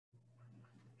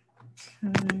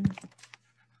Okay.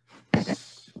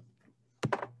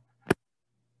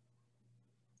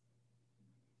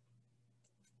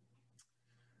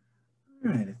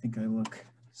 All right, I think I look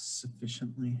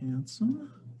sufficiently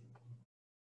handsome.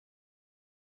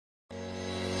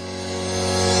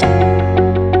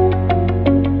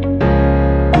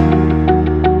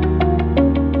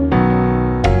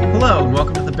 Hello, and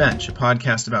welcome to The Bench, a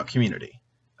podcast about community.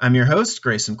 I'm your host,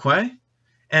 Grayson,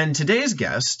 and today's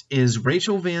guest is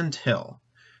Rachel Van Til.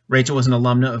 Rachel was an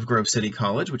alumna of Grove City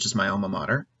College, which is my alma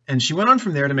mater, and she went on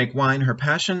from there to make wine her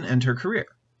passion and her career.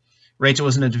 Rachel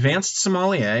is an advanced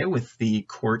sommelier with the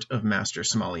Court of Master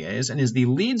Sommeliers and is the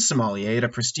lead sommelier at a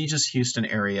prestigious Houston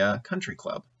area country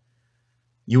club.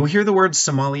 You will hear the word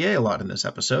sommelier a lot in this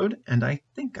episode, and I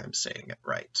think I'm saying it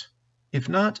right. If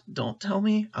not, don't tell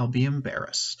me, I'll be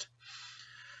embarrassed.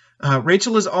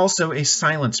 Rachel is also a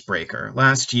silence breaker.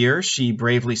 Last year, she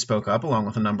bravely spoke up, along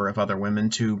with a number of other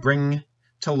women, to bring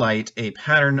to light a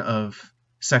pattern of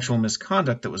sexual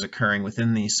misconduct that was occurring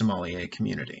within the sommelier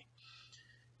community.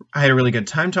 I had a really good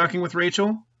time talking with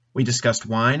Rachel. We discussed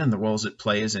wine and the roles it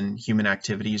plays in human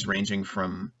activities ranging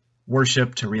from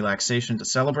worship to relaxation to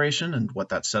celebration, and what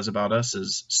that says about us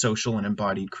as social and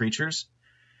embodied creatures.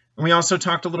 And we also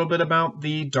talked a little bit about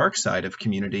the dark side of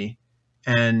community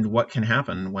and what can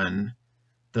happen when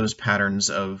those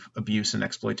patterns of abuse and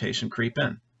exploitation creep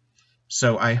in.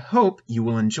 So I hope you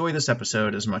will enjoy this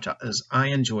episode as much as I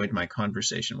enjoyed my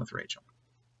conversation with Rachel.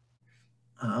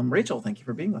 Rachel, thank you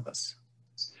for being with us.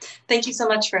 Thank you so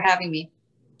much for having me.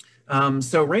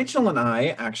 So Rachel and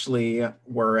I actually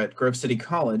were at Grove City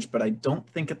College, but I don't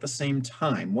think at the same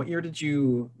time. What year did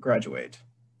you graduate?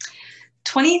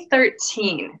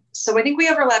 2013. So I think we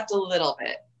overlapped a little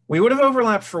bit. We would have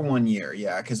overlapped for 1 year,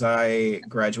 yeah, because I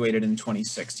graduated in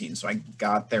 2016, so I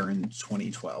got there in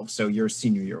 2012. So your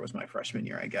senior year was my freshman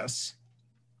year, I guess.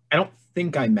 I don't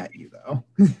think I met you, though.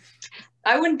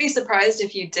 I wouldn't be surprised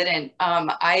if you didn't.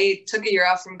 I took a year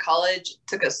off from college,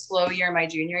 took a slow year my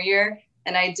junior year,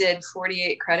 and I did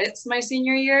 48 credits my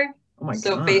senior year. Oh my God.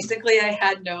 So basically, I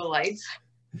had no life.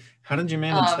 How did you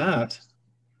manage that?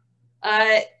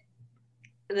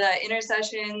 The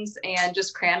intercessions and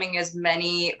just cramming as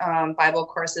many Bible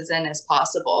courses in as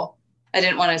possible. I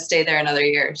didn't want to stay there another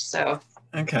year, so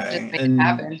okay. Just made it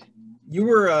happen. You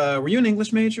were you an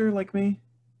English major like me?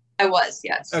 I was,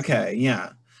 yes. Okay,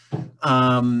 yeah.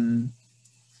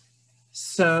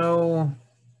 So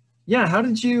yeah, how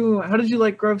did you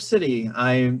like Grove City?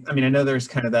 I mean, I know there's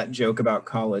kind of that joke about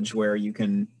college where you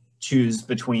can choose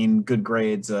between good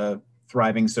grades, a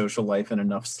thriving social life, and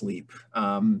enough sleep.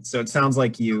 So it sounds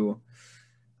like you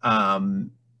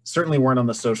certainly weren't on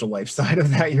the social life side of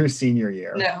that your senior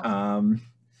year. No.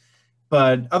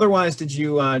 But otherwise, did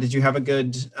you have a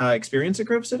good experience at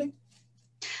Grove City?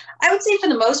 I would say for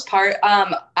the most part,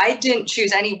 I didn't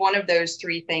choose any one of those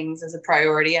three things as a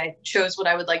priority. I chose what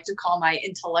I would like to call my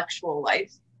intellectual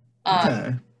life.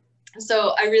 Okay.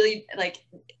 So I really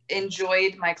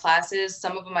enjoyed my classes.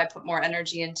 Some of them I put more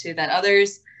energy into than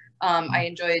others. I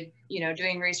enjoyed,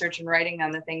 doing research and writing on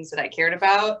the things that I cared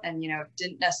about, and,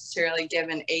 didn't necessarily give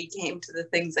an A game to the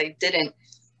things I didn't,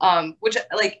 which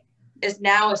is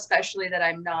now, especially that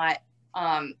I'm not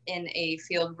in a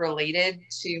field related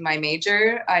to my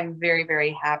major. I'm very,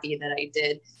 very happy that I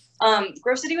did.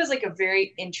 Grove City was a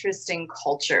very interesting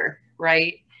culture,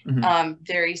 right? Mm-hmm.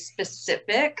 Very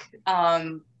specific.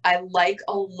 I like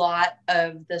a lot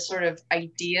of the sort of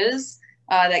ideas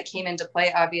that came into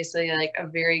play. Obviously, a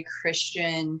very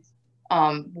Christian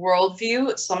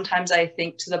worldview. Sometimes I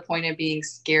think to the point of being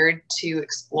scared to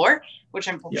explore, which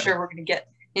I'm sure we're going to get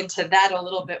into that a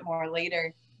little bit more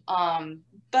later.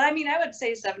 But I mean, I would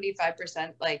say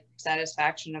 75%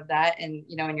 satisfaction of that. And,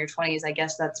 in your 20s, I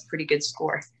guess that's a pretty good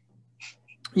score.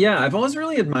 Yeah, I've always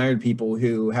really admired people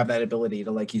who have that ability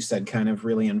to, like you said, kind of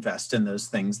really invest in those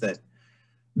things that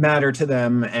matter to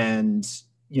them and,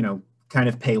 kind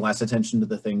of pay less attention to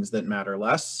the things that matter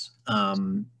less. I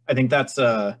think that's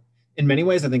in many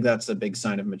ways, I think that's a big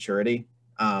sign of maturity,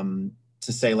 to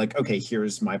say okay,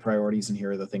 here's my priorities and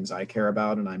here are the things I care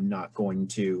about. And I'm not going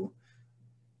to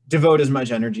devote as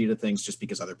much energy to things just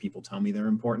because other people tell me they're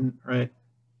important. Right.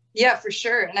 Yeah, for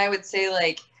sure. And I would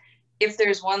say if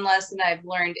there's one lesson I've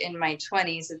learned in my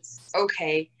 20s, it's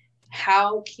okay,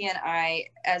 how can I,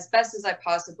 as best as I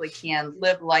possibly can,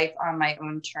 live life on my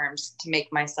own terms to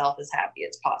make myself as happy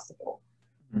as possible.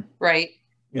 Mm-hmm. Right.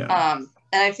 Yeah.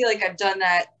 And I feel like I've done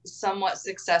that somewhat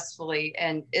successfully,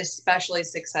 and especially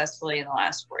successfully in the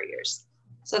last 4 years.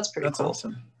 So that's pretty cool. That's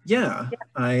awesome. Yeah.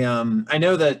 I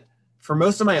know that for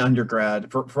most of my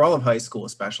undergrad, for all of high school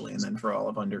especially, and then for all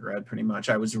of undergrad pretty much,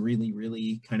 I was really,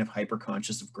 really kind of hyper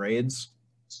conscious of grades.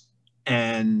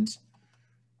 And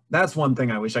that's one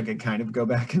thing I wish I could kind of go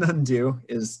back and undo,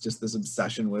 is just this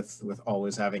obsession with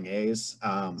always having A's.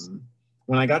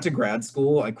 When I got to grad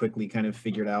school, I quickly kind of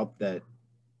figured out that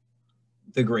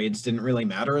the grades didn't really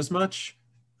matter as much.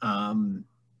 And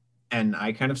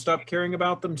I kind of stopped caring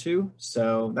about them too.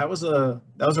 So that was a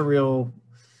real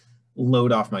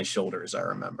load off my shoulders, I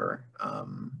remember.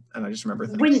 And I just remember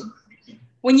thinking,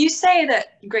 when you say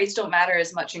that grades don't matter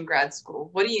as much in grad school,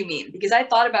 what do you mean? Because I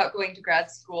thought about going to grad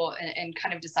school and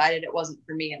kind of decided it wasn't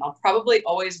for me. And I'll probably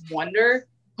always wonder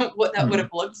what that would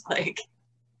have looked like.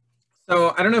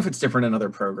 So I don't know if it's different in other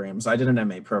programs. I did an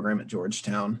MA program at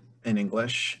Georgetown in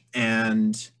English.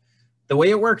 And the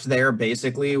way it worked there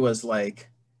basically was like,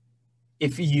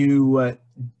 if you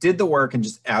did the work and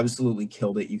just absolutely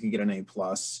killed it, you could get an A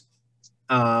plus.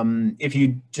 If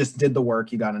you just did the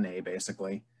work, you got an A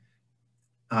basically.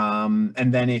 And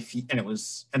then if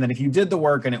you did the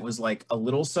work and it was like a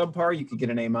little subpar, you could get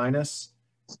an A minus.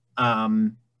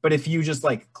 But if you just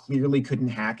like clearly couldn't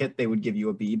hack it, they would give you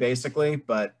a B basically.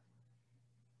 But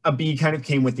a B kind of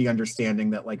came with the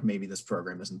understanding that like maybe this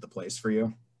program isn't the place for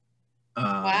you.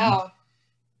 Wow.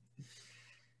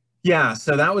 Yeah,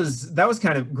 so that was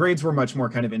kind of, grades were much more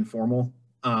kind of informal.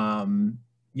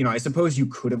 You know, I suppose you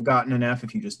could have gotten an F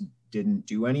if you just didn't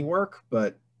do any work,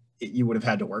 but you would have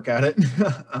had to work at it.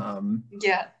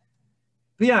 Yeah.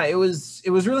 But yeah, it was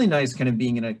really nice kind of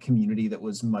being in a community that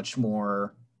was much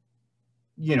more,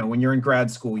 you know, when you're in grad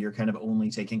school, you're kind of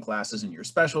only taking classes in your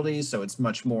specialties, so it's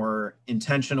much more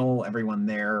intentional. Everyone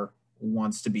there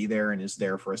wants to be there and is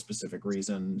there for a specific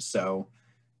reason. So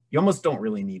you almost don't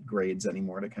really need grades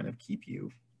anymore to kind of keep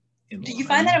you in line. Did you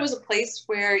find that it was a place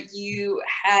where you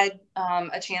had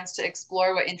a chance to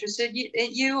explore what interested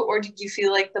you, or did you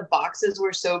feel like the boxes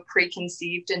were so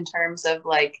preconceived in terms of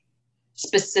like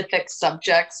specific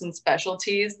subjects and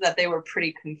specialties that they were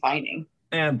pretty confining?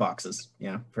 And boxes,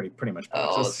 yeah, pretty much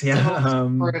boxes. Oh, yeah, so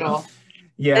brutal.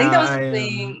 Yeah, I think that was the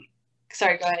thing.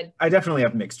 Sorry, go ahead. I definitely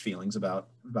have mixed feelings about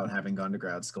having gone to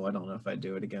grad school. I don't know if I'd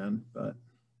do it again, but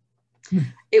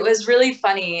it was really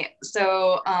funny.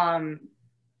 So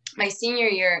my senior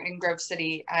year in Grove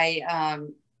City, I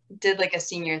did like a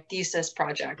senior thesis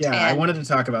project. Yeah, I wanted to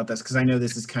talk about this because I know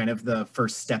this is kind of the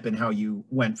first step in how you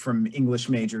went from English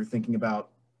major thinking about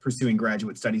pursuing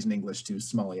graduate studies in English to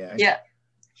sommelier.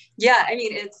 Yeah, I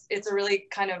mean, it's a really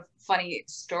kind of funny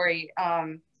story.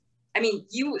 I mean,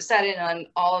 you sat in on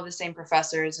all of the same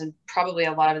professors and probably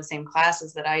a lot of the same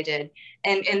classes that I did.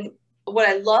 And what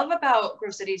I love about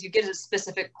Grove City is you get a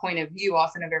specific point of view,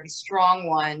 often a very strong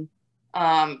one,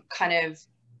 kind of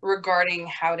regarding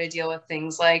how to deal with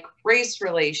things like race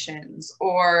relations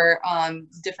or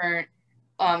different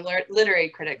literary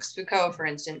critics, Foucault, for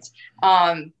instance.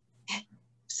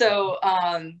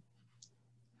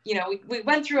 You know, we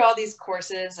went through all these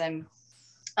courses, and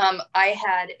I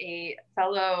had a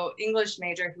fellow English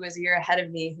major who was a year ahead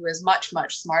of me, who was much,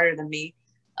 much smarter than me,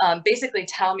 basically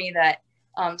tell me that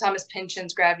Thomas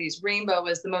Pynchon's Gravity's Rainbow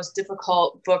was the most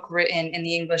difficult book written in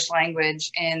the English language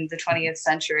in the 20th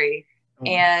century.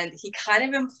 And he kind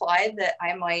of implied that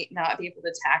I might not be able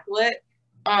to tackle it.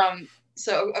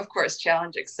 So, of course,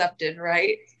 challenge accepted,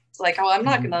 right? It's like, oh, I'm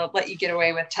not going to let you get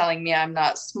away with telling me I'm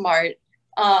not smart.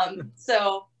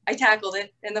 So I tackled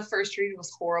it, and the first read was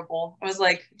horrible. I was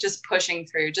like just pushing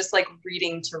through, just like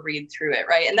reading to read through it,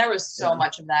 right? And there was so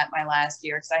much of that my last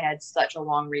year because I had such a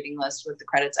long reading list with the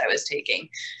credits I was taking.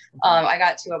 I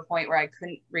got to a point where I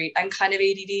couldn't read. I'm kind of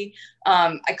ADD.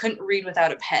 I couldn't read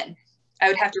without a pen. I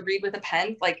would have to read with a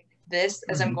pen like this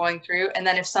as I'm going through, and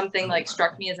then if something like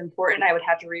struck me as important, I would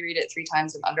have to reread it 3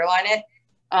 times and underline it.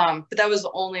 But that was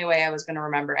the only way I was going to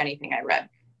remember anything I read.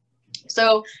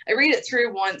 So I read it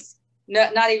through once,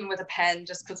 not even with a pen,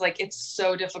 just because like it's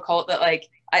so difficult that I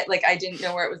didn't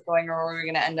know where it was going or where we were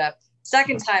going to end up.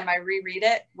 Second time I reread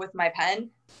it with my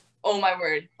pen. Oh my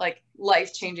word, like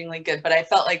life-changingly good. But I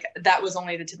felt like that was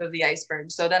only the tip of the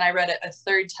iceberg. So then I read it a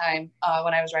third time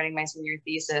when I was writing my senior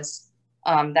thesis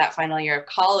that final year of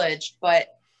college. But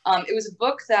it was a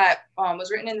book that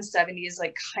was written in the 70s,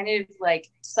 like kind of like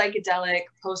psychedelic,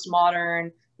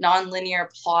 postmodern, non-linear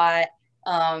plot.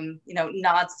 You know,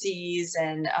 Nazis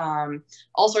and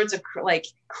all sorts of like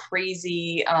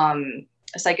crazy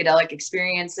psychedelic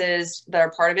experiences that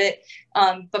are part of it.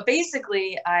 But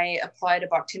basically, I applied a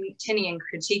Bakhtinian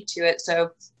critique to it.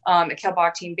 So Mikhail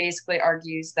Bakhtin basically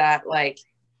argues that like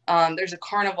there's a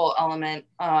carnival element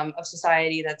of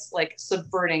society that's like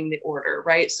subverting the order,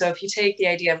 right? So if you take the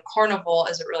idea of carnival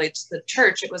as it relates to the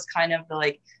church, it was kind of the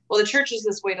like, well, the church is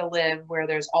this way to live where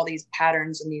there's all these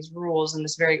patterns and these rules and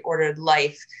this very ordered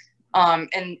life.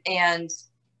 And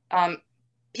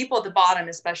people at the bottom,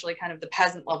 especially kind of the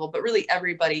peasant level, but really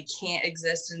everybody can't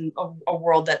exist in a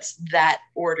world that's that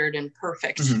ordered and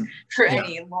perfect for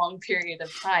any long period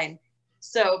of time.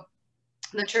 So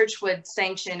the church would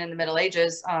sanction in the Middle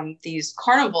Ages these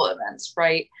carnival events,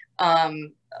 right?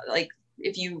 Like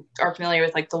if you are familiar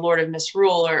with like the Lord of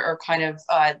Misrule or kind of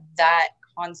that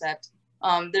concept,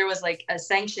 there was like a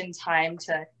sanctioned time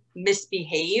to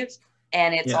misbehave,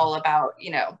 and it's all about,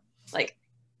 you know, like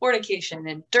fornication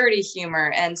and dirty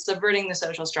humor and subverting the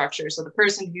social structure. So the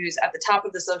person who's at the top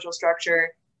of the social structure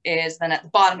is then at the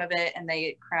bottom of it, and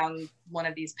they crown one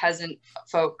of these peasant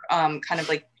folk kind of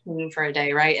like king for a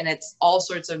day, right? And it's all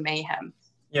sorts of mayhem.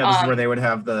 Yeah, this is where they would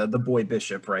have the boy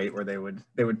bishop, right? Where they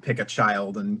would pick a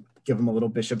child and give him a little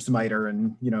bishop's mitre,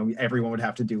 and you know everyone would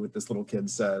have to do what this little kid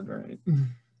said, right?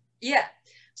 Yeah.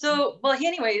 So, well,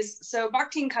 so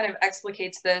Bakhtin kind of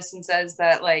explicates this and says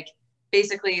that like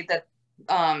basically that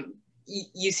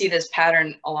you see this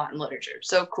pattern a lot in literature.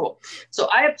 So cool. So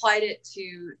I applied it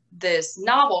to this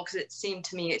novel because it seemed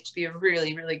to me to be a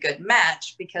really, really good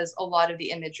match, because a lot of the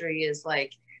imagery is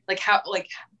like how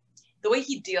the way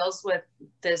he deals with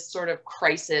this sort of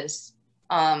crisis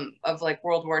of like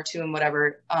World War II and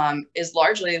whatever is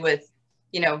largely with,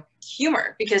 you know,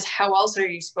 humor, because how else are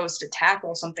you supposed to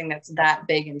tackle something that's that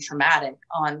big and traumatic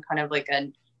on kind of like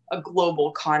a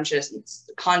global consciousness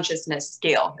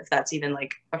scale, if that's even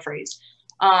like a phrase.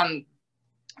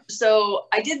 So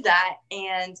I did that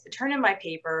and turned in my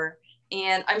paper,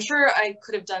 and I'm sure I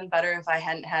could have done better if I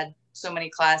hadn't had so many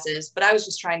classes, but I was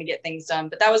just trying to get things done.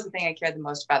 But that was the thing I cared the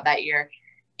most about that year.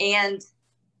 And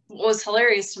what was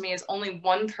hilarious to me is only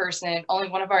one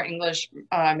of our English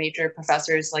major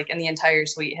professors, like in the entire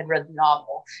suite, had read the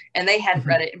novel, and they hadn't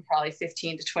read it in probably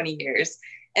 15 to 20 years.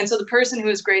 And so the person who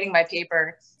was grading my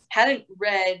paper hadn't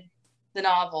read the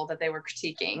novel that they were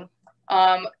critiquing,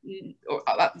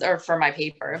 or for my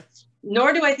paper,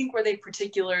 nor do I think were they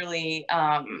particularly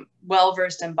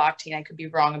well-versed in Bakhtin. I could be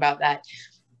wrong about that.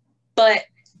 But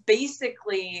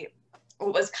basically,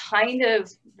 what was kind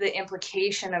of the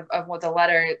implication of what the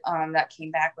letter that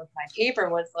came back with my paper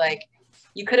was like,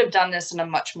 you could have done this in a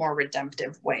much more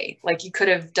redemptive way. Like you could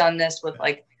have done this with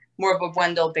like more of a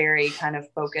Wendell Berry kind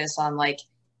of focus on like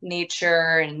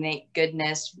nature and innate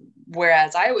goodness.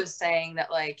 Whereas I was saying that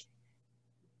like,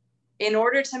 in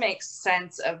order to make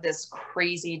sense of this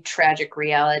crazy, tragic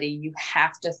reality, you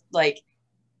have to like,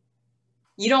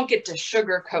 you don't get to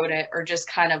sugarcoat it or just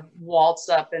kind of waltz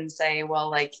up and say, well,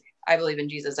 like, I believe in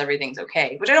Jesus, everything's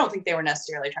okay, which I don't think they were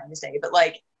necessarily trying to say, but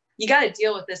like, you got to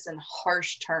deal with this in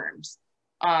harsh terms.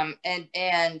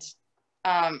 And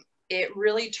it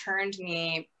really turned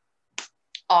me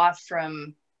off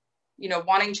from, you know,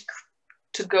 wanting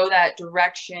to go that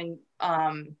direction,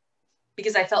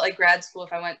 because I felt like grad school,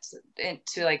 if I went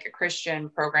into like a Christian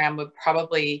program, would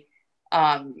probably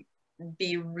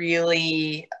be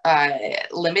really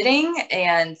limiting.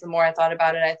 And the more I thought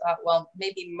about it, I thought, well,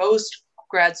 maybe most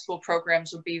grad school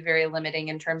programs would be very limiting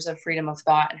in terms of freedom of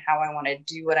thought and how I want to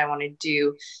do what I want to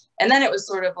do. And then it was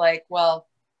sort of like, well,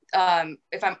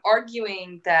 if I'm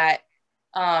arguing that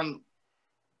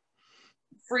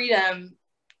freedom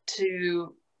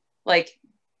to like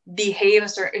behave a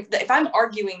certain, if I'm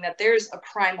arguing that there's a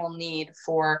primal need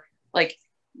for like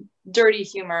dirty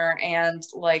humor and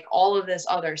like all of this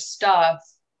other stuff,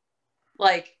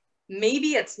 like maybe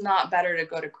it's not better to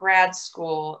go to grad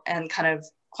school and kind of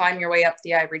climb your way up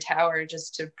the ivory tower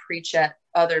just to preach at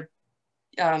other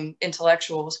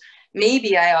intellectuals.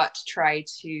 Maybe I ought to try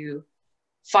to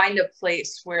find a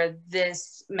place where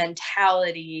this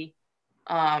mentality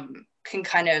can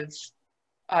kind of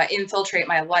infiltrate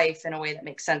my life in a way that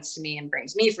makes sense to me and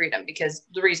brings me freedom. Because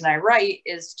the reason I write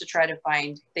is to try to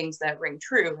find things that ring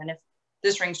true. And if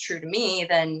this rings true to me,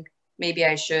 then maybe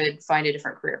I should find a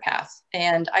different career path.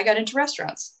 And I got into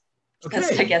restaurants. Okay.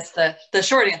 That's, I guess, the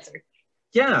short answer.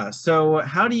 Yeah. So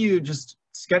how do you just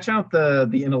sketch out the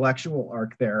intellectual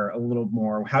arc there a little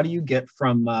more? How do you get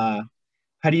from the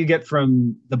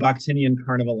Bakhtinian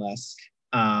Carnivalesque,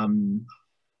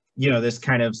 you know, this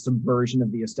kind of subversion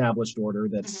of the established order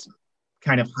that's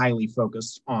kind of highly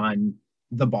focused on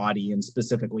the body and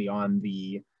specifically on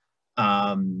the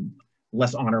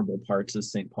less honorable parts,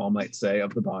 as St. Paul might say,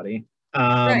 of the body.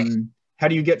 Right. How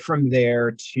do you get from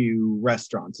there to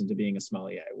restaurants and to being a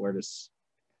sommelier?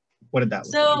 What did that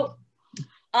look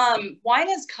like? Wine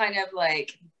is kind of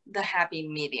like the happy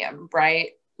medium,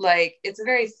 right? like it's a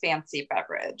very fancy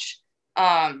beverage.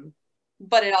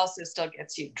 But it also still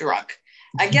gets you drunk.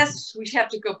 I guess we have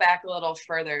to go back a little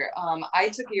further. I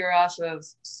took a year off of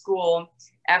school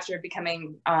after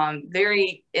becoming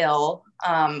very ill.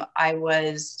 I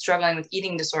was struggling with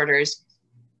eating disorders.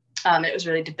 It was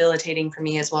really debilitating for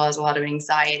me, as well as a lot of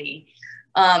anxiety.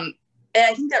 And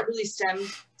I think that really stemmed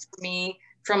for me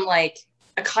from like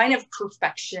a kind of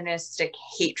perfectionistic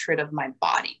hatred of my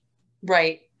body,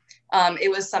 right? It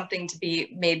was something to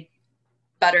be made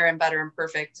better and better and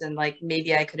perfect, and like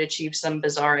maybe I could achieve some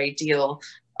bizarre ideal.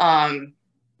 And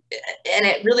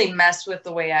it really messed with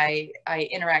the way I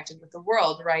interacted with the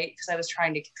world, right? Because I was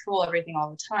trying to control everything all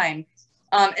the time.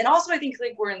 And also I think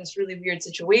like we're in this really weird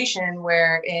situation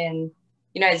where in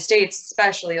United States,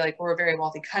 especially, like we're a very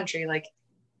wealthy country, like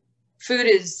food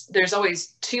is, there's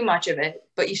always too much of it,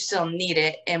 but you still need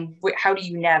it. And how do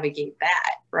you navigate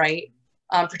that, right?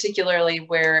 Particularly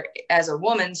where as a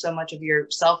woman, so much of your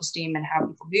self-esteem and how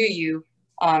people view you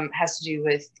has to do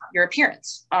with your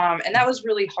appearance. And that was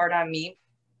really hard on me.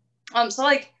 So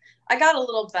like I got a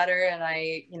little better, and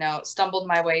I, stumbled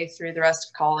my way through the rest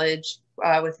of college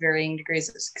with varying degrees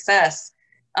of success.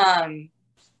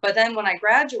 But then when I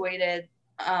graduated,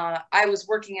 I was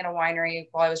working in a winery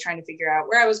while I was trying to figure out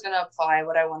where I was going to apply,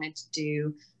 what I wanted to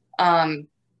do.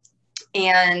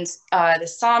 And the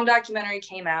Somm documentary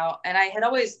came out, and I had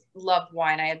always loved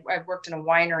wine. I'd worked in a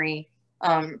winery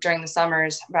during the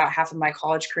summers about half of my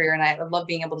college career, and I loved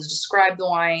being able to describe the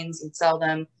wines and sell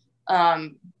them.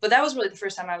 But that was really the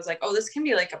first time I was like, oh, this can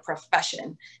be like a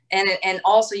profession. And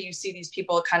also you see these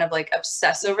people kind of like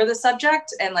obsess over the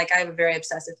subject. And like, I have a very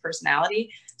obsessive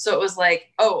personality. So it was like,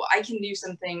 oh, I can do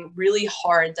something really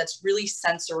hard that's really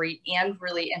sensory and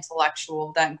really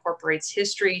intellectual that incorporates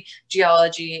history,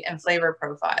 geology, and flavor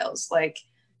profiles, like,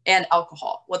 and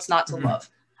alcohol. What's not to love?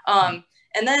 And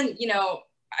then,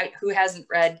 who hasn't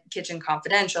read Kitchen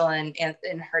Confidential and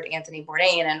heard Anthony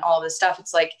Bourdain and all this stuff?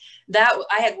 It's like that.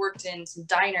 I had worked in some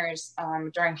diners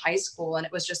during high school, and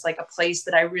it was just like a place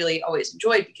that I really always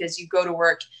enjoyed, because you go to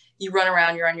work, you run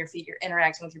around, you're on your feet, you're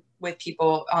interacting with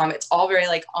people. It's all very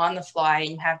like on the fly, and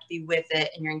you have to be with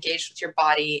it, and you're engaged with your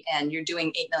body, and you're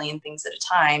doing 8 million things at a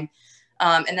time.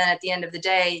 And then at the end of the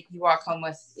day, you walk home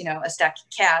with, a stack of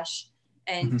cash,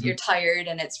 and you're tired,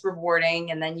 and it's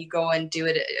rewarding, and then you go and do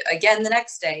it again the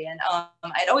next day. And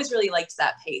I'd always really liked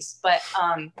that pace. But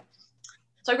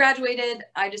so I graduated.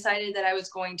 I decided that I was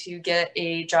going to get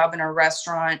a job in a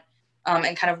restaurant,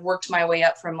 and kind of worked my way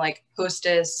up from like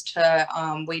hostess to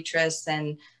waitress,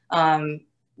 and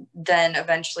then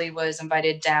eventually was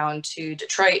invited down to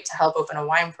Detroit to help open a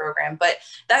wine program. But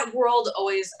that world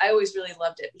I always really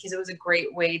loved it, because it was a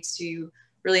great way to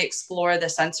really explore the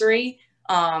sensory,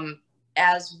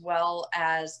 as well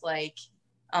as like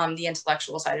the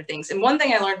intellectual side of things. And one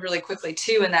thing I learned really quickly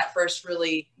too in that first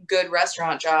really good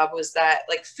restaurant job was that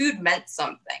like food meant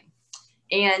something.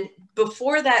 And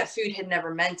before that, food had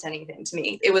never meant anything to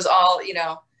me. It was all,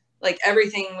 like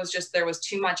everything was just, there was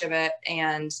too much of it.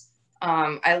 And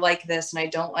I like this and I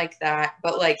don't like that.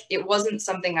 But like, it wasn't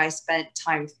something I spent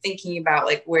time thinking about,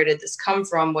 like, where did this come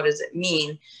from? What does it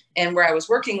mean? And where I was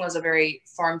working was a very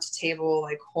farm to table,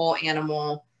 like whole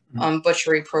animal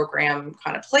butchery program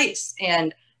kind of place.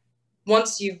 And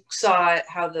once you saw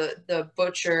how the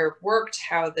butcher worked,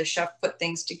 how the chef put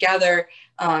things together,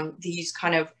 these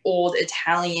kind of old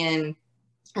Italian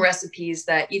recipes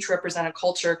that each represent a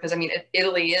culture. Because I mean,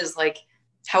 Italy is like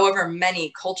however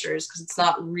many cultures, because it's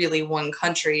not really one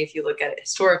country if you look at it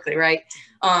historically, right?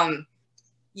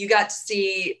 You got to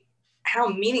see how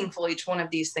meaningful each one of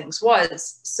these things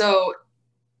was. So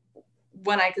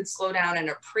when I could slow down and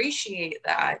appreciate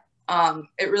that,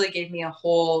 it really gave me a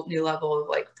whole new level of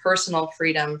like personal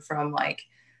freedom from like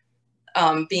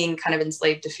being kind of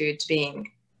enslaved to food, to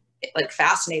being like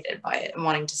fascinated by it and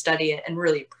wanting to study it and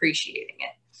really appreciating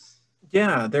it.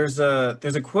 Yeah, there's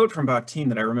a quote from Bakhtinian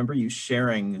that I remember you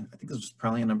sharing. I think this was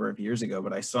probably a number of years ago,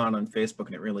 but I saw it on Facebook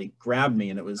and it really grabbed me.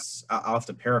 And it was, I'll have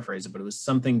to paraphrase it, but it was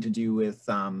something to do with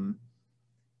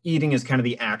eating as kind of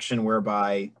the action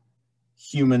whereby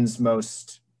humans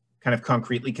most kind of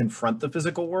concretely confront the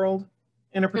physical world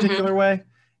in a particular way,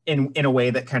 in a way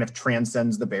that kind of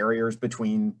transcends the barriers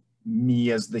between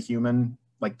me as the human,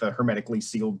 like the hermetically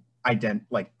sealed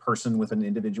like person with an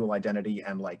individual identity,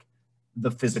 and like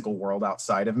the physical world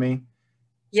outside of me.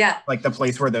 Yeah. Like the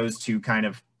place where those two kind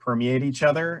of permeate each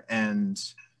other, and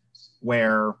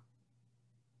where,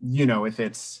 if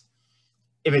it's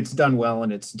done well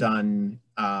and it's done,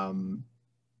 in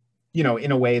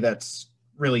a way that's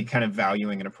really kind of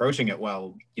valuing and approaching it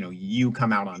well, you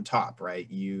come out on top, right?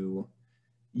 You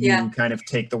kind of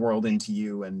take the world into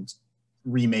you, and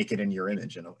remake it in your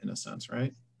image in a sense,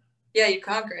 right? Yeah, you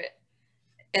conquer it.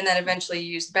 And then eventually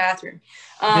you use the bathroom.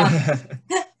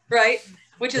 Right?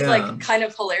 Which is like kind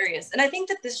of hilarious. And I think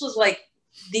that this was like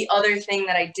the other thing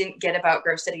that I didn't get about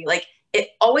Grove City. Like,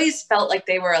 it always felt like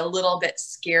they were a little bit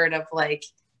scared of like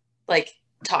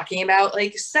talking about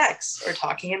like sex, or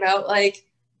talking about like,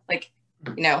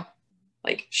 you know,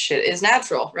 like shit is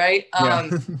natural, right?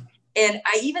 And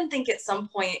I even think at some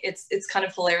point it's kind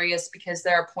of hilarious, because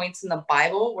there are points in the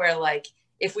Bible where, like,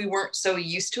 if we weren't so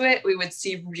used to it, we would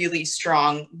see really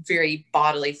strong, very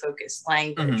bodily focused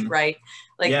language, right?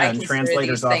 Like, yeah, I and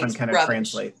translators often kind of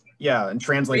translate. Yeah, and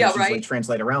translators usually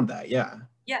translate around that. Yeah.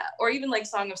 Yeah, or even like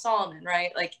Song of Solomon,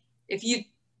 right? Like, if you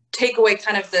take away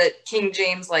kind of the King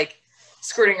James, like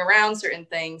skirting around certain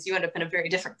things, you end up in a very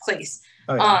different place.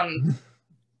 Oh, yeah.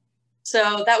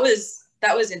 So that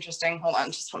was interesting. Hold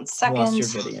on just 1 second. Lost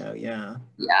your video, yeah.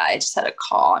 Yeah, I just had a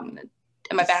call.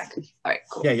 Am I back? All right,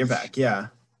 cool. Yeah, you're back, yeah.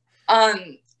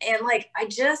 And like, I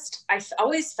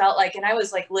always felt like, and I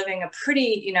was like living a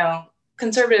pretty, you know,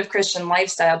 conservative Christian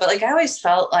lifestyle, but like, I always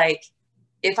felt like,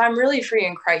 if I'm really free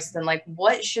in Christ, then like,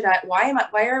 why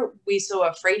are we so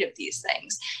afraid of these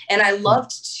things? And I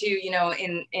loved to, you know,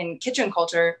 in kitchen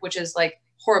culture, which is like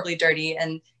horribly dirty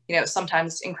and, you know,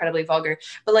 sometimes incredibly vulgar,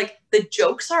 but like, the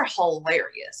jokes are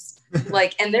hilarious.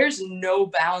 Like, and there's no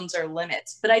bounds or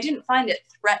limits, but I didn't find it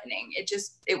threatening.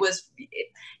 It was,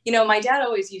 you know, my dad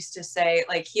always used to say,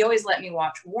 like, he always let me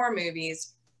watch war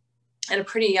movies at a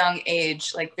pretty young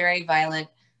age, like very violent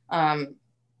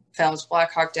films.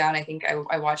 Black Hawk Down, I think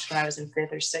I watched when I was in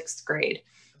 5th or 6th grade.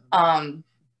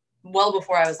 Well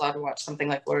before I was allowed to watch something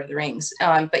like Lord of the Rings.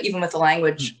 But even with the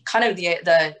language, kind of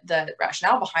the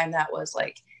rationale behind that was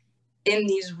like, in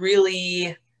these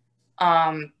really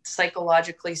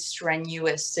psychologically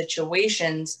strenuous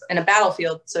situations in a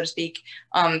battlefield, so to speak,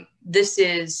 this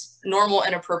is normal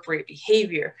and appropriate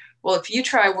behavior. Well, if you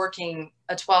try working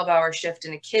a 12-hour shift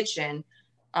in a kitchen,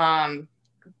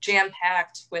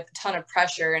 jam-packed with a ton of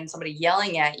pressure and somebody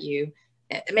yelling at you,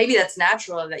 maybe that's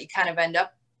natural that you kind of end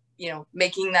up, you know,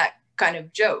 making that kind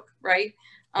of joke, right?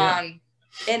 Yeah.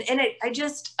 I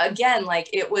just, again, like,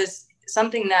 it was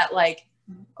something that like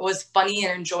was funny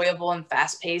and enjoyable and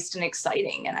fast-paced and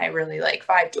exciting, and I really like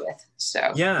vibed with.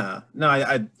 So yeah, no,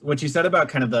 I what you said about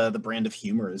kind of the brand of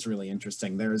humor is really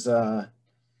interesting. There's a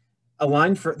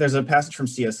passage from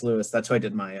C.S. Lewis. That's who I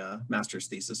did my master's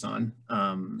thesis on.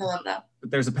 I love that.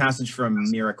 But there's a passage from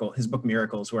his book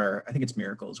Miracles, where I think it's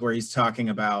Miracles, where he's talking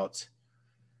about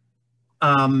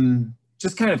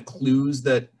just kind of clues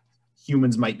that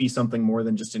humans might be something more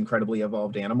than just incredibly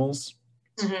evolved animals.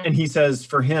 Mm-hmm. And he says,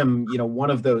 for him, you know, one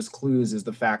of those clues is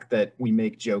the fact that we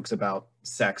make jokes about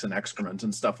sex and excrement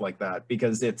and stuff like that,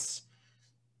 because it's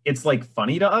like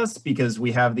funny to us, because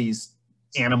we have these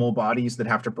animal bodies that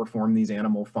have to perform these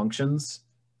animal functions.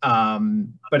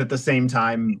 But at the same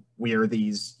time, we are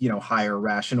these, you know, higher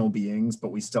rational beings,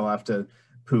 but we still have to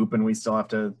poop and we still have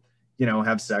to, you know,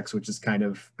 have sex, which is kind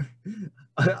of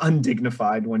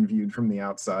undignified when viewed from the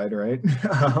outside, right?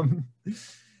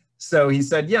 So he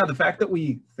said, yeah, the fact that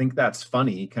we think that's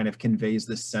funny kind of conveys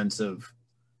this sense of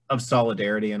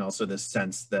solidarity, and also this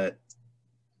sense that,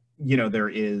 you know, there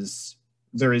is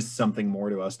something more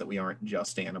to us, that we aren't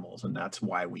just animals, and that's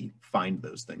why we find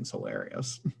those things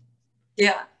hilarious.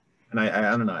 Yeah. And I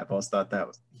don't know, I've always thought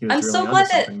that he was really onto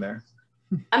something there.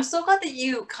 I'm so glad that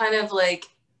you kind of like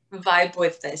vibe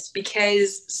with this,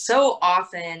 because so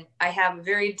often I have a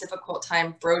very difficult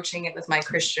time broaching it with my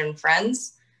Christian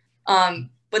friends.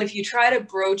 But if you try to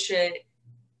broach it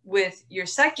with your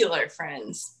secular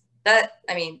friends, that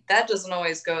doesn't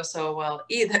always go so well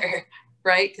either,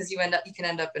 right? Because you can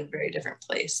end up in a very different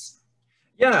place.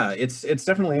 Yeah, it's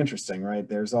definitely interesting, right?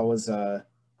 There's always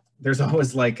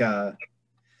like I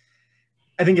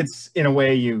think it's, in a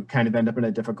way, you kind of end up in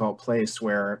a difficult place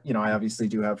where, you know, I obviously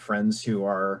do have friends who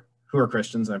are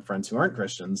Christians, and I have friends who aren't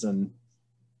Christians, and,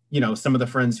 you know, some of the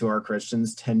friends who are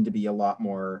Christians tend to be a lot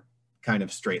more kind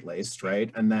of straight-laced,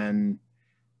 right? And then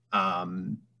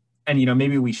and, you know,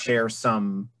 maybe we share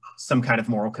some kind of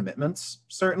moral commitments,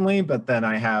 certainly, but then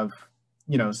I have,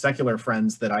 you know, secular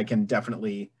friends that I can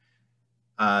definitely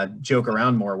joke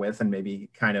around more with, and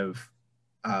maybe kind of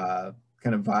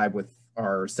vibe with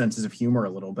our senses of humor a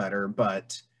little better,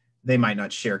 but they might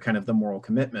not share kind of the moral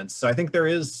commitments. So I think there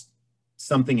is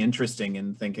something interesting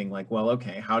in thinking like, well,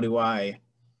 okay, how do I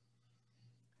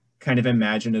kind of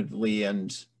imaginatively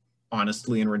and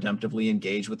honestly and redemptively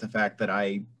engage with the fact that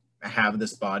I have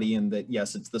this body, and that,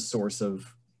 yes, it's the source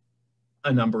of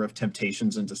a number of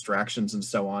temptations and distractions and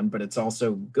so on, but it's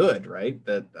also good, right?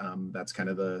 That that's kind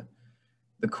of the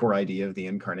the core idea of the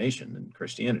incarnation in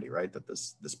Christianity, right? That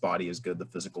this body is good, the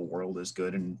physical world is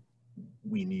good, and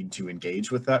we need to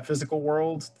engage with that physical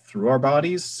world through our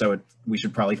bodies. So we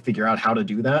should probably figure out how to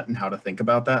do that and how to think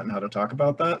about that and how to talk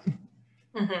about that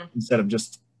instead of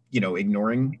just,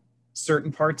 ignoring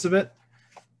certain parts of it.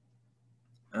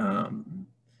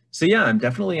 So yeah, I'm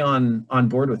definitely on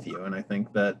board with you. And I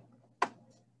think that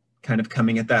kind of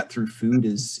coming at that through food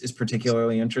is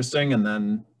particularly interesting. And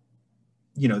then,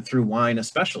 through wine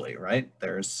especially, right?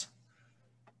 There's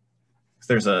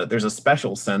a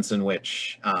special sense in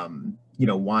which,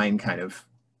 wine kind of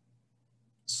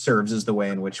serves as the way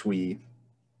in which we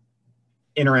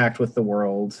interact with the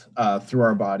world through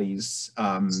our bodies.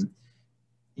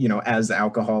 As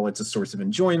alcohol, it's a source of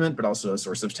enjoyment, but also a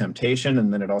source of temptation.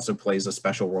 And then it also plays a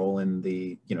special role in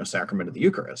the, sacrament of the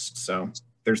Eucharist. So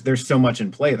there's so much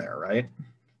in play there, right?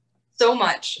 So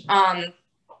much. I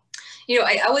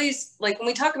always, like, when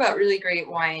we talk about really great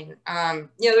wine,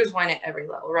 there's wine at every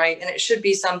level, right? And it should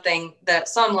be something that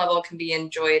some level can be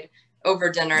enjoyed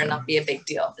over dinner and not be a big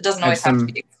deal. It doesn't always have to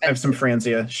be expensive. I have some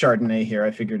Franzia Chardonnay here,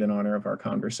 I figured, in honor of our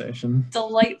conversation.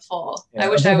 Delightful. Yeah. I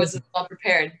wish I was well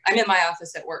prepared. I'm in my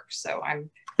office at work, so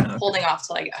I'm holding off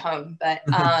till I get home. But,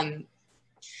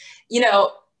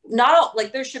 not all,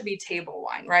 like, there should be table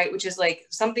wine, right? Which is like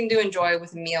something to enjoy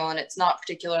with a meal, and it's not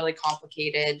particularly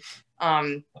complicated.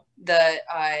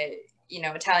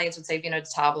 Italians would say vino di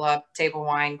tavola, table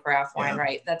wine, carafe wine,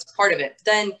 right? That's part of it.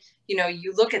 But then,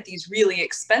 you look at these really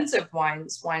expensive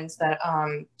wines that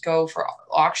go for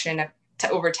auction at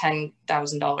over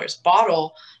 $10,000 a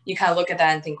bottle. You kind of look at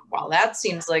that and think, wow, that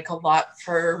seems like a lot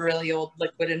for a really old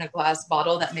liquid in a glass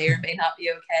bottle that may or may not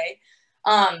be okay.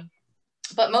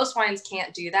 But most wines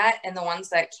can't do that. And the ones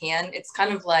that can, it's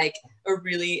kind of like a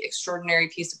really extraordinary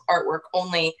piece of artwork,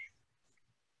 only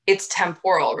it's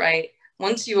temporal, right?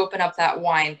 Once you open up that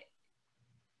wine,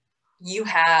 you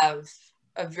have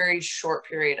a very short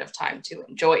period of time to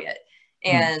enjoy it.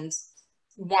 And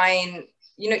wine,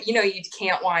 you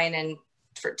can't wine and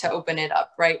to open it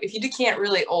up, right? If you decant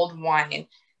really old wine,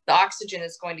 the oxygen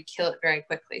is going to kill it very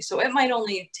quickly. So it might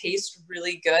only taste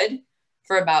really good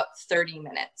for about 30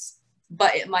 minutes,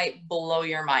 but it might blow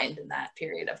your mind in that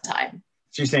period of time.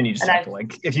 So you're saying you just have to,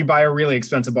 like, if you buy a really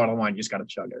expensive bottle of wine, you just got to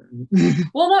chug it.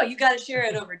 Well, no, you got to share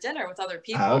it over dinner with other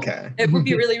people. Okay. It would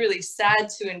be really, really sad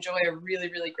to enjoy a really,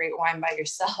 really great wine by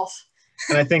yourself.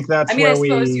 And I think that's I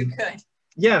suppose you could.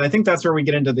 Yeah, and I think that's where we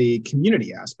get into the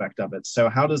community aspect of it. So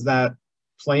how does that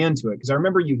play into it? Because I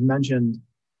remember you've mentioned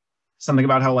something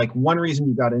about how, like, one reason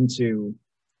you got into,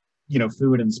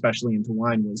 food and especially into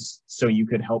wine was so you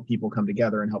could help people come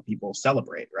together and help people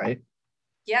celebrate, right?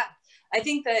 Yeah. I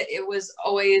think that it was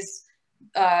always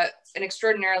an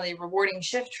extraordinarily rewarding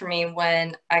shift for me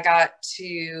when I got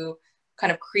to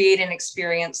kind of create an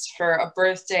experience for a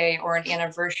birthday or an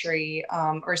anniversary,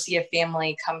 or see a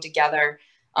family come together,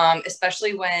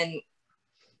 especially when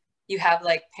you have,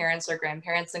 like, parents or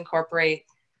grandparents incorporate,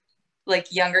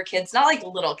 like, younger kids, not like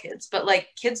little kids, but like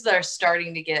kids that are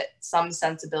starting to get some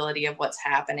sensibility of what's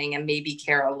happening and maybe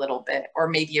care a little bit or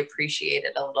maybe appreciate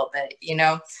it a little bit,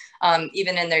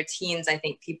 even in their teens. I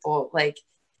think people like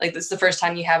this is the first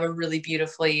time you have a really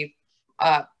beautifully,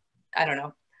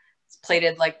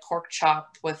 plated, like, pork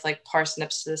chop with, like,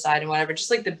 parsnips to the side and whatever, just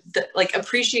like the like,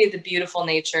 appreciate the beautiful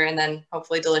nature and then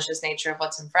hopefully delicious nature of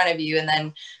what's in front of you. And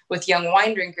then with young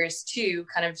wine drinkers too,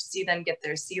 kind of see them get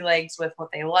their sea legs with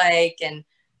what they like and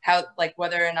how, like,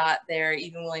 whether or not they're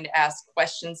even willing to ask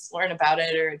questions to learn about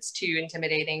it or it's too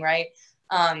intimidating, right?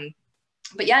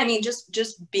 But yeah, I mean,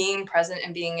 just being present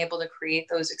and being able to create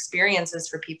those experiences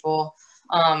for people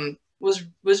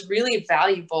was really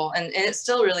valuable, and it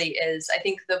still really is. I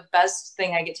think the best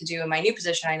thing I get to do in my new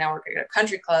position, I now work at a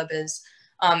country club, is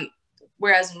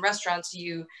whereas in restaurants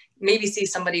you maybe see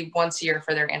somebody once a year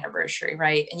for their anniversary,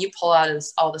 right? And you pull out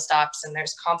all the stops and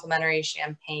there's complimentary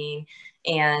champagne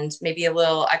and maybe a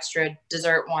little extra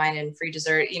dessert wine and free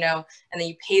dessert, and then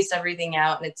you pace everything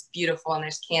out and it's beautiful and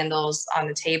there's candles on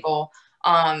the table.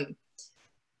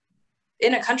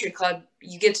 In a country club,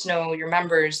 you get to know your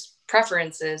members'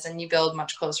 preferences and you build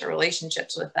much closer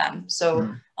relationships with them. So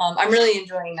I'm really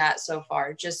enjoying that so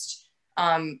far. Just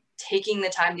taking the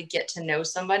time to get to know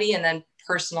somebody and then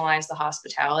personalize the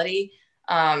hospitality.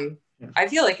 I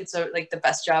feel like it's the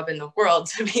best job in the world,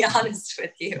 to be honest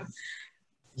with you.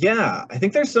 Yeah, I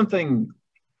think there's something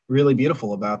really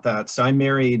beautiful about that. So I'm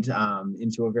married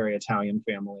into a very Italian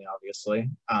family, obviously.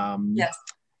 Yes.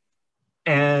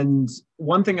 And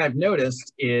one thing I've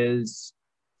noticed is,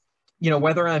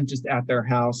 whether I'm just at their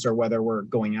house or whether we're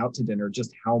going out to dinner,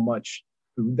 just how much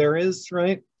food there is,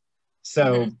 right?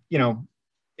 So,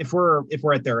 if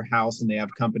we're at their house and they have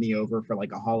company over for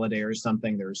like a holiday or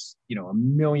something, there's, you know, a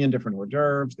million different hors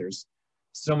d'oeuvres. There's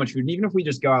so much food. And even if we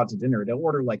just go out to dinner, they'll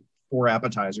order like 4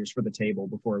 appetizers for the table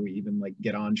before we even like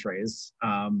get entrees.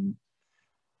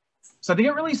 So I think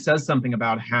it really says something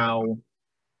about how,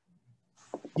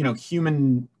 you know,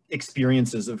 human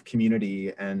experiences of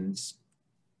community and,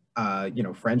 you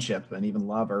know, friendship and even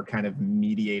love are kind of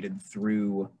mediated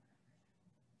through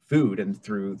food and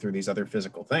through these other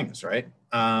physical things, right?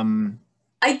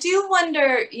 I do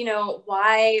wonder, you know,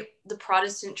 why the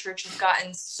Protestant church has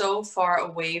gotten so far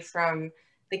away from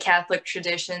the Catholic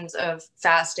traditions of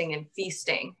fasting and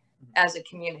feasting as a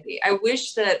community. I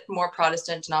wish that more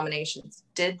Protestant denominations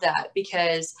did that,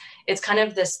 because it's kind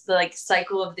of this like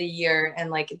cycle of the year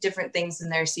and like different things in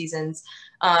their seasons.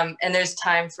 And there's a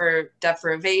time for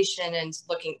deprivation and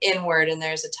looking inward, and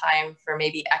there's a time for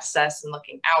maybe excess and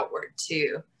looking outward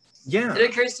too. Yeah. It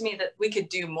occurs to me that we could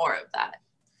do more of that.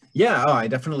 Yeah, oh, I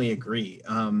definitely agree.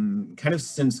 Kind of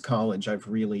since college, I've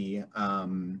really,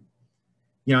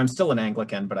 you know, I'm still an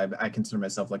Anglican, but I consider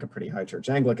myself like a pretty high church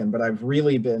Anglican, but I've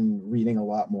really been reading a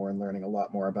lot more and learning a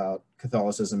lot more about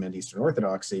Catholicism and Eastern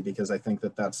Orthodoxy, because I think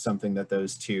that that's something that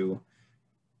those two,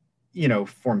 you know,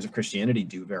 forms of Christianity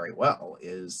do very well,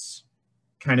 is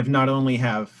kind of not only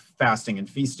have fasting and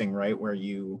feasting, right, where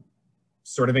you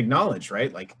sort of acknowledge,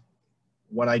 right, like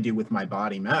what I do with my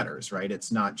body matters, right?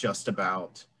 It's not just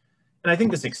about, and I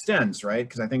think this extends, right,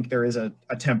 because I think there is a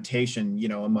temptation, you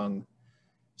know, among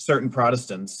certain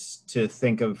Protestants to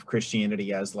think of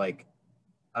Christianity as like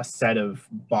a set of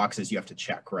boxes you have to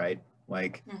check, right?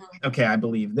 Like, okay, I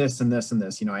believe this and this and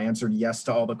this, you know, I answered yes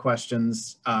to all the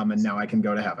questions, and now I can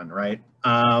go to heaven, right?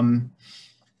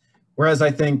 Whereas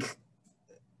I think,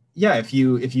 yeah, if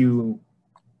you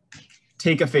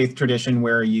take a faith tradition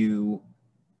where you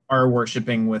are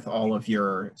worshiping with all of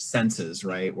your senses,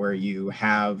 right, where you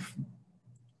have,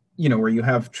 you know, where you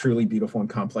have truly beautiful and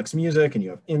complex music, and you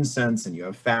have incense, and you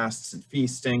have fasts and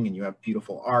feasting, and you have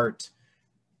beautiful art,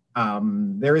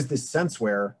 there is this sense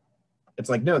where it's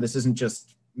like, no, this isn't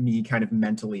just me kind of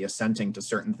mentally assenting to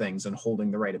certain things and holding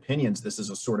the right opinions. This is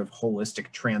a sort of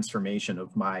holistic transformation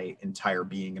of my entire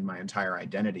being and my entire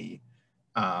identity,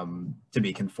 to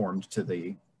be conformed to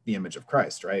the image of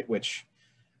Christ, right? Which,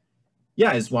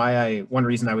 yeah, is why one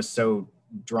reason I was so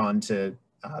drawn to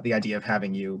the idea of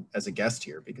having you as a guest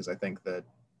here, because I think that,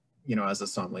 you know, as a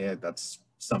sommelier, that's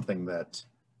something that,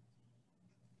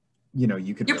 you know,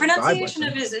 you could Your really pronunciation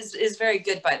of it is very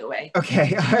good, by the way.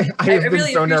 Okay, I have been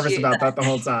really so nervous appreciate about that the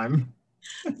whole time.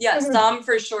 Yeah, somm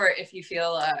for short if you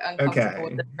feel uncomfortable Okay.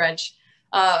 with the French,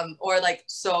 or like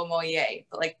sommelier,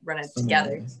 but like run it Sommelier.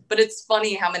 together. But it's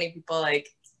funny how many people like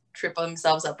trip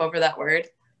themselves up over that word.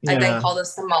 Yeah. I've been called a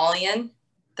Somalian.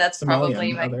 That's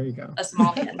probably Oh, there you go. a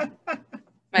Somalian.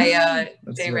 My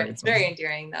favorite. It's funny. very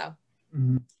endearing though.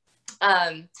 Mm-hmm.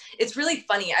 It's really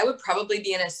funny. I would probably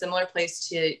be in a similar place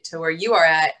to where you are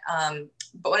at.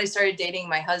 But when I started dating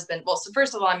my husband, well, so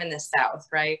first of all, I'm in the South,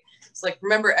 right? So like,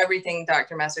 remember everything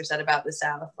Dr. Messer said about the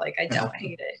South. Like, I don't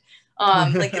hate it.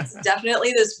 Like, it's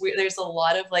definitely this weird, there's a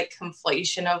lot of like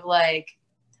conflation of like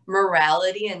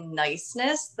morality and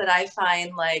niceness that I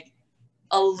find like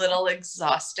a little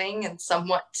exhausting and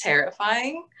somewhat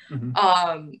terrifying.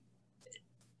 Mm-hmm.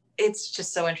 It's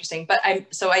just so interesting. But I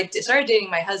started dating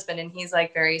my husband, and he's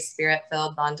like very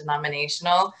spirit-filled,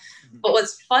 non-denominational. Mm-hmm. But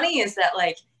what's funny is that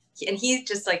like, and he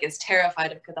just like is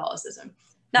terrified of Catholicism.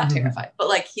 Not Mm-hmm. terrified, but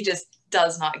like he just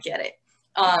does not get it.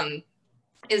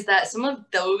 Is that some of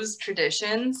those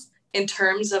traditions, in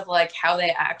terms of like how they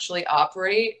actually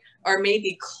operate, are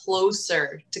maybe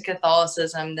closer to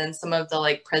Catholicism than some of the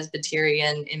like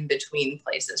Presbyterian in between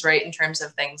places, right? In terms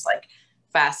of things like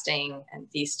fasting and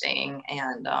feasting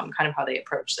and kind of how they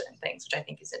approach certain things, which I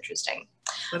think is interesting.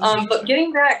 But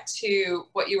getting back to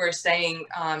what you were saying,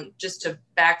 just to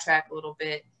backtrack a little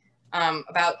bit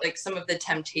about like some of the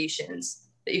temptations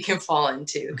that you can fall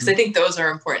into, because I think those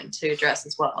are important to address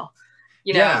as well.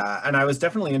 You know? Yeah, and I was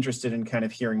definitely interested in kind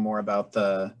of hearing more about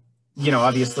the, you know,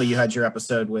 obviously you had your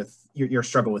episode with your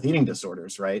struggle with eating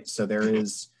disorders, right? So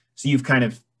so you've kind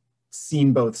of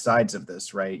seen both sides of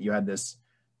this, right? You had this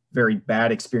very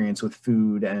bad experience with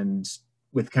food and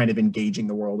with kind of engaging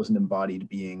the world as an embodied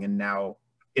being. And now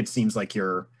it seems like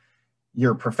your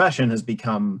profession has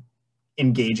become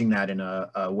engaging that in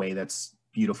a way that's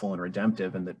beautiful and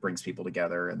redemptive, and that brings people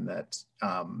together, and that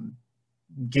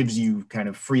gives you kind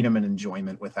of freedom and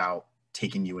enjoyment without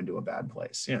taking you into a bad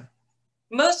place. Yeah.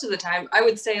 Most of the time, I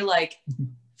would say, like,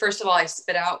 first of all, I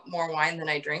spit out more wine than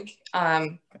I drink,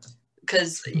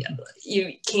 because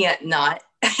you can't not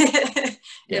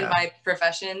in my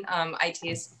profession. I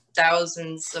taste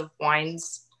thousands of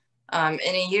wines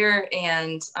in a year.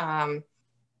 And,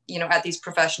 you know, at these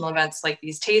professional events, like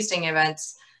these tasting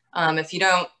events, if you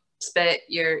don't spit,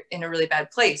 you're in a really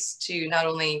bad place to not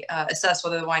only assess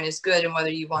whether the wine is good and whether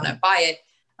you want to buy it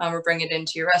or bring it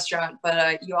into your restaurant,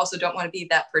 but you also don't want to be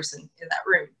that person in that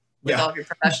room with all of your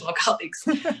professional colleagues.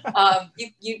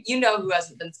 You know who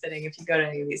hasn't been spitting if you go to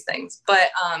any of these things. But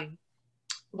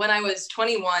when I was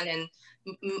 21 and,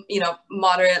 you know,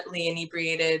 moderately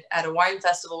inebriated at a wine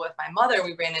festival with my mother,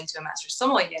 we ran into a master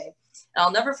sommelier. And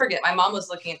I'll never forget, my mom was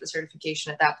looking at the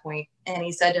certification at that point, and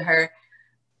he said to her,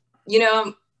 you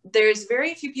know, there's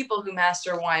very few people who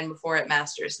master wine before it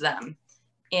masters them.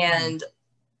 And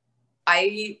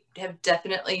I have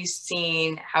definitely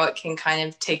seen how it can kind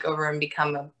of take over and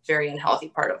become a very unhealthy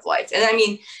part of life. And I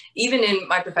mean, even in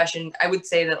my profession, I would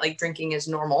say that like drinking is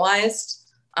normalized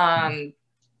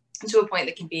to a point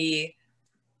that can be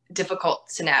difficult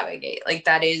to navigate. Like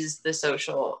that is the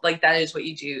social, like that is what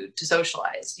you do to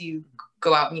socialize. You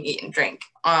go out and you eat and drink.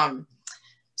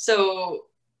 So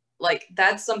like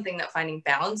that's something that finding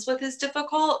balance with is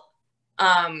difficult.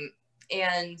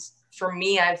 And for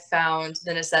me, I've found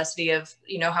the necessity of,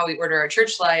 you know, how we order our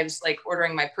church lives, like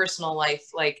ordering my personal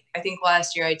life. Like I think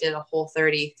last year I did a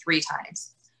Whole30 3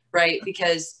 times, right?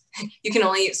 Because you can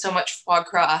only eat so much foie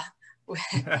gras,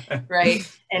 right?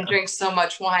 And drink so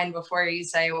much wine before you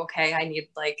say, okay, I need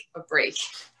like a break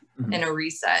and a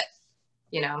reset,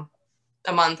 you know,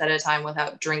 a month at a time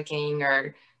without drinking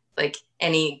or like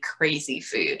any crazy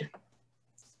food.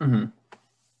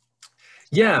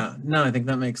 Yeah, no, I think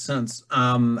that makes sense.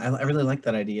 I really like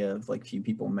that idea of like few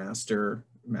people master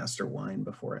wine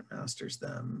before it masters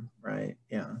them, right?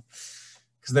 Yeah,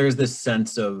 because there's this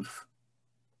sense of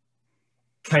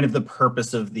kind of the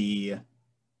purpose of the,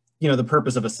 you know, the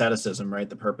purpose of asceticism, right?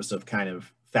 The purpose of kind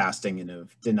of fasting and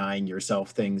of denying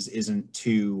yourself things isn't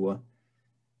to,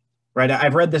 right?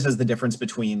 I've read this as the difference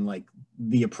between like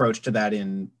the approach to that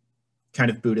in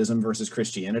kind of Buddhism versus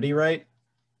Christianity, right?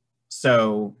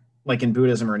 So like in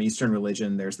Buddhism or in Eastern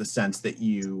religion, there's the sense that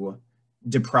you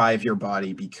deprive your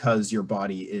body because your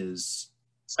body is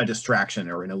a distraction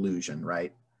or an illusion,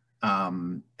 right?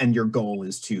 And your goal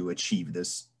is to achieve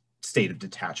this state of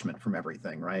detachment from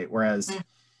everything, right? Whereas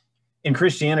in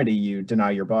Christianity, you deny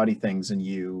your body things and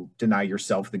you deny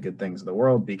yourself the good things of the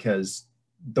world because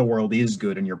the world is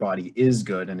good and your body is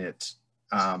good, and it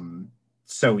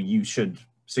so you should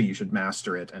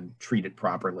master it and treat it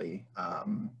properly.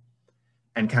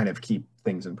 And kind of keep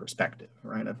things in perspective,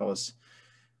 right? I've always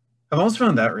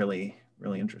found that really,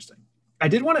 really interesting. I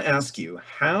did want to ask you,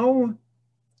 how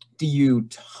do you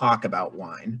talk about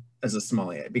wine as a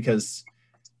sommelier? Because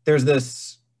there's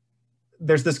this,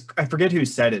 I forget who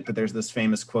said it, but there's this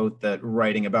famous quote that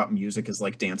writing about music is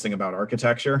like dancing about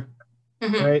architecture,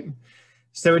 right?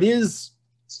 So it is,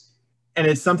 and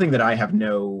it's something that I have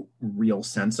no real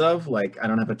sense of. Like, I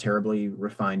don't have a terribly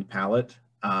refined palate.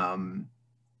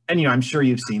 And, you know, I'm sure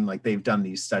you've seen, like, they've done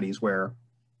these studies where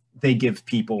they give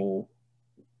people,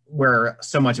 where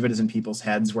so much of it is in people's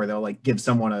heads, where they'll, like, give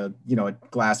someone a, you know, a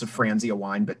glass of Franzia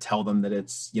wine, but tell them that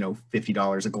it's, you know,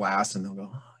 $50 a glass, and they'll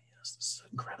go, oh, yes, this is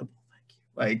incredible.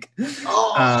 Thank you.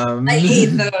 Like, I hate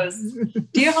those.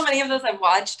 Do you know how many of those I've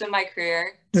watched in my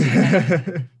career?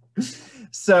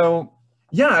 So,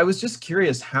 yeah, I was just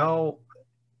curious how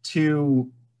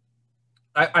to...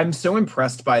 I'm so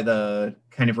impressed by the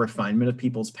kind of refinement of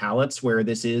people's palates, where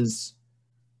this is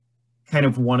kind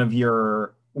of one of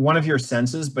your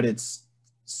senses, but it's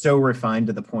so refined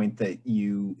to the point that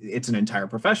it's an entire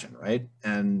profession, right?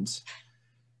 And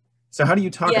so how do you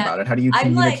talk about it? How do you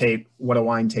communicate what a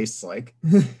wine tastes like?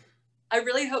 I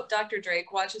really hope Dr.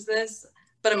 Drake watches this,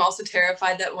 but I'm also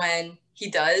terrified that when he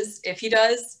does, if he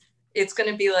does, it's going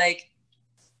to be like,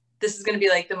 this is going to be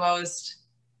like the most,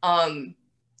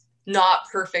 not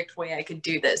perfect way I could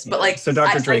do this, but like, so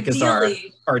Dr. Drake is our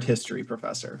art history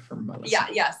professor from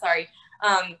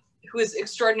who is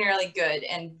extraordinarily good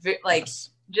and like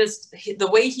just the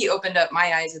way he opened up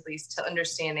my eyes, at least, to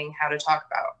understanding how to talk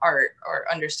about art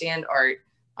or understand art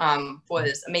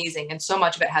was amazing. And so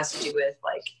much of it has to do with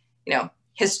like, you know,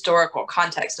 historical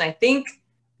context. And I think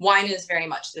wine is very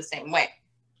much the same way.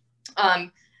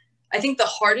 I think the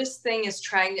hardest thing is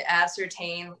trying to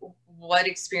ascertain what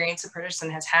experience a person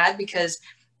has had, because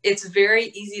it's very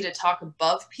easy to talk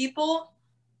above people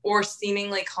or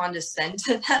seemingly condescend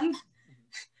to them.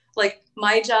 Like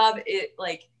my job, it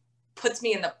like puts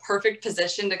me in the perfect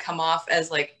position to come off as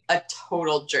like a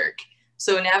total jerk.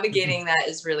 So navigating that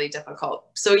is really difficult.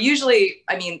 So usually,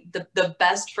 I mean, the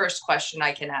best first question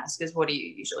I can ask is, what do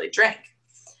you usually drink?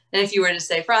 And if you were to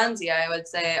say Franzia, I would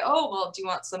say, oh, well, do you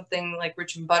want something like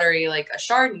rich and buttery, like a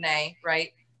Chardonnay,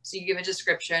 right? So you give a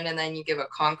description and then you give a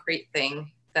concrete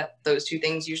thing that those two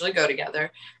things usually go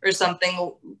together, or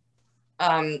something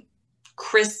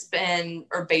crisp and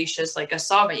herbaceous like a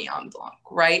Sauvignon Blanc,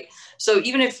 right? So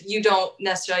even if you don't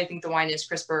necessarily think the wine is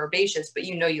crisp or herbaceous, but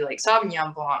you know you like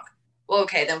Sauvignon Blanc, well,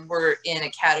 okay, then we're in a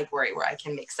category where I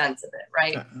can make sense of it,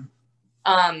 right?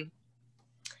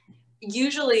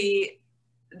 Usually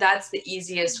that's the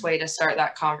easiest way to start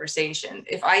that conversation.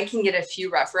 If I can get a few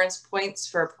reference points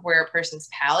for where a person's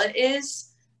palate is,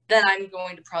 then I'm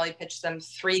going to probably pitch them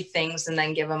 3 things and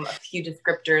then give them a few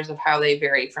descriptors of how they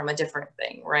vary from a different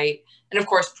thing, right? And of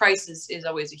course, price is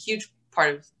always a huge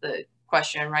part of the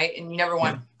question, right? And you never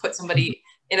want to put somebody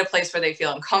in a place where they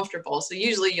feel uncomfortable. So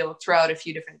usually you'll throw out a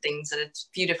few different things at a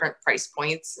few different price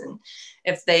points. And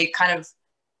if they kind of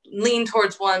lean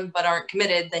towards one but aren't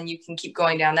committed, then you can keep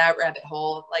going down that rabbit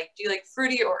hole. Like, do you like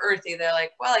fruity or earthy? They're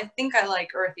like, well, I think I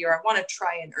like earthy, or I want to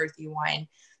try an earthy wine.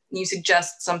 And you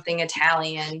suggest something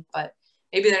Italian, but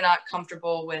maybe they're not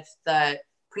comfortable with the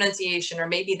pronunciation, or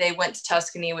maybe they went to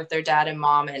Tuscany with their dad and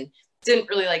mom and didn't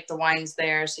really like the wines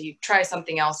there. So you try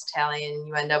something else Italian and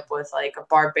you end up with like a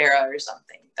Barbera or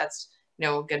something. That's, you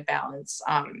know, a good balance.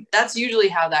 That's usually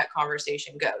how that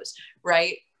conversation goes,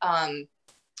 right?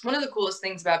 One of the coolest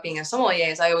things about being a sommelier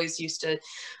is I always used to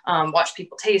watch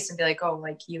people taste and be like, oh,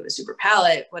 like you have a super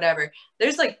palate, whatever.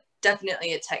 There's like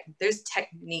definitely there's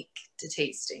technique to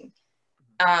tasting.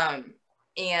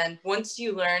 And once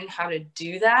you learn how to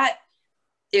do that,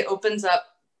 it opens up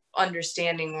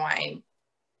understanding wine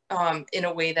in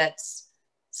a way that's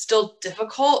still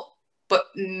difficult, but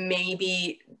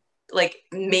maybe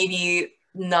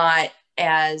not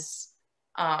as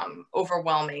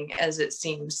overwhelming as it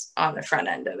seems on the front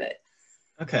end of it.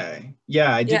 Okay.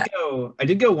 Yeah, I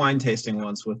did go wine tasting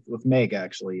once with Meg,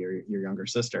 actually, your younger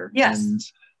sister. Yes.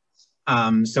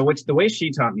 And so the way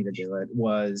she taught me to do it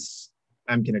was,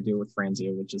 I'm gonna do it with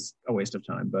Franzia, which is a waste of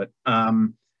time, but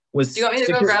was, do you want me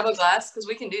to go grab a glass? Because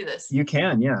we can do this. You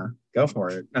can, yeah. Go for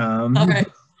it. Okay.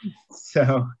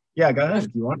 So yeah, go ahead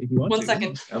if you want. One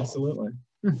second. Absolutely.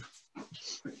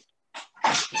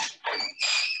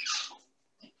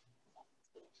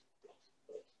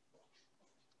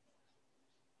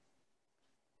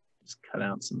 Just cut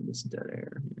out some of this dead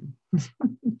air here.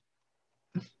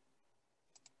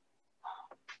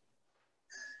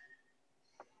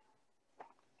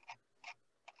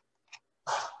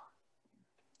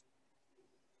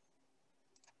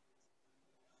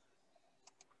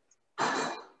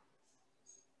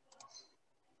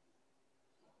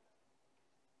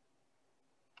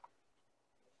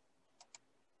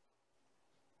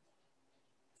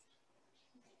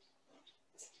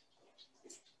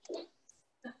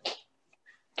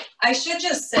 I should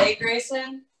just say,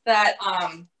 Grayson, that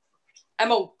I'm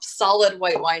a solid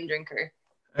white wine drinker.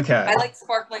 Okay. I like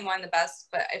sparkling wine the best,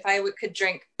 but if I could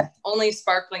drink only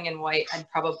sparkling and white, I'd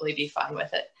probably be fine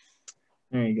with it.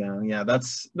 There you go. Yeah,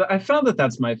 I found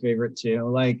that's my favorite too.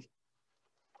 Like,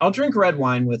 I'll drink red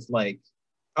wine with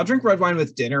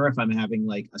dinner if I'm having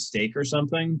like a steak or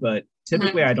something, but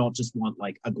typically I don't just want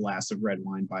like a glass of red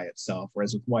wine by itself.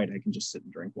 Whereas with white, I can just sit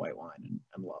and drink white wine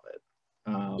and love it.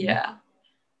 Yeah.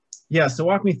 Yeah, so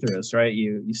walk me through this, right?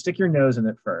 You stick your nose in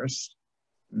it first.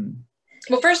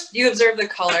 Well, first you observe the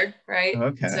color, right?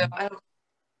 Okay. So I don't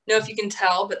know if you can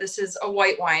tell, but this is a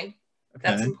white wine. Okay.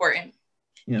 That's important.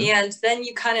 Yeah. And then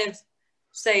you kind of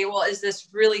say, well, is this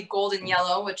really golden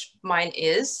yellow, which mine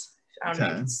is? I don't know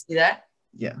if you can see that.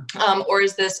 Yeah. Or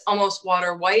is this almost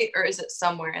water white, or is it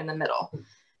somewhere in the middle?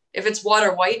 If it's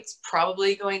water white, it's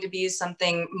probably going to be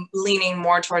something leaning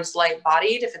more towards light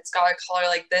bodied. If it's got a color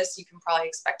like this, you can probably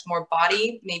expect more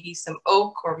body, maybe some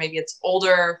oak, or maybe it's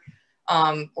older,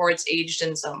 or it's aged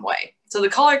in some way. So the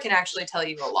color can actually tell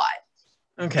you a lot.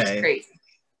 Okay. It's crazy.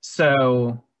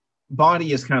 So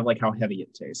body is kind of like how heavy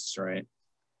it tastes, right?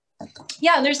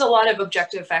 Yeah, and there's a lot of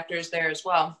objective factors there as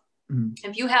well. Mm-hmm.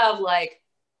 If you have like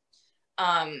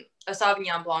a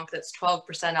Sauvignon Blanc that's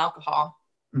 12% alcohol,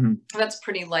 mm-hmm. That's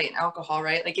pretty light in alcohol,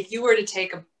 right? Like if you were to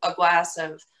take a glass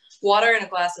of water and a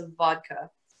glass of vodka,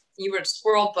 you were to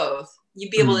swirl both,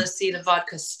 you'd be able to see the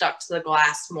vodka stuck to the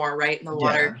glass more, right? And the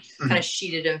water kind of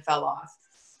sheeted and fell off.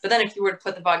 But then if you were to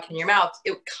put the vodka in your mouth,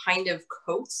 it kind of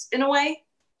coats in a way.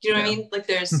 Do you know what I mean? Like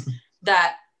there's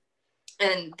that,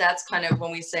 and that's kind of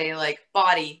when we say like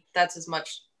body, that's as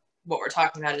much what we're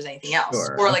talking about as anything else.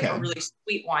 Sure, or like a really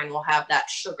sweet wine will have that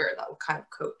sugar that will kind of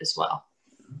coat as well.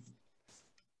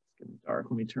 It's getting dark.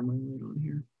 Let me turn my light on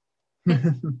here.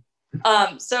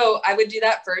 So I would do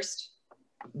that first.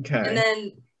 Okay. And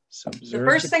then the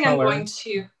first thing I'm going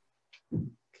to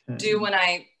do when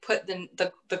I put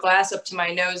the glass up to my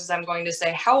nose is I'm going to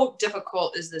say, how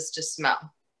difficult is this to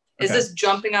smell? Is this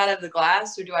jumping out of the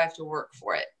glass, or do I have to work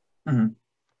for it?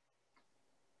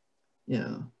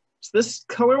 Yeah. So this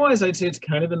color-wise, I'd say it's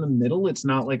kind of in the middle. It's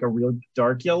not like a real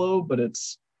dark yellow, but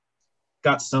it's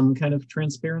got some kind of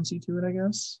transparency to it, I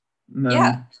guess. And then,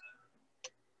 Yeah.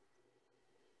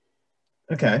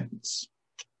 Okay. It's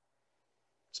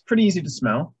pretty easy to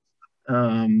smell.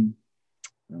 Pretty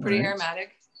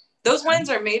aromatic. Those wines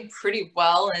are made pretty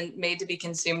well and made to be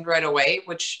consumed right away,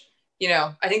 which, you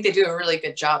know, I think they do a really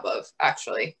good job of,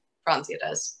 actually. Franzia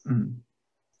does.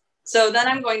 So then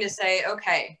I'm going to say,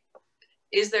 okay,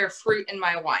 is there fruit in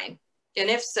my wine? And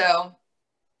if so,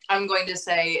 I'm going to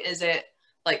say, is it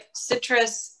like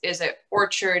citrus? Is it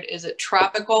orchard? Is it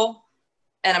tropical?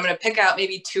 And I'm going to pick out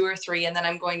maybe 2 or 3. And then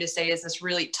I'm going to say, is this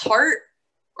really tart,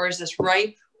 or is this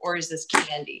ripe, or is this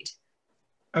candied?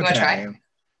 You want to try?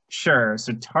 Sure.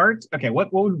 So tart. Okay.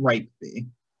 What would ripe be?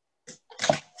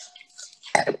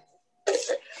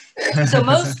 So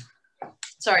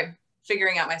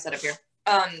figuring out my setup here.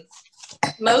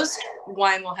 Most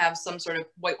wine will have some sort of,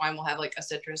 white wine will have like a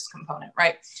citrus component,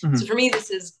 right? So for me, this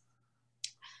is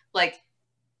like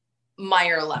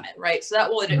Meyer lemon, right? So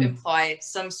that would imply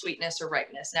some sweetness or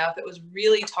ripeness. Now, if it was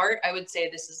really tart, I would say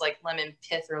this is like lemon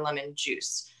pith or lemon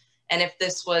juice. And if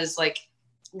this was like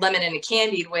lemon in a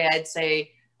candied way, I'd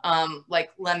say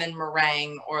like lemon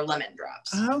meringue or lemon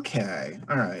drops. Okay.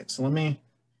 All right. So let me.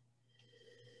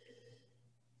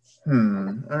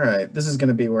 All right. This is going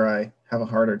to be where I have a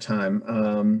harder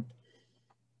time.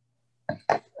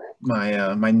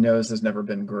 My nose has never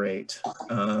been great.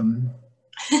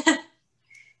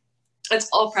 It's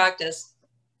all practice.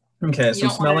 Okay. So you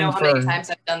don't want to know how many times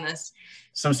I've done this.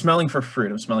 So I'm smelling for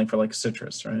fruit. I'm smelling for like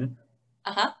citrus, right?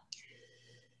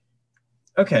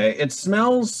 Okay. It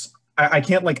smells. I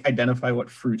can't like identify what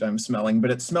fruit I'm smelling,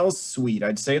 but it smells sweet.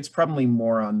 I'd say it's probably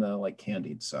more on the like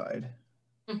candied side.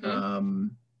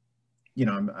 You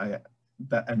know, I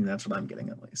mean, that's what I'm getting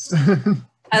at least.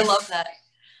 I love that.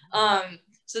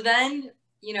 So then,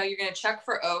 you know, you're going to check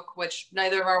for oak, which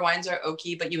neither of our wines are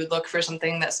oaky, but you would look for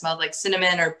something that smelled like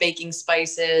cinnamon or baking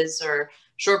spices or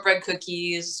shortbread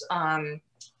cookies. And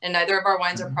neither of our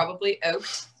wines are probably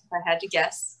oaked, if I had to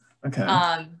guess. Okay.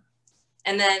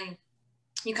 And then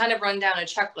you kind of run down a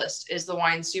checklist. Is the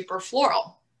wine super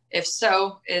floral? If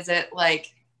so, is it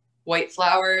like white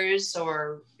flowers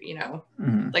or, you know,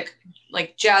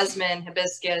 like jasmine,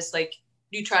 hibiscus? Like,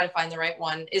 you try to find the right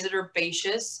one. Is it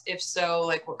herbaceous? If so,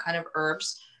 like what kind of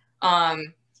herbs?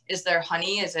 Is there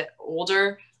honey? Is it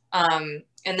older? And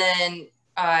then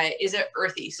is it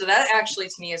earthy? So that actually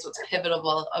to me is what's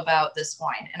pivotal about this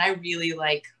wine. And I really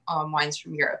like wines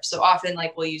from Europe. So often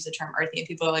like we'll use the term earthy and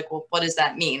people are like, well, what does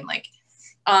that mean? Like,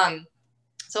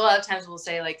 so a lot of times we'll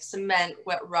say like cement,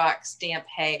 wet rocks, damp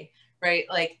hay, right?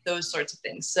 Like those sorts of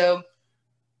things. So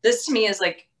this to me is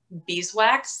like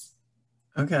beeswax.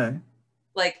 Okay.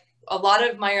 Like a lot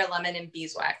of Meyer lemon and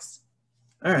beeswax.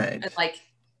 All right. And like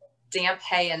damp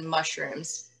hay and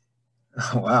mushrooms.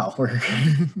 Oh, wow.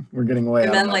 We're getting way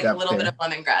and out then of like my a little bit of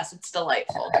lemongrass. It's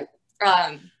delightful.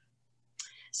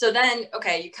 So then,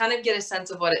 okay, you kind of get a sense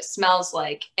of what it smells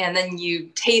like, and then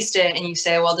you taste it and you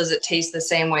say, well, does it taste the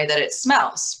same way that it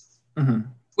smells?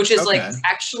 Which is like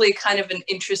actually kind of an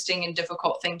interesting and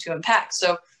difficult thing to unpack.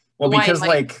 So, well, because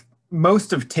like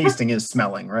most of tasting is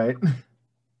smelling, right?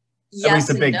 Yes, at least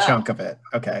a big no. chunk of it.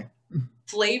 Okay.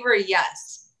 Flavor,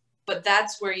 yes. But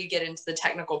that's where you get into the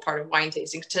technical part of wine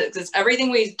tasting, because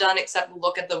everything we've done except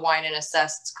look at the wine and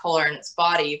assess its color and its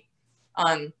body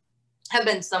have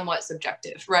been somewhat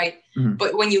subjective, right?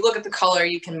 But when you look at the color,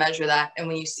 you can measure that. And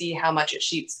when you see how much it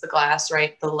sheets the glass,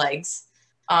 right, the legs,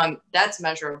 that's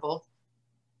measurable.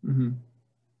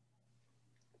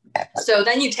 So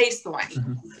then you taste the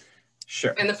wine.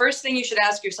 Sure. And the first thing you should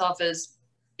ask yourself is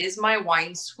my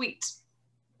wine sweet?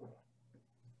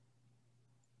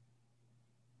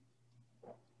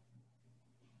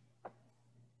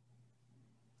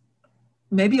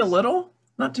 Maybe a little,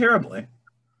 not terribly.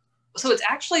 So it's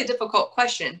actually a difficult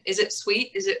question. Is it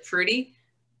sweet? Is it fruity?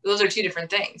 Those are two different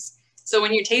things. So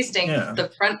when you're tasting,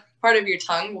 the front part of your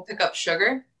tongue will pick up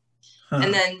sugar.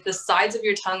 And then the sides of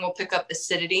your tongue will pick up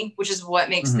acidity, which is what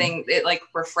makes it like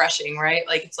refreshing, right?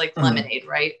 Like it's like lemonade,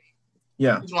 right?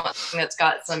 Yeah. You want something that's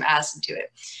got some acid to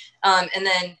it. And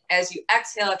then as you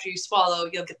exhale after you swallow,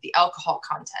 you'll get the alcohol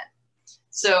content.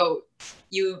 So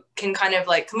you can kind of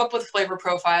like come up with a flavor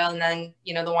profile, and then,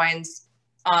 you know, the wines,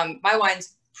 my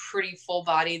wine's pretty full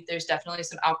bodied. There's definitely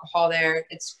some alcohol there.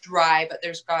 It's dry, but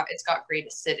it's got great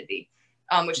acidity,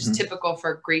 which is typical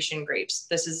for Grayson grapes.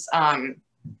 This is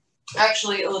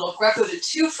actually a little Greco di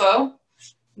Tufo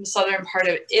in the southern part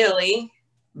of Italy.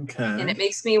 Okay. And it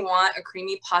makes me want a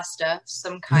creamy pasta of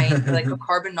some kind, like a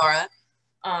carbonara,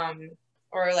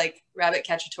 or like rabbit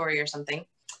cacciatore or something.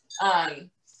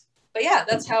 But yeah,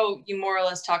 that's how you more or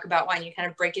less talk about wine. You kind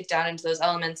of break it down into those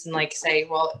elements and like say,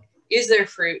 well, is there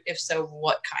fruit? If so,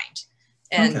 what kind?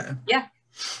 And Okay. yeah,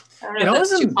 I don't know if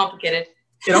that's too complicated.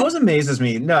 It always amazes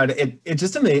me. No, it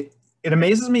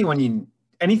amazes me when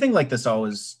anything like this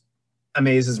always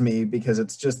amazes me, because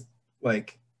it's just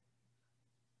like,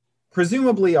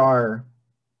 presumably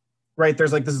right,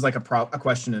 there's like, this is like a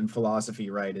question in philosophy,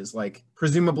 right? Is like,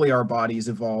 presumably our bodies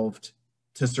evolved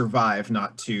to survive, and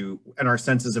our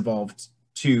senses evolved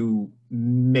to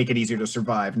make it easier to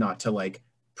survive, not to like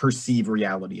perceive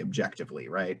reality objectively,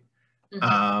 right?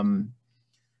 Mm-hmm.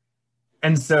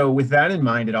 And so with that in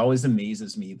mind, it always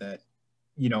amazes me that,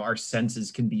 our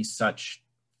senses can be such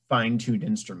fine-tuned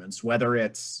instruments, whether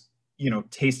it's,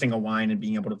 tasting a wine and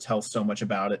being able to tell so much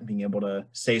about it and being able to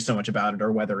say so much about it,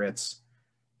 or whether it's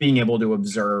being able to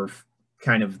observe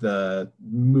kind of the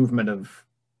movement of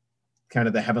kind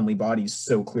of the heavenly bodies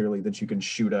so clearly that you can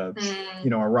shoot a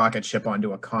rocket ship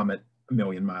onto a comet a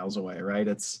million miles away, right?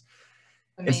 It's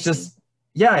just,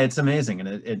 yeah, it's amazing. And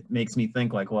it makes me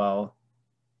think like, well,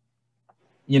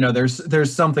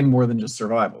 there's something more than just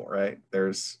survival, right?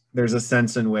 There's a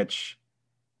sense in which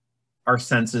our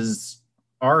senses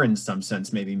are in some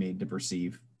sense maybe made to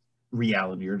perceive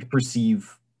reality, or to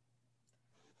perceive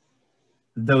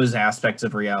those aspects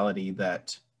of reality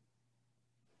that,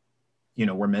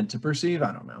 we're meant to perceive.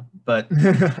 I don't know, but.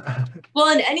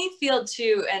 Well, in any field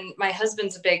too, and my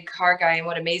husband's a big car guy, and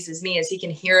what amazes me is he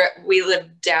can hear it. We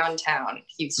live downtown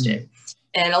Houston. Mm-hmm.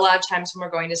 And a lot of times when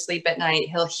we're going to sleep at night,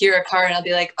 he'll hear a car and I'll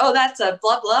be like, oh, that's a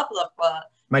blah, blah, blah, blah.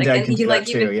 My dad can do that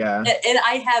too, yeah. And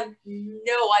I have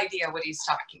no idea what he's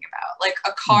talking about. Like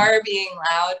a car being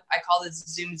loud, I call this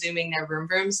zooming their vroom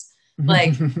vrooms.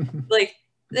 Like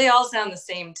they all sound the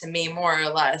same to me, more or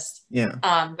less. Yeah.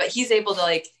 But he's able to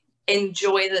like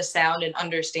enjoy the sound and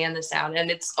understand the sound.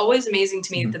 And it's always amazing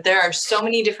to me that there are so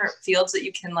many different fields that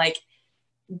you can like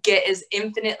get as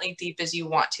infinitely deep as you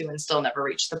want to and still never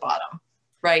reach the bottom.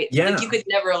 Right? Yeah. Like you could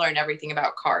never learn everything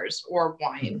about cars or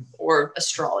wine or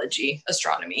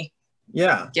astronomy.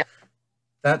 Yeah. Yeah.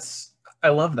 I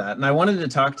love that. And I wanted to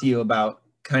talk to you about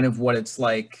kind of what it's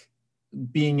like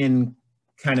being in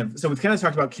so we've kind of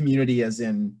talked about community as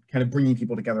in kind of bringing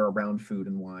people together around food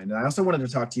and wine. And I also wanted to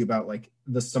talk to you about like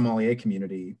the sommelier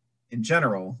community in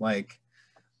general. Like,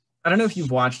 I don't know if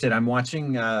you've watched it. I'm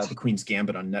watching The Queen's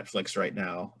Gambit on Netflix right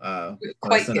now.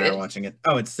 Quite good. And I are watching it.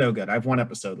 Oh, it's so good. I have one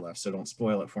episode left, so don't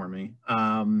spoil it for me.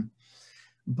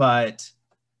 But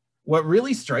what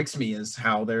really strikes me is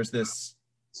how there's this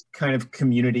kind of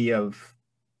community of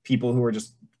people who are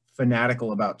just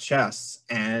fanatical about chess,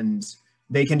 and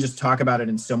they can just talk about it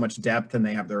in so much depth, and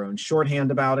they have their own shorthand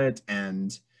about it.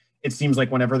 And it seems like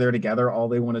whenever they're together, all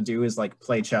they want to do is like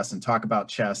play chess and talk about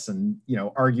chess and,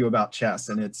 argue about chess.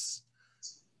 And it's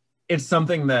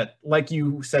something that, like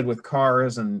you said with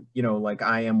cars and, like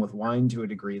I am with wine to a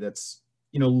degree, that's,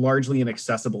 largely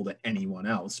inaccessible to anyone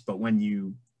else. But when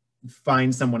you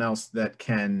find someone else that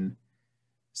can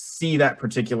see that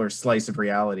particular slice of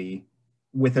reality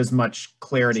with as much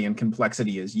clarity and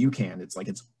complexity as you can, it's like,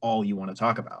 it's all you want to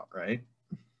talk about, right?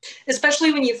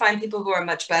 Especially when you find people who are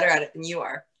much better at it than you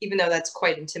are, even though that's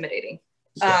quite intimidating.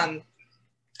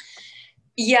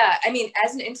 Yeah, I mean,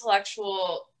 as an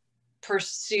intellectual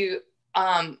pursuit,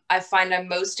 I find I'm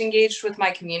most engaged with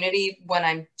my community when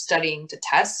I'm studying to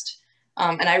test.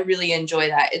 And I really enjoy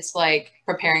that. It's like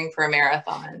preparing for a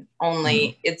marathon,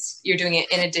 only you're doing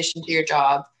it in addition to your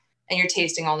job, and you're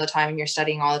tasting all the time and you're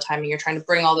studying all the time and you're trying to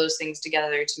bring all those things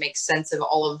together to make sense of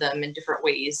all of them in different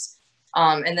ways.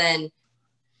 And then,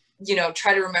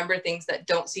 try to remember things that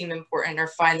don't seem important or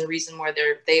find the reason why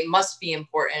they must be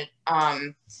important.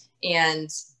 And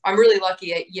I'm really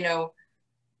lucky at,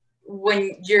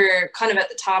 when you're kind of at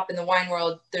the top in the wine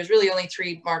world, there's really only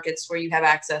 3 markets where you have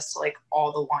access to like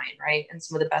all the wine, right? And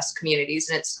some of the best communities.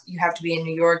 And you have to be in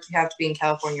New York, you have to be in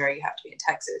California, or you have to be in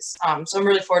Texas. So I'm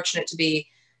really fortunate to be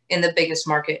in the biggest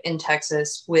market in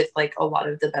Texas with like a lot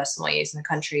of the best sommeliers in the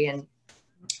country. And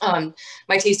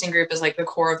my tasting group is like the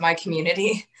core of my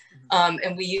community.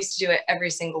 And we used to do it every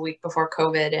single week before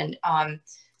COVID. And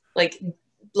like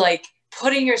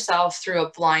putting yourself through a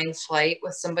blind flight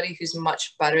with somebody who's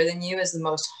much better than you is the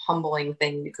most humbling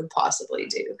thing you could possibly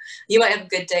do. You might have a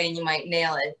good day and you might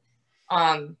nail it.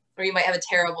 Or you might have a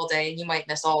terrible day and you might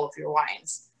miss all of your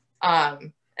wines.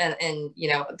 And and you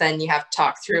know, then you have to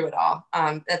talk through it all.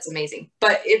 That's amazing.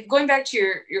 But going back to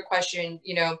your question,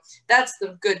 you know, that's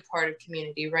the good part of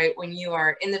community, right? When you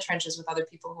are in the trenches with other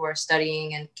people who are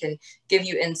studying and can give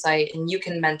you insight, and you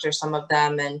can mentor some of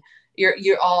them, and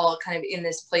you're all kind of in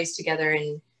this place together,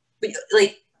 and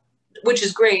like, which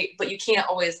is great, but you can't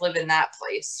always live in that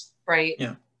place, right?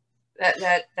 Yeah.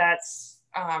 That's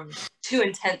too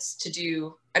intense to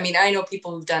do. I mean, I know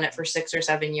people who've done it for 6 or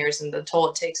 7 years, and the toll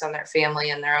it takes on their family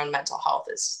and their own mental health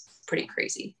is pretty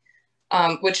crazy.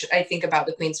 Which I think about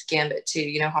the Queen's Gambit too,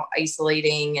 you know, how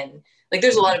isolating, and like,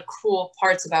 there's a lot of cool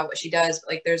parts about what she does,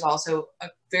 but like, there's also a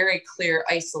very clear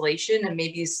isolation and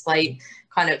maybe slight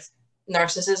kind of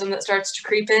narcissism that starts to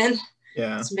creep in.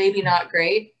 Yeah. It's maybe not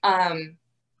great. And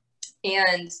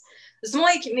the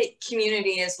sommelier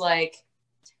community is like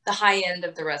the high end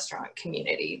of the restaurant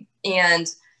community. And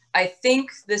I think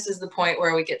this is the point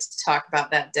where we get to talk about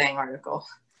that dang article.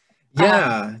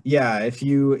 Yeah, yeah. If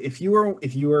you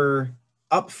were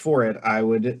up for it, I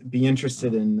would be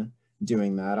interested in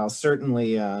doing that. I'll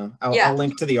certainly I'll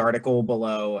link to the article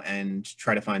below and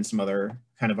try to find some other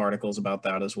kind of articles about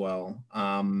that as well.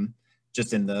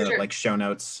 Just in the like show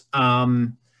notes.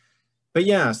 But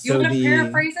yeah, so do you want to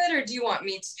paraphrase it, or do you want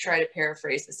me to try to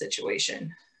paraphrase the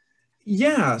situation?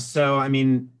 Yeah, so I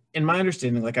mean, in my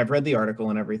understanding, like, I've read the article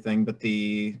and everything, but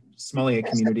the sommelier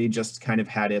community just kind of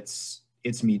had its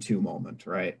Me Too moment,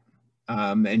 right?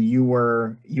 And you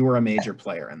were a major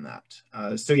player in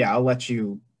that. So yeah, I'll let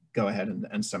you go ahead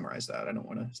and summarize that. I don't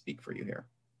want to speak for you here.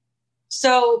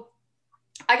 So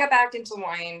I got back into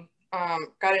wine.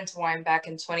 Got into wine back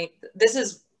in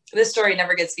this story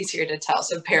never gets easier to tell,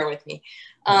 so bear with me.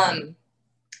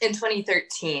 In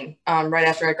 2013, right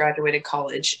after I graduated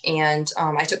college, and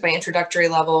I took my introductory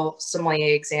level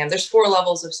sommelier exam. There's 4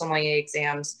 levels of sommelier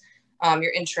exams.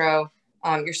 Your intro,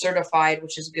 your certified,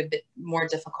 which is a good bit more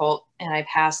difficult, and I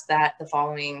passed that the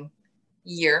following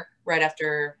year, right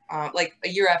after, like a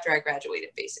year after I graduated,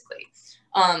 basically.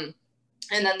 And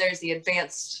then there's the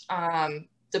advanced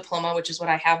diploma, which is what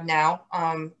I have now,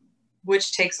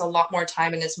 which takes a lot more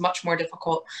time and is much more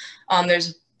difficult.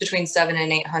 There's between 700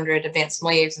 and 800 advanced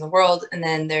sommeliers in the world. And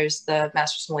then there's the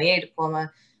Master Sommelier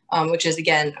Diploma, which is,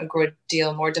 again, a good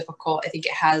deal more difficult. I think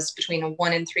it has between a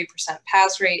 1% and 3%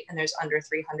 pass rate, and there's under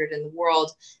 300 in the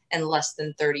world and less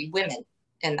than 30 women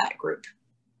in that group.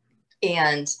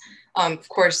 And of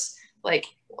course, like,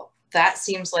 that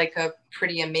seems like a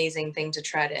pretty amazing thing to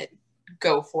try to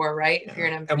go for, right? Yeah. If you're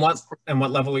an and what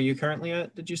level are you currently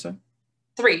at, did you say?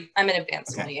 3. I'm an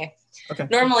advanced sommelier. Okay.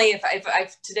 Normally,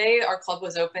 if today our club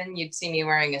was open, you'd see me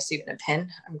wearing a suit and a pin.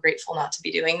 I'm grateful not to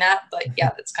be doing that, but yeah,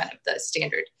 that's kind of the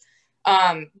standard.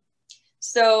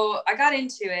 So I got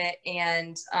into it,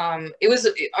 and it was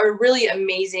a really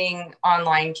amazing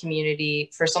online community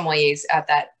for sommeliers at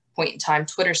that point in time,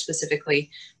 Twitter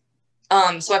specifically.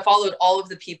 So I followed all of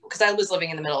the people, because I was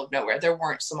living in the middle of nowhere. There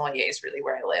weren't sommeliers really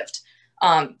where I lived.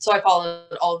 So I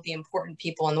followed all of the important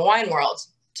people in the wine world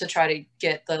to try to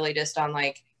get the latest on,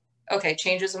 like, okay,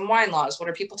 changes in wine laws. What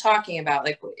are people talking about?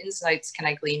 Like, what insights can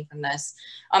I glean from this?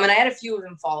 And I had a few of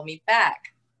them follow me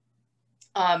back.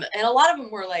 And a lot of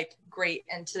them were like great,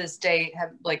 and to this day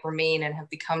have like remain and have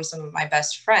become some of my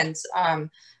best friends.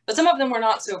 But some of them were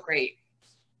not so great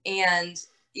and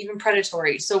even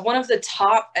predatory. So one of the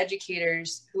top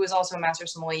educators, who was also a master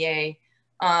sommelier,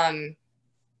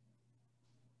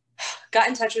 got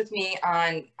in touch with me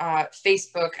on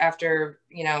Facebook after,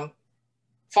 you know,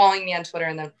 following me on Twitter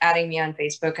and then adding me on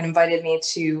Facebook, and invited me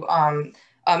to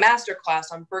a master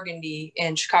class on Burgundy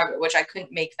in Chicago, which I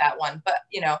couldn't make that one. But,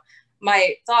 you know,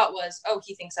 my thought was, oh,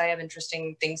 he thinks I have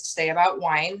interesting things to say about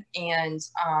wine, and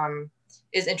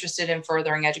is interested in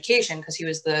furthering education, because he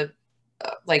was the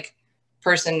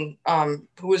person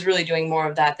who was really doing more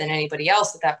of that than anybody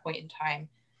else at that point in time.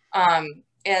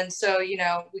 And so, you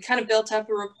know, we kind of built up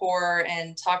a rapport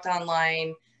and talked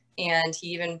online, and he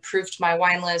even proofed my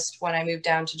wine list when I moved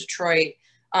down to Detroit.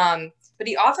 But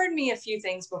he offered me a few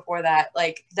things before that,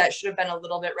 like, that should have been a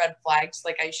little bit red flags.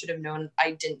 Like, I should have known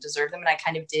I didn't deserve them, and I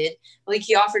kind of did. Like,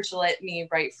 he offered to let me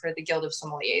write for the Guild of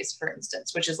Sommeliers, for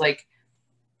instance, which is like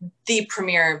the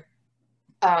premier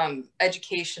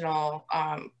educational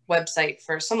website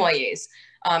for sommeliers.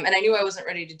 And I knew I wasn't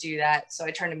ready to do that, so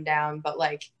I turned him down. But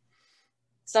like,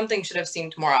 something should have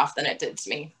seemed more off than it did to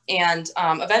me. And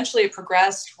eventually it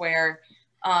progressed where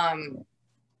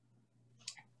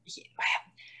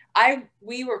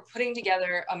we were putting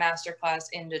together a masterclass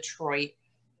in Detroit,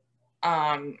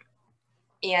 and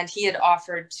he had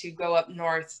offered to go up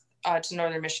north to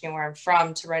northern Michigan, where I'm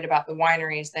from, to write about the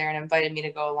wineries there, and invited me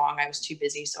to go along. I was too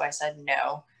busy, so I said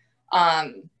no.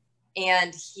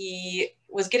 And he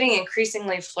was getting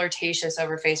increasingly flirtatious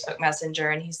over Facebook Messenger.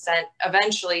 And he sent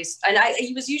eventually, and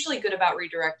he was usually good about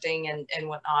redirecting and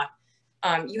whatnot.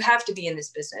 You have to be in this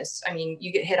business. I mean,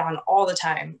 you get hit on all the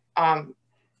time.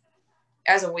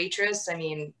 As a waitress, I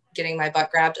mean, getting my butt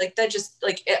grabbed, like that just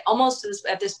like it almost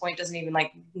at this point doesn't even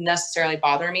like necessarily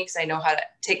bother me because I know how to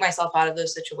take myself out of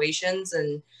those situations.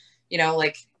 And, you know,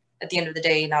 like at the end of the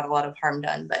day, not a lot of harm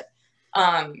done. But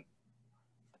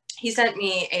he sent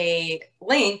me a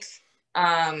link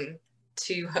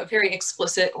to a very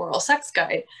explicit oral sex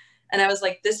guide. And I was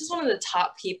like, this is one of the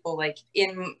top people like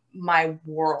in my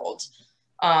world,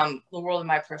 the world of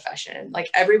my profession.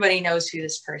 Like everybody knows who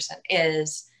this person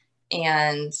is.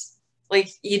 And like,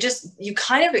 you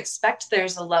kind of expect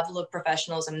there's a level of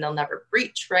professionalism they'll never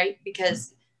breach, right?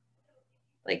 Because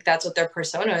like, that's what their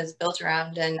persona is built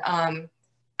around. And I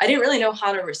didn't really know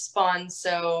how to respond.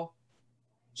 So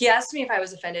he asked me if I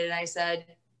was offended, and I said,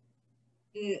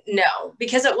 no,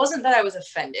 because it wasn't that I was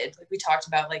offended. Like we talked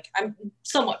about, like, I'm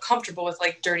somewhat comfortable with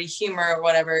like dirty humor or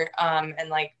whatever. And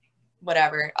like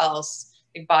whatever else,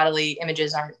 like bodily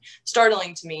images aren't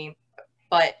startling to me,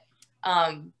 but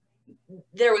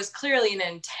there was clearly an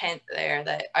intent there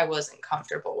that I wasn't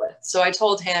comfortable with. So I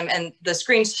told him, and the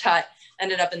screenshot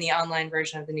ended up in the online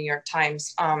version of the New York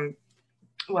Times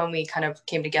when we kind of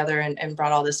came together and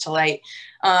brought all this to light.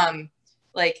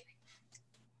 Like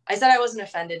I said, I wasn't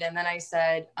offended. And then I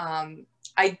said,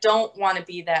 I don't want to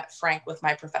be that frank with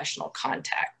my professional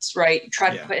contacts, right?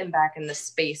 Try to put him back in the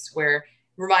space where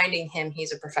reminding him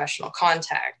he's a professional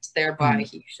contact, thereby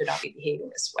he should not be behaving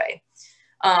this way.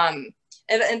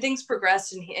 And things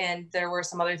progressed, and there were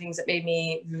some other things that made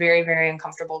me very, very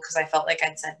uncomfortable because I felt like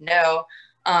I'd said no.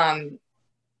 And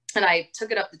I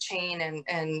took it up the chain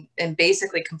and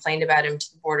basically complained about him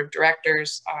to the board of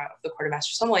directors of the Court of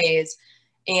Master Sommeliers.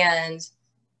 And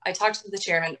I talked to the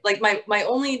chairman. Like my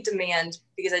only demand,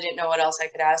 because I didn't know what else I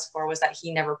could ask for, was that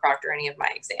he never proctor any of my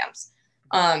exams.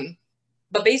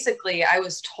 But basically, I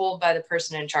was told by the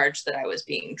person in charge that I was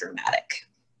being dramatic.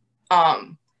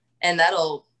 And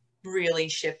that'll really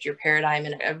shift your paradigm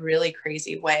in a really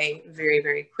crazy way very,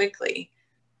 very quickly.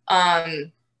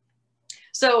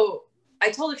 So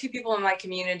I told a few people in my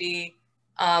community,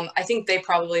 I think they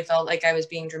probably felt like I was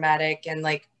being dramatic, and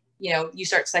like, you know, you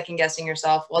start second guessing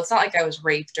yourself. Well, it's not like I was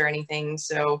raped or anything,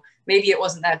 so maybe it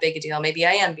wasn't that big a deal. Maybe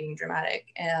I am being dramatic.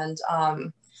 And,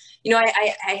 you know,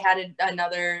 I had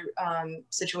another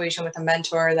situation with a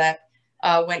mentor that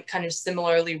went kind of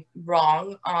similarly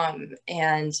wrong.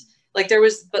 And like there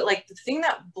was, but like the thing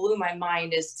that blew my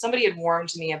mind is somebody had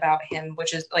warned me about him,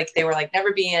 which is like, they were like,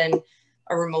 never be in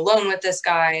a room alone with this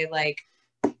guy. Like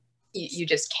you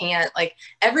just can't, like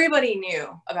everybody knew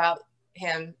about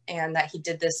him and that he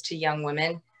did this to young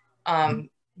women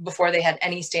before they had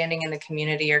any standing in the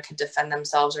community or could defend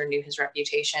themselves or knew his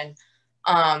reputation.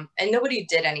 And nobody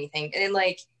did anything. And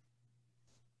like,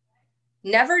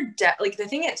 never doubt, like the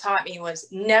thing it taught me was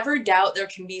never doubt there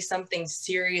can be something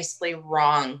seriously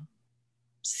wrong,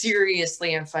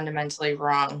 seriously and fundamentally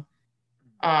wrong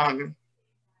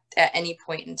at any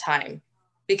point in time,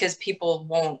 because people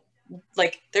won't,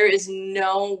 like, there is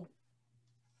no,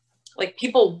 like,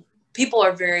 people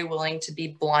are very willing to be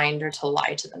blind or to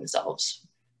lie to themselves.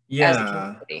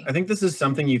 Yeah, I think this is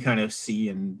something you kind of see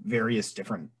in various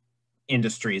different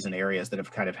industries and areas that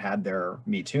have kind of had their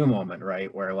Me Too moment,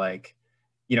 right? Where like,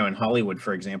 you know, in Hollywood,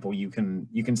 for example, you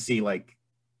can see like,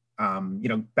 you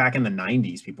know, back in the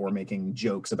 90s, people were making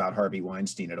jokes about Harvey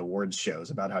Weinstein at awards shows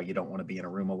about how you don't want to be in a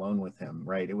room alone with him,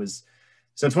 right? It was,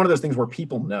 so it's one of those things where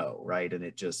people know, right? And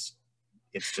it's just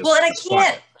well,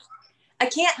 and I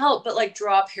can't help but like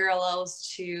draw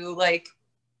parallels to like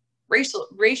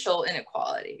racial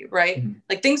inequality, right? Mm-hmm.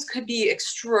 Like things could be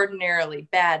extraordinarily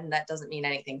bad, and that doesn't mean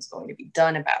anything's going to be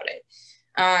done about it.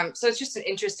 So it's just an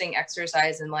interesting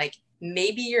exercise in like,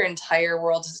 maybe your entire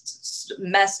world is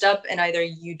messed up and either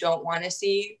you don't want to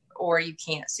see or you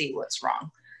can't see what's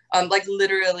wrong. Like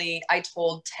literally, I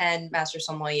told 10 master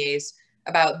sommeliers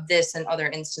about this and other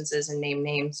instances and name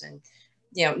names, and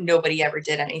you know, nobody ever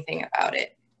did anything about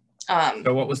it.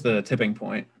 So what was the tipping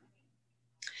point?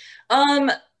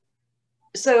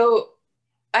 So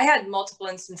I had multiple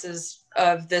instances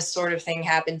of this sort of thing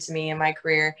happen to me in my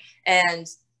career, and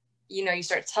you know, you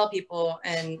start to tell people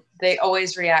and they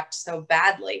always react so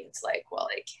badly. It's like, well,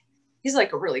 like, he's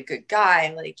like a really good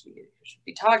guy. Like, you should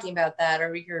be talking about that,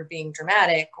 or you're being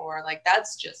dramatic, or like,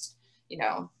 that's just, you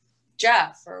know,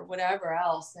 Jeff or whatever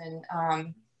else.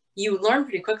 And you learn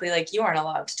pretty quickly, like, you aren't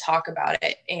allowed to talk about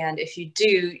it. And if you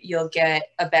do, you'll get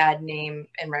a bad name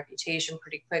and reputation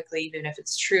pretty quickly, even if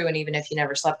it's true. And even if you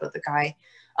never slept with the guy.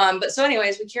 But so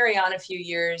anyways, we carry on a few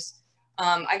years.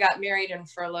 I got married and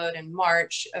furloughed in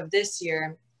March of this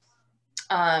year.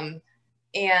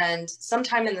 And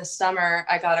sometime in the summer,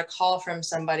 I got a call from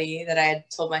somebody that I had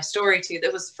told my story to.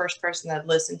 That was the first person that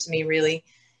listened to me, really.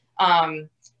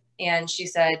 And she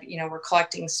said, you know, we're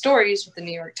collecting stories with the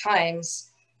New York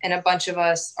Times, and a bunch of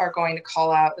us are going to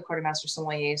call out the quartermaster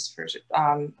sommeliers for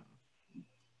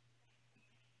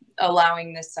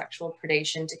allowing this sexual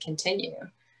predation to continue.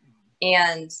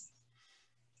 And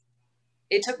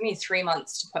it took me 3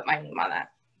 months to put my name on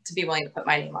that, to be willing to put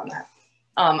my name on that.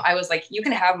 I was like, you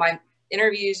can have my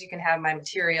interviews, you can have my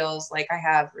materials, like I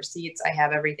have receipts, I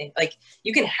have everything, like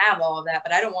you can have all of that,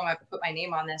 but I don't want to put my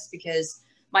name on this because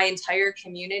my entire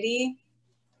community,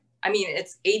 I mean,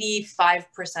 it's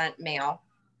 85% male,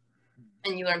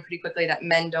 and you learn pretty quickly that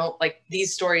men don't, like,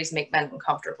 these stories make men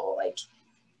uncomfortable. Like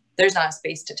there's not a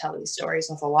space to tell these stories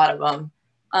with a lot of them.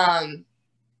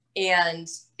 And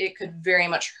it could very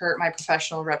much hurt my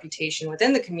professional reputation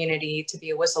within the community to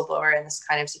be a whistleblower in this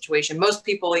kind of situation. Most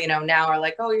people, you know, now are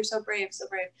like, oh, you're so brave, so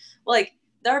brave. Well, like,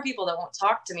 there are people that won't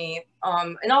talk to me.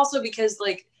 And also because,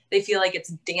 like, they feel like it's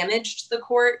damaged the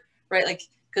court, right? Like,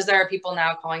 because there are people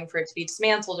now calling for it to be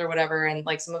dismantled or whatever. And,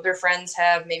 like, some of their friends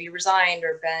have maybe resigned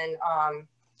or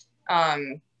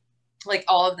been, like,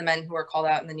 all of the men who were called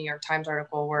out in the New York Times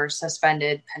article were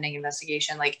suspended pending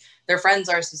investigation. Like, their friends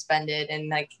are suspended, and,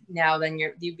 like, now then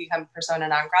you become persona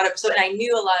non grata. So, and I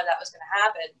knew a lot of that was going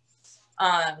to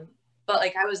happen. But,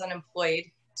 like, I was unemployed,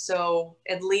 so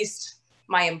at least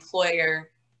my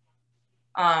employer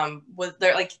was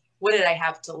there. Like, what did I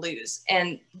have to lose?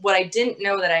 And what I didn't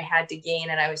know that I had to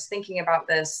gain, and I was thinking about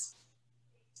this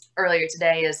earlier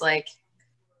today, is like,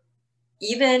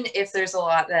 even if there's a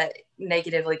lot that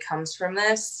negatively comes from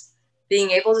this, being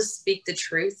able to speak the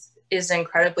truth is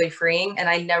incredibly freeing. And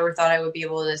I never thought I would be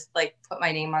able to, like, put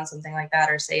my name on something like that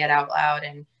or say it out loud.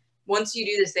 And once you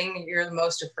do the thing that you're the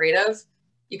most afraid of,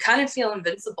 you kind of feel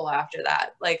invincible after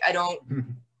that. Like, I don't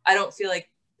feel like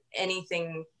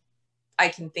anything I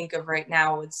can think of right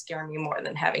now would scare me more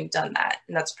than having done that.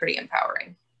 And that's pretty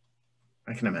empowering.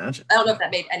 I can imagine. I don't know if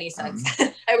that made any sense.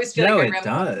 I always feel like I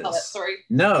rambled. Oh, sorry.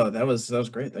 No, that was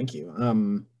great. Thank you.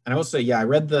 And I will say, yeah, I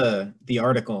read the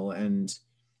article, and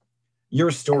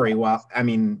your story, well, I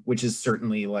mean, which is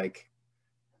certainly, like,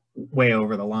 way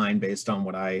over the line based on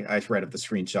what I read of the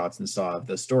screenshots and saw of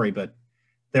the story, but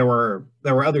there were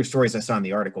other stories I saw in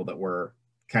the article that were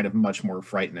kind of much more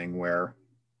frightening, where,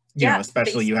 you know,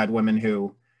 especially you had women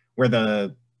where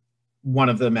one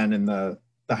of the men in the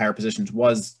higher positions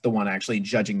was the one actually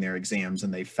judging their exams,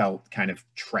 and they felt kind of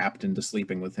trapped into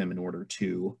sleeping with him in order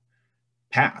to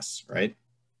pass, right?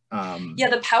 Yeah,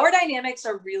 the power dynamics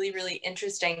are really, really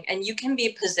interesting. And you can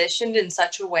be positioned in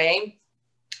such a way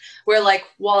where, like,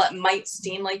 while it might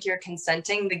seem like you're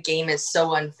consenting, the game is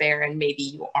so unfair and maybe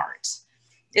you aren't.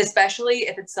 Especially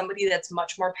if it's somebody that's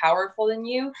much more powerful than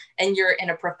you and you're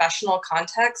in a professional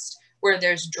context where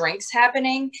there's drinks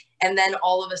happening, and then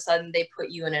all of a sudden they put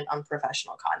you in an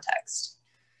unprofessional context.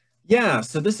 Yeah,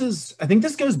 so I think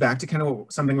this goes back to kind of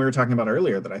something we were talking about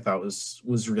earlier that I thought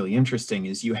was really interesting,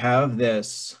 is you have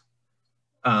this,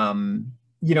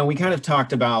 you know, we kind of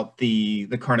talked about the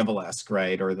Carnivalesque,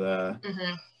 right? Or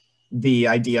the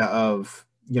idea of,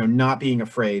 you know, not being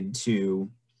afraid to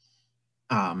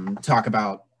talk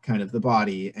about kind of the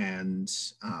body and,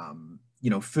 you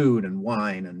know, food and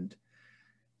wine and,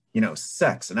 you know,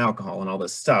 sex and alcohol and all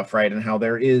this stuff, right? And how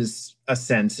there is a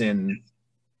sense in,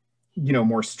 you know,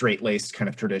 more straight-laced kind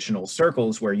of traditional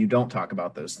circles where you don't talk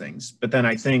about those things. But then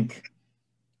I think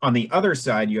on the other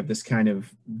side, you have this kind of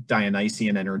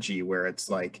Dionysian energy where it's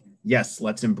like, yes,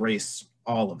 let's embrace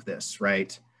all of this,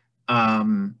 right?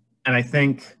 And I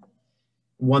think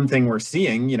one thing we're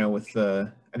seeing, you know, with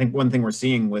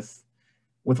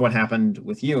what happened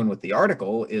with you and with the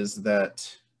article is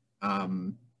that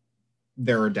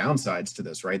there are downsides to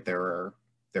this, right? There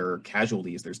are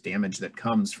casualties, there's damage that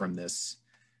comes from this,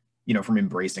 you know, from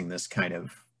embracing this kind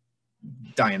of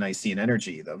Dionysian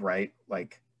energy, right?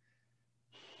 Like,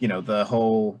 you know, the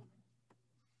whole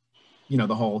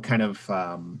kind of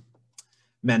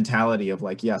mentality of,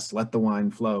 like, yes, let the wine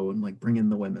flow and, like, bring in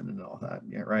the women and all that.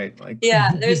 Yeah, right. Like,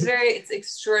 yeah, it's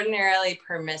extraordinarily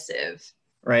permissive.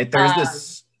 Right.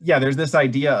 There's this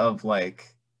idea of,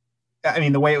 like, I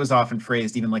mean, the way it was often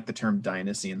phrased, even like the term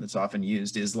Dionysian that's often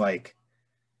used, is like,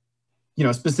 you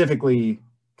know, specifically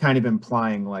kind of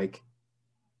implying, like,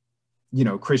 you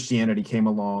know, Christianity came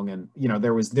along and, you know,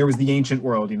 there was the ancient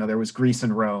world, you know, there was Greece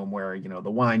and Rome where, you know,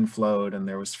 the wine flowed and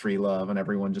there was free love and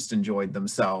everyone just enjoyed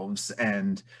themselves.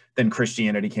 And then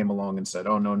Christianity came along and said,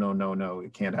 oh, no, you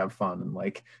can't have fun, and,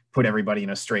 like, put everybody in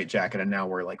a straitjacket. And now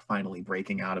we're, like, finally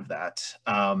breaking out of that.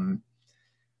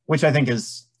 which I think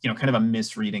is, kind of a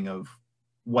misreading of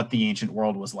what the ancient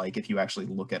world was like if you actually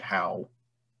look at how,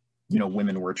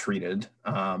 women were treated.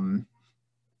 Or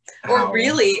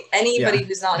really anybody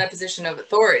who's not in a position of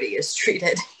authority is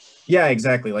treated. Yeah,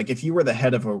 exactly. Like if you were the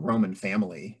head of a Roman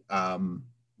family,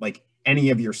 like any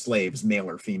of your slaves, male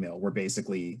or female, were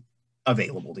basically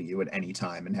available to you at any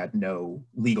time and had no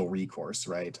legal recourse,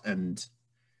 right? And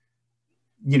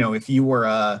if you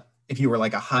were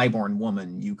like a highborn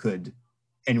woman,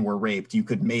 and were raped, you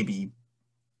could maybe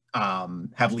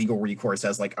have legal recourse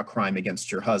as like a crime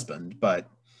against your husband. But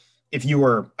if you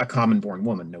were a common born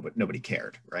woman, nobody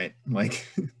cared, right? Like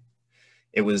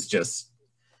it was just,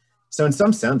 so in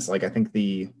some sense, like I think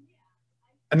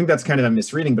that's kind of a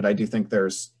misreading, but I do think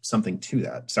there's something to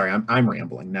that. Sorry, I'm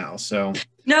rambling now. So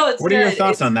no, it's what good. are your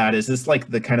thoughts on that? Is this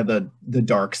like the kind of the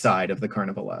dark side of the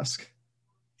Carnivalesque?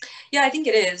 Yeah, I think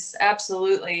it is.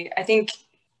 Absolutely. I think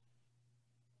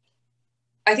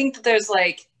that there's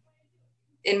like,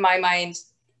 in my mind,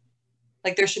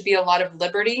 like there should be a lot of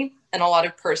liberty and a lot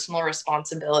of personal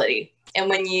responsibility. And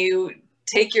when you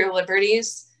take your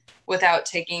liberties without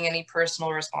taking any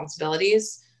personal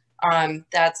responsibilities,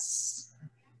 that's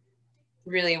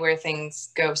really where things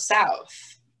go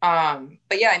south.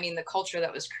 But yeah, I mean, the culture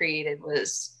that was created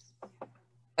was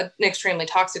an extremely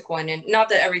toxic one. And not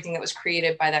that everything that was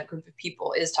created by that group of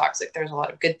people is toxic. There's a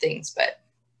lot of good things, but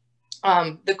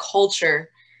the culture,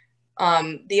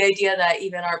 the idea that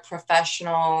even our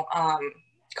professional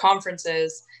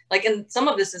conferences, like, and some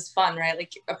of this is fun, right?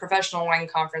 Like a professional wine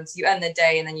conference, you end the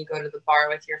day and then you go to the bar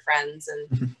with your friends,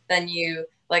 and then you,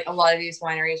 like, a lot of these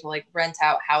wineries will like rent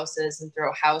out houses and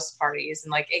throw house parties,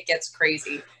 and like it gets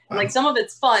crazy. Wow. And like some of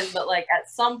it's fun, but like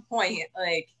at some point,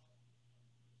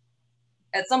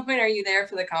 are you there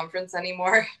for the conference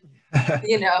anymore?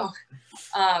 And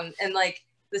like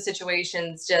the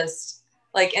situations just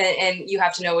like, and you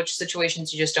have to know which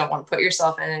situations you just don't want to put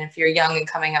yourself in. And if you're young and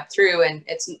coming up through and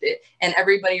and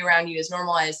everybody around you has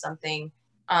normalized something,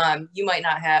 you might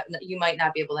not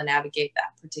be able to navigate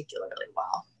that particularly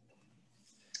well.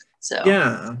 So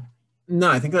yeah, no,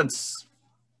 I think that's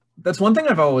one thing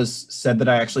I've always said that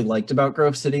I actually liked about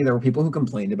Grove City. There were people who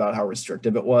complained about how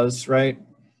restrictive it was, right?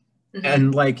 Mm-hmm.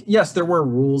 And like, yes, there were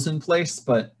rules in place,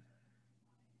 but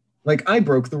like I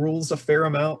broke the rules a fair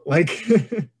amount. Like,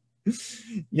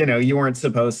 you weren't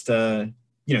supposed to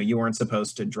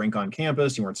drink on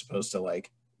campus. You weren't supposed to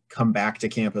like come back to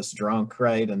campus drunk,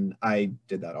 right? And I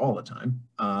did that all the time.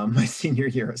 My senior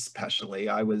year especially.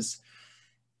 I was,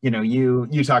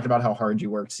 you talked about how hard you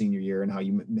worked senior year and how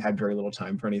you had very little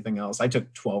time for anything else. I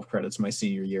took 12 credits my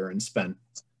senior year and spent,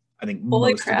 I think,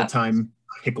 most of the time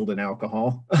pickled in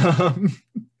alcohol.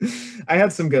 I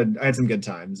had some good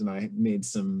times, and I made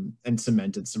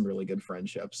cemented some really good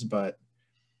friendships. But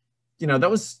that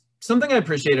was something I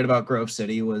appreciated about Grove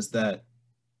City, was that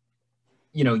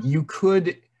you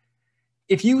could,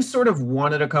 if you sort of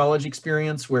wanted a college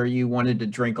experience where you wanted to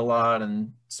drink a lot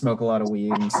and smoke a lot of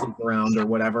weed and sleep around or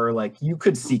whatever, like you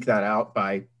could seek that out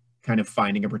by kind of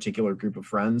finding a particular group of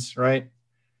friends, right?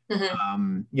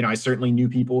 Mm-hmm. I certainly knew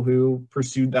people who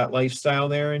pursued that lifestyle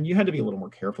there, and you had to be a little more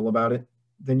careful about it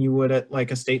than you would at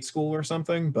like a state school or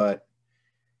something, but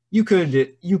you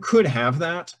could have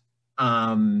that.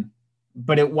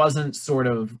 But it wasn't sort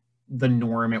of the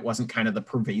norm. It wasn't kind of the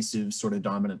pervasive sort of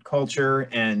dominant culture.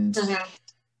 And mm-hmm.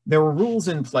 there were rules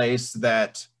in place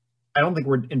that I don't think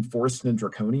were enforced in a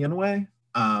draconian way,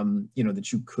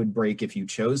 that you could break if you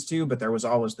chose to, but there was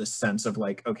always this sense of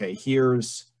like, okay,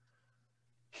 here's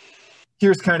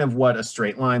kind of what a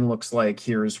straight line looks like.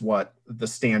 Here's what the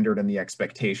standard and the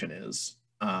expectation is.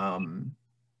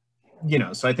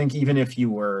 So I think even if you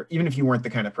weren't the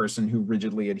kind of person who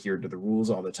rigidly adhered to the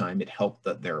rules all the time, it helped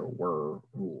that there were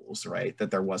rules, right? That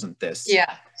there wasn't this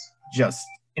just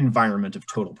environment of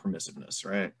total permissiveness,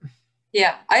 right?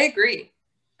 Yeah, I agree.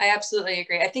 I absolutely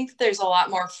agree. I think that there's a lot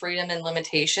more freedom and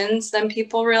limitations than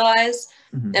people realize.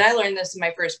 Mm-hmm. And I learned this in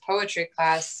my first poetry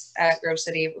class at Grove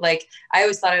City. Like, I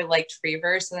always thought I liked free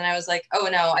verse. And then I was like, oh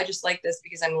no, I just like this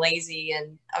because I'm lazy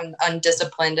and I'm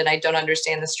undisciplined and I don't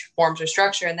understand the forms or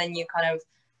structure. And then you kind of,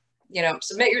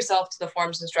 submit yourself to the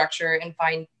forms and structure and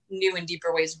find new and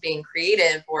deeper ways of being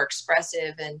creative or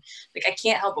expressive. And like, I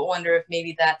can't help but wonder if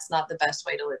maybe that's not the best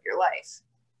way to live your life.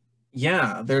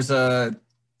 Yeah, there's a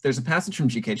passage from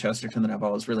G.K. Chesterton that I've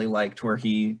always really liked, where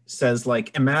he says,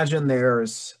 like, imagine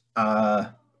there's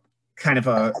kind of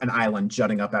an island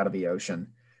jutting up out of the ocean.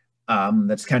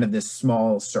 That's kind of this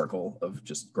small circle of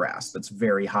just grass that's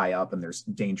very high up, and there's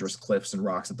dangerous cliffs and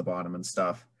rocks at the bottom and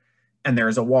stuff. And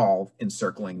there's a wall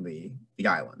encircling the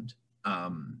island.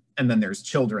 And then there's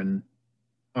children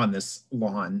on this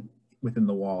lawn within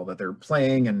the wall, that they're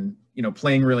playing and, you know,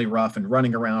 playing really rough and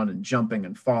running around and jumping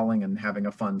and falling and having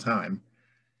a fun time.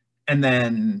 And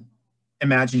then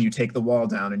imagine you take the wall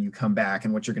down and you come back,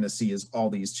 and what you're going to see is all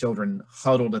these children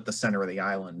huddled at the center of the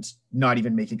island, not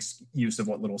even making use of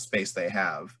what little space they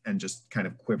have, and just kind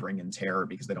of quivering in terror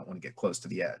because they don't want to get close to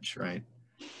the edge, right?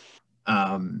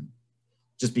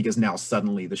 Just because now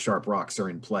suddenly the sharp rocks are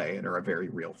in play and are a very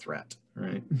real threat,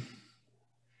 right?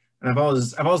 And I've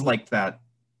always liked that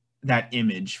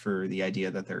image for the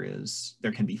idea that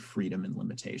there can be freedom and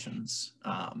limitations.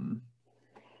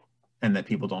 And that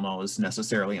people don't always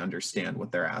necessarily understand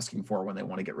what they're asking for when they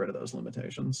want to get rid of those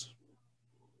limitations.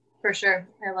 For sure.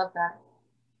 I love that.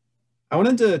 I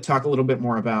wanted to talk a little bit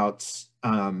more about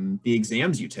the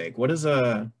exams you take. What does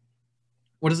a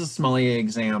sommelier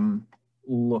exam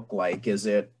look like? Is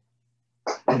it,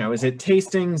 you know, is it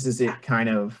tastings? Is it kind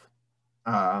of,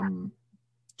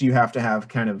 do you have to have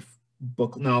kind of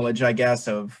book knowledge, I guess,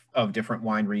 of different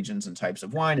wine regions and types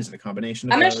of wine? Is it a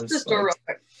combination of those? I'm gonna shut this door real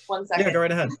quick. 1 second. Yeah, go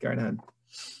right ahead. Go right ahead.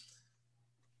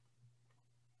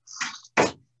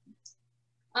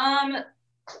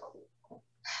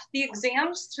 The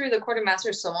exams through the Court of Master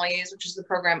Sommeliers, which is the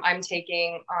program I'm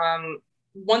taking,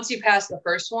 once you pass the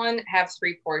first one, have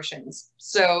 3 portions.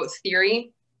 So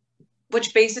theory,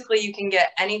 which basically you can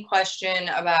get any question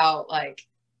about like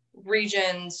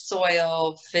regions,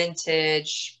 soil,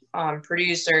 vintage,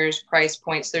 producers, price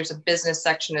points. There's a business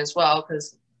section as well,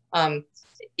 because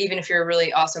even if you're a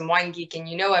really awesome wine geek and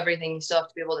you know everything, you still have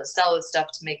to be able to sell this stuff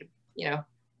to make a, you know,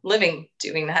 living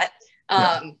doing that,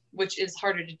 which is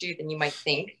harder to do than you might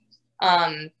think.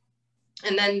 And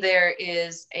then there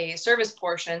is a service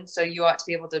portion. So you ought to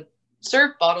be able to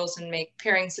serve bottles and make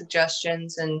pairing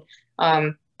suggestions. And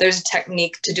there's a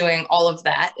technique to doing all of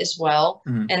that as well.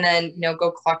 Mm-hmm. And then, you know, go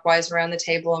clockwise around the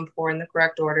table and pour in the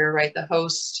correct order, right? The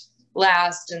host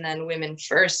last, and then women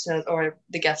first, or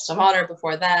the guests of honor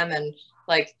before them, and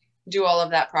like do all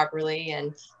of that properly.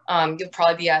 And you'll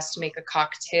probably be asked to make a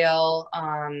cocktail.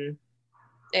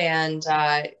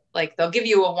 Like they'll give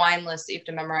you a wine list that you have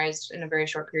to memorize in a very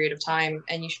short period of time.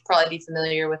 And you should probably be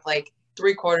familiar with like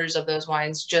 3/4 of those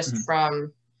wines just mm-hmm.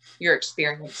 from your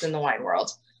experience in the wine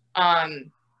world.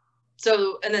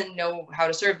 So, and then know how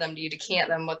to serve them. Do you decant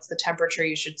them? What's the temperature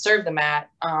you should serve them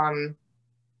at?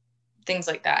 Things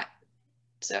like that.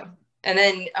 So, and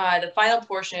then the final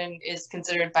portion is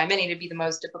considered by many to be the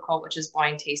most difficult, which is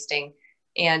wine tasting.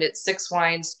 And it's 6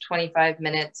 wines, 25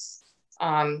 minutes,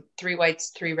 3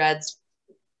 whites, 3 reds.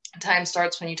 Time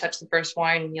starts when you touch the first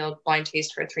wine, and you'll blind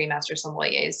taste for 3 master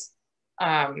sommeliers.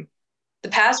 The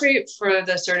pass rate for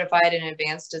the certified and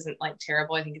advanced isn't like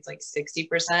terrible. I think it's like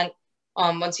 60%.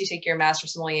 Once you take your master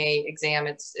sommelier exam,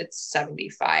 it's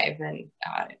 75, and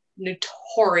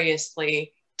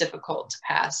notoriously difficult to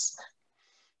pass.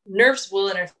 Nerves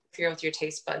will interfere with your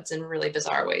taste buds in really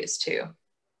bizarre ways too.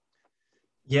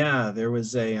 Yeah,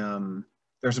 there's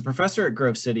a professor at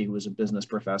Grove City who was a business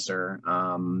professor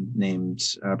named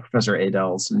Professor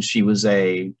Adels, and she was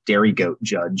a dairy goat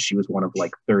judge. She was one of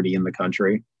like 30 in the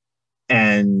country.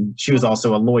 And she was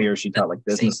also a lawyer. She taught like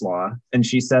business law. And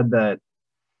she said that,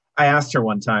 I asked her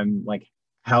one time, like,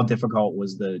 how difficult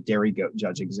was the dairy goat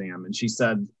judge exam? And she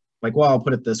said, like, well, I'll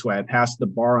put it this way. I passed the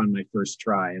bar on my first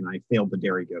try, and I failed the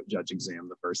dairy goat judge exam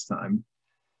the first time.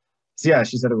 So yeah,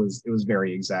 she said it was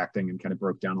very exacting, and kind of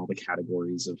broke down all the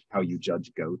categories of how you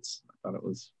judge goats. I thought it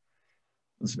was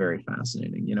very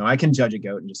fascinating. You know, I can judge a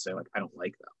goat and just say like, I don't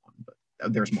like that one, but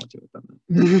there's more to it than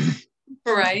that.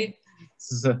 Right.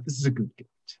 This is a good goat.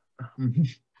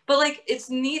 But like, it's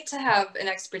neat to have an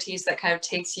expertise that kind of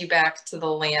takes you back to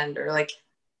the land, or like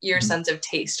your mm-hmm. sense of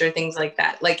taste, or things like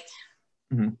that. Like,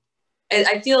 mm-hmm.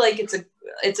 I feel like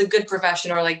it's a good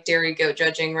profession, or like dairy goat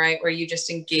judging, right? Where you just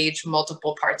engage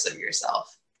multiple parts of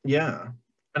yourself. Yeah.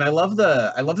 And I love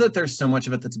that there's so much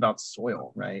of it that's about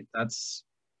soil, right? That's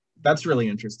really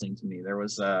interesting to me.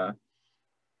 There's a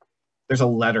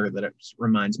letter that it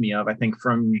reminds me of, I think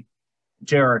from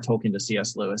J.R.R. Tolkien to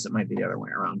C.S. Lewis. It might be the other way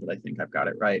around, but I think I've got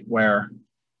it right, where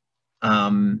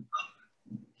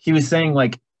he was saying,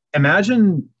 like,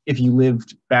 imagine if you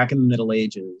lived back in the Middle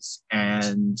Ages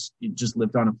and you just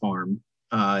lived on a farm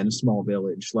in a small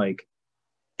village. Like,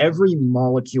 every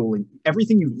molecule,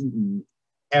 everything you've eaten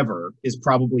ever is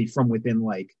probably from within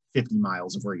like 50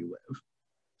 miles of where you live.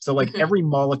 So like mm-hmm. every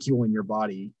molecule in your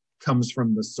body comes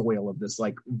from the soil of this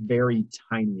like very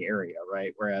tiny area,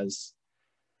 right? Whereas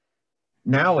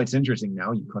now it's interesting.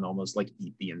 Now you can almost like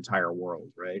eat the entire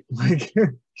world, right? Like,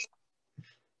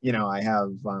 you know, I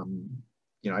have,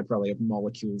 I probably have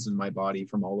molecules in my body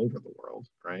from all over the world,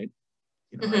 right?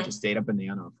 You know, mm-hmm. I just ate a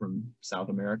banana from South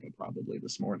America probably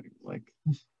this morning. Like,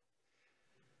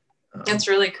 It's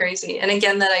really crazy. And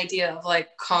again, that idea of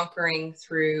like conquering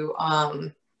through,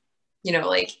 you know,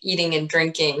 like eating and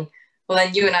drinking. Well,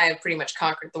 then you and I have pretty much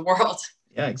conquered the world.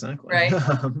 Yeah, exactly. Right.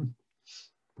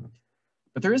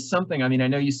 But there is something, I mean, I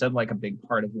know you said like a big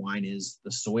part of wine is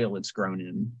the soil it's grown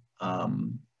in.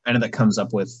 I know that comes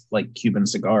up with like Cuban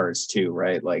cigars too,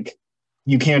 right? Like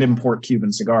you can't import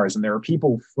Cuban cigars. And there are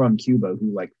people from Cuba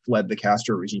who like fled the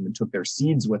Castro regime and took their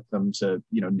seeds with them to,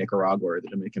 you know, Nicaragua or the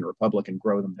Dominican Republic and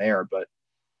grow them there. But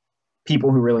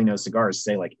people who really know cigars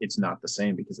say like it's not the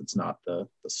same because it's not the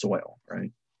soil,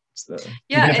 right? It's the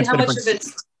and how much of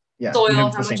it's soil, how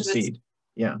much of it's seed.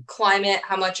 Yeah, climate,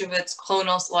 how much of it's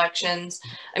clonal selections.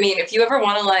 I mean, if you ever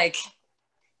want to like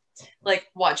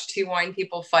watch two wine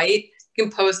people fight, you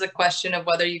can pose the question of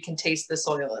whether you can taste the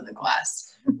soil in the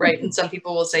glass, right? And some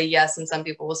people will say yes, and some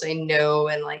people will say no.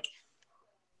 And like,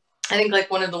 I think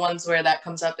like one of the ones where that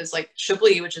comes up is like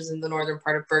Chablis, which is in the northern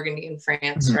part of Burgundy in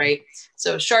France, right?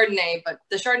 So Chardonnay, but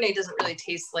the Chardonnay doesn't really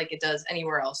taste like it does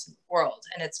anywhere else in the world,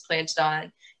 and it's planted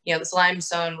on, you know, this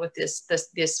limestone with this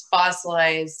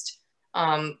fossilized,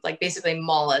 like basically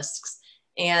mollusks.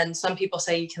 And some people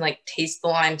say you can like taste the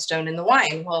limestone in the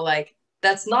wine. Well, like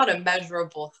that's not a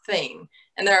measurable thing.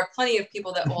 And there are plenty of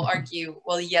people that will argue,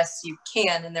 well, yes, you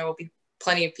can. And there will be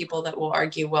plenty of people that will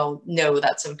argue, well, no,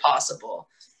 that's impossible.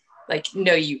 Like,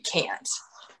 no, you can't.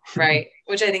 Right.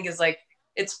 Which I think is like,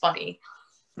 it's funny.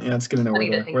 Yeah, it's good to know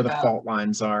where the fault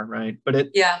lines are, right? But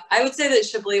I would say that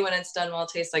Chablis, when it's done well,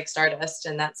 tastes like stardust.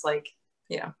 And that's like,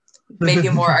 you know, maybe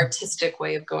a more artistic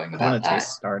way of going about that.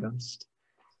 Taste stardust.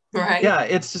 Right. Yeah,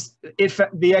 it's just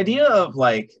the idea of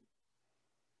like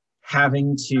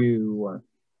having to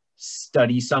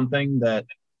study something that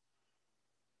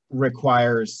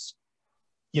requires,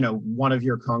 you know, one of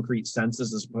your concrete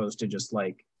senses as opposed to just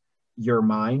like your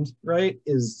mind, right,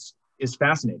 is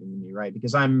fascinating to me, right?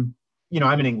 Because I'm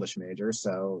an English major,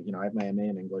 so, you know, I have my MA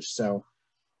in English, so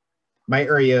my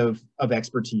area of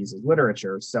expertise is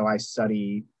literature. So I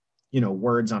study, you know,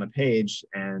 words on a page,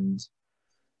 and,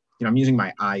 you know, I'm using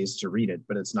my eyes to read it,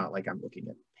 but it's not like I'm looking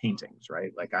at paintings,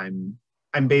 right? Like I'm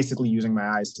basically using my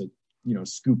eyes to, you know,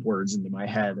 scoop words into my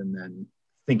head and then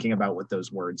thinking about what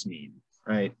those words mean,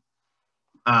 right?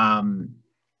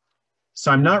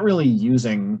 So I'm not really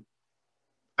using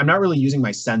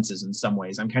my senses in some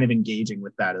ways. I'm kind of engaging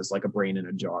with that as like a brain in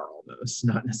a jar almost,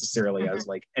 not necessarily as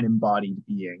like an embodied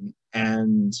being.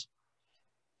 And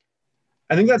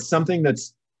I think that's something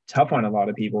that's tough on a lot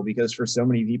of people, because for so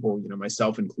many people, you know,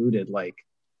 myself included, like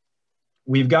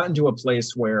we've gotten to a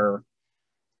place where,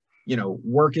 you know,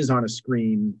 work is on a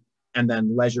screen and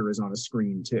then leisure is on a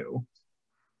screen too,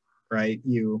 right?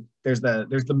 There's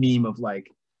the meme of like,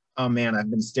 oh man, I've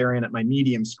been staring at my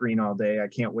medium screen all day. I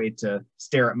can't wait to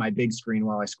stare at my big screen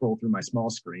while I scroll through my small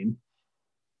screen.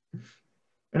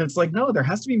 And it's like, no, there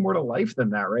has to be more to life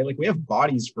than that, right? Like we have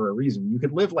bodies for a reason. You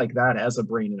could live like that as a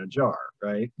brain in a jar,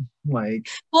 right? Like,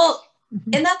 well,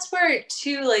 and that's where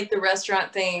too, like the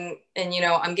restaurant thing, and, you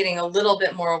know, I'm getting a little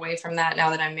bit more away from that now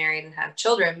that I'm married and have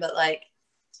children, but like,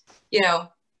 you know,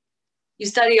 you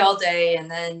study all day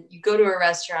and then you go to a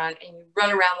restaurant and you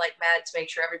run around like mad to make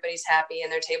sure everybody's happy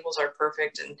and their tables are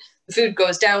perfect and the food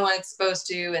goes down when it's supposed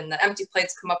to and the empty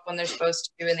plates come up when they're supposed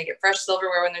to and they get fresh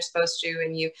silverware when they're supposed to,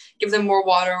 and you give them more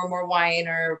water or more wine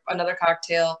or another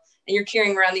cocktail, and you're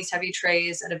carrying around these heavy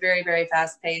trays at a very, very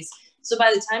fast pace. So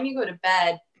by the time you go to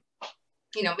bed,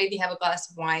 you know, maybe have a glass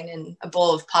of wine and a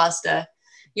bowl of pasta,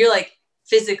 you're like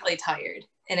physically tired.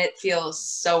 And it feels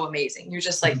so amazing. You're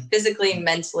just like physically,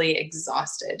 mentally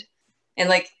exhausted. And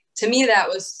like, to me, that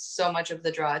was so much of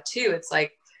the draw too. It's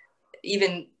like,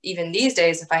 even these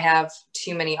days, if I have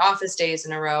too many office days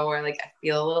in a row, or like I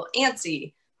feel a little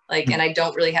antsy, like, and I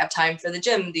don't really have time for the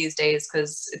gym these days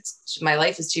because my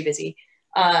life is too busy.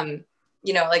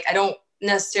 You know, like I don't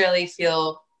necessarily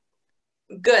feel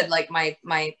good. Like my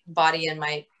body and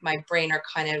my brain are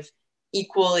kind of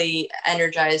equally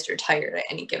energized or tired at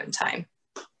any given time.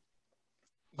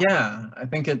 Yeah, I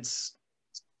think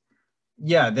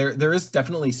there is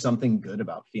definitely something good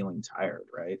about feeling tired,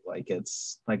 right? Like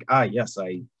it's like, yes,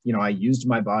 I used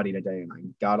my body today and I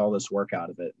got all this work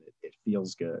out of it. It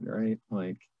feels good, right?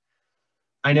 Like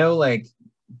I know, like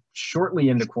shortly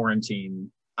into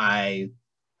quarantine, I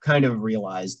kind of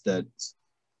realized that,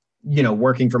 you know,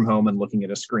 working from home and looking at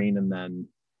a screen and then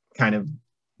kind of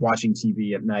watching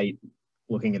TV at night,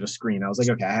 looking at a screen, I was like,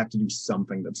 okay, I have to do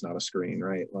something that's not a screen,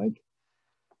 right? Like,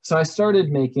 so I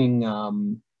started making,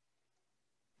 you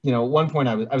know, at one point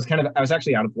I was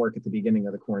actually out of work at the beginning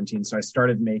of the quarantine. So I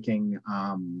started making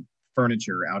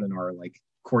furniture out in our like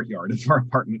courtyard of our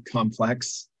apartment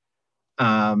complex.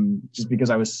 just because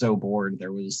I was so bored.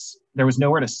 There was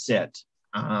nowhere to sit.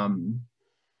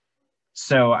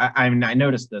 So I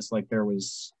noticed this, like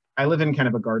I live in kind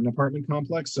of a garden apartment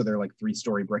complex, so they're like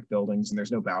 3-story brick buildings and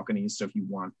there's no balconies. So if you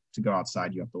want to go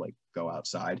outside, you have to like go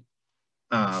outside.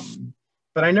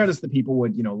 But I noticed that people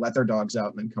would, let their dogs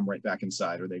out and then come right back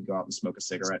inside, or they'd go out and smoke a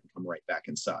cigarette and come right back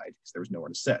inside because there was nowhere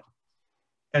to sit.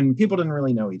 And people didn't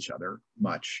really know each other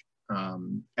much,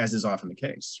 as is often the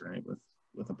case, right?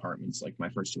 With apartments, like my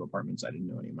first 2 apartments, I didn't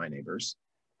know any of my neighbors.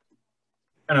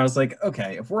 And I was like,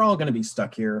 okay, if we're all going to be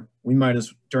stuck here,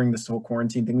 during this whole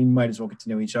quarantine thing, we might as well get to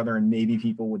know each other, and maybe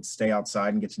people would stay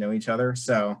outside and get to know each other.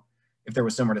 So if there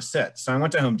was somewhere to sit. So I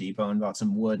went to Home Depot and bought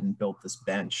some wood and built this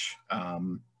bench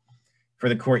for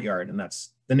the courtyard. And that's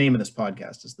the name of this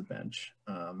podcast, is The Bench.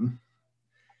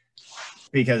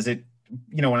 Because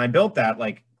when I built that,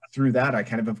 like through that, I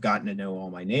kind of have gotten to know all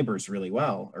my neighbors really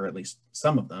well, or at least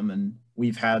some of them. And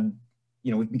we've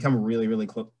become really, really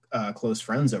close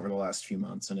friends over the last few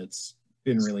months, and it's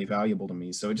been really valuable to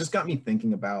me. So it just got me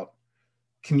thinking about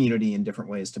community and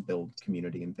different ways to build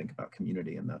community and think about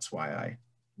community. And that's why I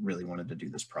really wanted to do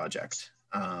this project.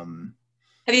 Have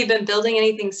you been building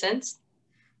anything since?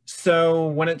 So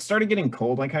when it started getting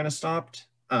cold, I kind of stopped.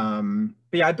 But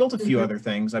yeah, I built a few other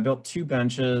things. I built 2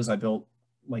 benches. I built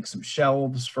like some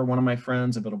shelves for one of my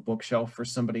friends. I built a bookshelf for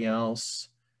somebody else.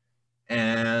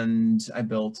 And I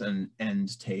built an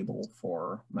end table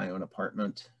for my own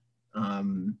apartment.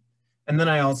 And then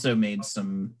I also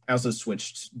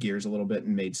switched gears a little bit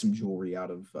and made some jewelry out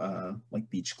of like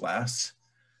beach glass.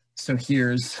 So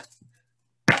here's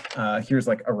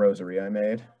like a rosary I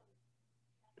made.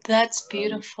 That's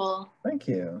beautiful. Thank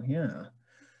you. Yeah.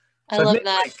 I love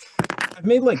that. I've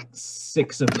made like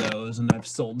 6 of those, and I've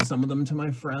sold some of them to my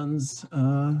friends.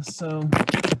 So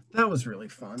that was really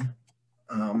fun.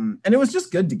 And it was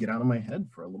just good to get out of my head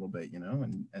for a little bit,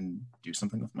 and do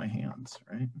something with my hands,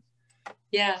 right?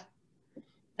 Yeah,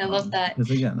 I love that.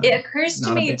 Again, it occurs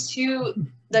to me too,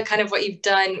 the kind of what you've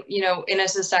done, in a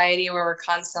society where we're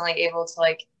constantly able to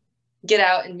like get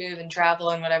out and move and travel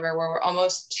and whatever, where we're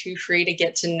almost too free to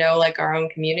get to know like our own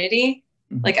community.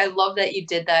 Mm-hmm. Like, I love that you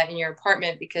did that in your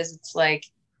apartment, because it's like,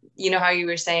 how you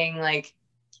were saying, like,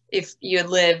 if you had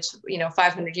lived,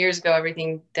 500 years ago,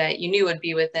 everything that you knew would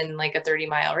be within like a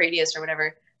 30-mile radius or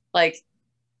whatever. Like,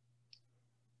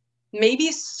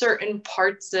 maybe certain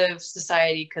parts of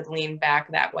society could lean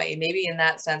back that way. Maybe in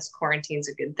that sense, quarantine's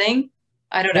a good thing.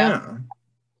 I don't know.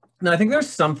 No, I think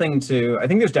there's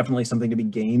definitely something to be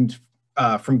gained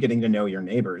from getting to know your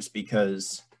neighbors,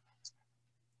 because,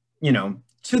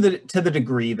 to the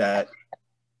degree that,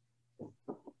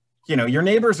 your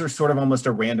neighbors are sort of almost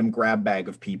a random grab bag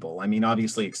of people. I mean,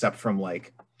 obviously, except from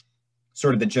like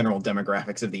sort of the general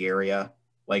demographics of the area,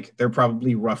 like they're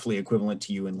probably roughly equivalent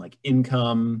to you in like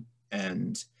income,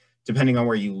 and depending on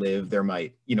where you live, there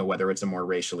might, whether it's a more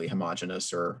racially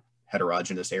homogenous or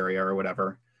heterogeneous area or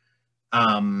whatever.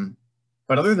 But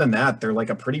other than that, they're like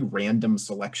a pretty random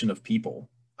selection of people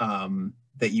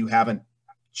that you haven't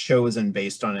chosen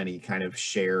based on any kind of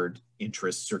shared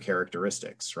interests or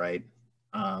characteristics, right?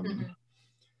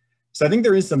 So I think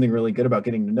there is something really good about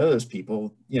getting to know those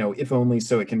people, if only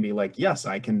so it can be like, yes,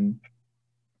 I can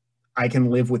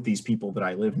live with these people that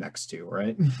I live next to,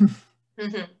 right?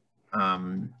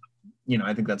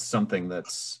 I think that's something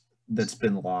that's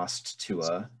been lost to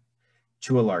a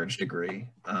large degree.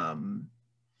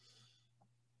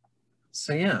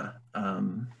 So yeah,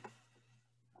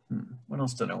 what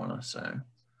else did I want to say?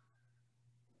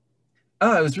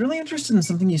 Oh, I was really interested in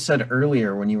something you said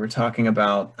earlier when you were talking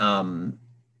about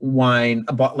wine.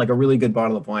 Like a really good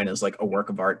bottle of wine is like a work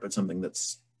of art, but something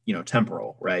that's,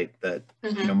 temporal, right? That,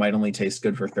 might only taste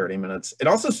good for 30 minutes. It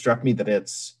also struck me that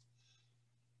it's,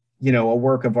 a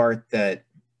work of art that,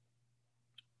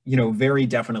 very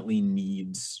definitely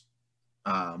needs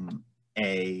I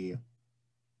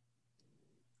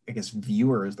guess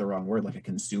viewer is the wrong word, like a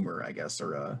consumer, I guess,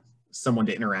 or someone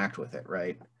to interact with it,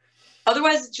 right?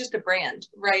 Otherwise, it's just a brand,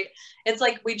 right? It's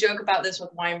like, we joke about this with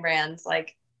wine brands,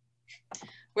 like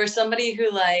where somebody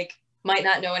who like might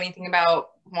not know anything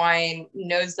about wine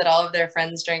knows that all of their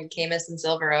friends drink Caymus and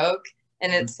Silver Oak.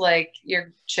 And it's like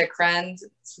your chick friends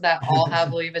that all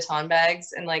have Louis Vuitton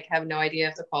bags and like have no idea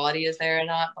if the quality is there or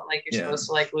not, but like you're supposed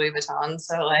to like Louis Vuitton.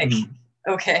 So like,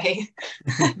 okay.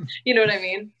 You know what I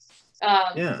mean?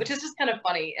 Which is just kind of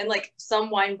funny. And like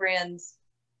some wine brands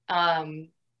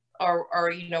are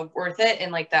worth it,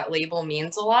 and like that label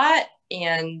means a lot.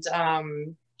 And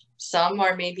some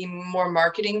are maybe more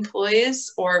marketing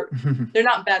ploys, or they're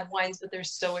not bad wines, but they're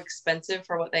so expensive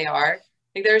for what they are.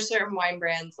 Like there are certain wine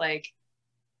brands, like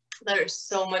that are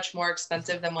so much more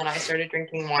expensive than when I started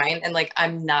drinking wine. And like,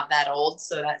 I'm not that old,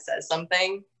 so that says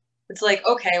something. It's like,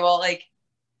 okay, well, like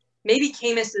maybe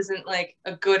Camus isn't like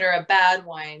a good or a bad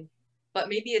wine, but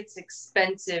maybe it's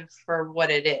expensive for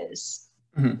what it is.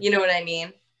 Mm-hmm. You know what I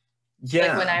mean? Yeah.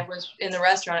 Like when I was in the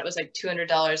restaurant, it was like $200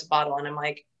 a bottle. And I'm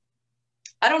like,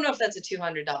 I don't know if that's a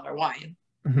 $200 wine.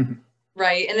 Mm-hmm.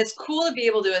 Right. And it's cool to be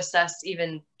able to assess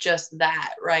even just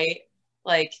that. Right.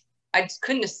 Like I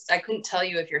couldn't tell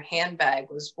you if your handbag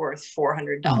was worth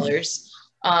 $400.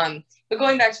 Mm-hmm. But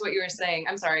going back to what you were saying,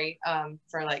 I'm sorry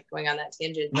for like going on that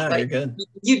tangent. No, but you're good.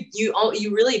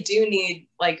 You really do need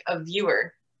like a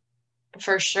viewer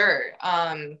for sure.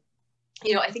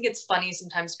 You know, I think it's funny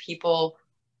sometimes people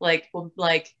like will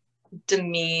like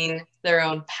demean their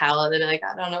own palate. They're like,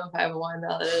 I don't know if I have a wine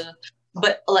palate.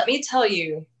 But let me tell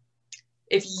you,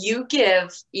 if you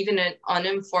give even an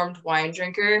uninformed wine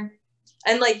drinker,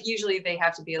 and like usually they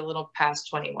have to be a little past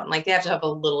 21, like they have to have a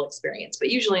little experience, but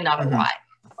usually not a lot,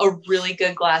 a really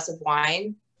good glass of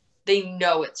wine, they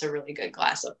know it's a really good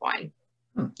glass of wine,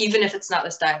 even if it's not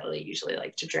the style they usually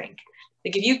like to drink.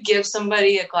 Like if you give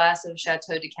somebody a glass of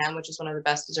Chateau d'Yquem, which is one of the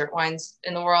best dessert wines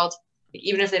in the world,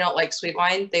 even if they don't like sweet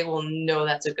wine, they will know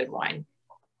that's a good wine.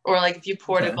 Or like if you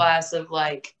poured a glass of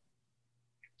like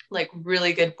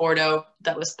really good Bordeaux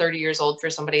that was 30 years old for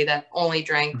somebody that only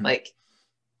drank like,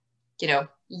 you know,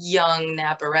 young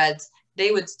Napa Reds,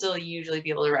 they would still usually be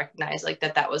able to recognize like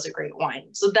that was a great wine.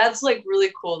 So that's like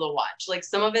really cool to watch. Like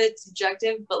some of it's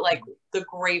subjective, but like the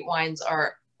great wines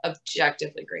are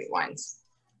objectively great wines.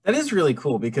 That is really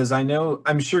cool because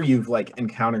I'm sure you've like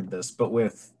encountered this, but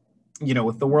with, you know,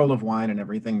 with the world of wine and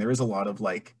everything, there is a lot of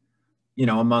like, you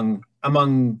know, among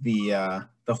the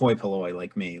hoi polloi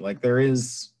like me, like there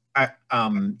is, you know,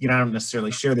 I don't necessarily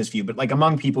share this view, but like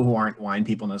among people who aren't wine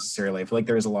people necessarily, I feel like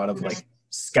there is a lot of like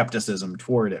skepticism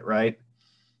toward it, right?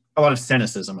 A lot of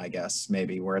cynicism, I guess,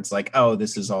 maybe, where it's like, oh,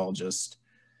 this is all just,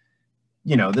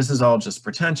 you know, this is all just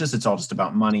pretentious. It's all just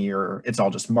about money, or it's all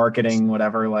just marketing,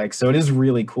 whatever. Like, so it is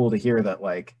really cool to hear that,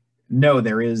 like, no,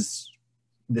 there is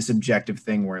this objective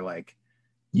thing where like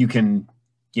you can,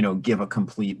 you know, give a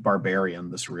complete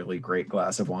barbarian this really great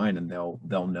glass of wine and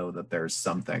they'll know that there's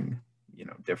something, you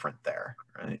know, different there.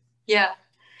 Right. Yeah.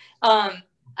 I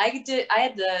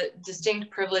had the distinct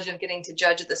privilege of getting to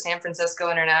judge at the San Francisco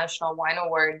International Wine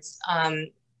Awards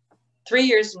 3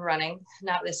 years in running,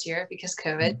 not this year because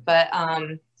COVID, but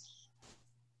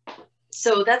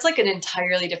so that's like an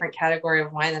entirely different category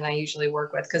of wine than I usually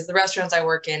work with, because the restaurants I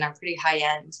work in are pretty high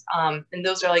end. And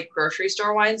those are like grocery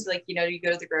store wines. Like, you know, you go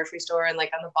to the grocery store and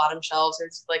like on the bottom shelves,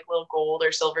 there's like little gold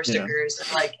or silver stickers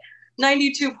and like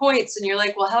 92 points. And you're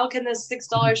like, well, how can this $6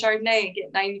 Chardonnay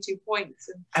get 92 points?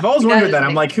 And I've always wondered that.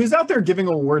 I'm like, who's out there giving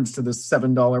awards to this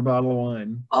 $7 bottle of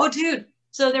wine? Oh, dude.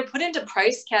 So they're put into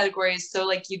price categories. So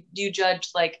like you judge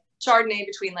like Chardonnay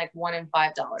between like $1 and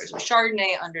 $5, or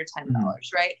Chardonnay under $10,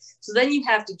 right? So then you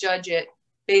have to judge it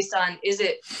based on,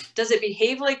 does it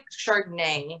behave like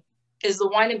Chardonnay? Is the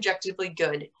wine objectively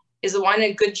good? Is the wine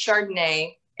a good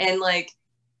Chardonnay? And like,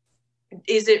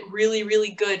 is it really,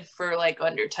 really good for like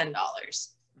under $10?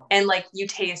 And like you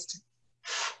taste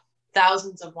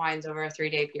thousands of wines over a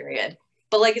 3-day period.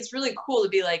 But like, it's really cool to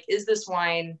be like, is this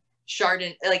wine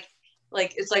Chardonnay? Like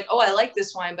it's like, oh, I like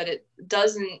this wine, but it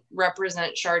doesn't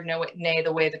represent Chardonnay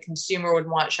the way the consumer would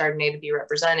want Chardonnay to be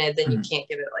represented. Then you can't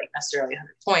give it like necessarily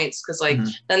 100 points, because like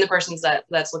then the person's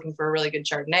that's looking for a really good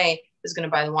Chardonnay is going to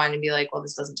buy the wine and be like, well,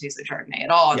 this doesn't taste like Chardonnay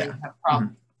at all, and you have a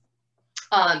problem.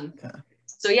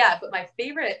 So yeah, but my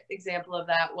favorite example of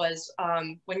that was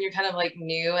when you're kind of like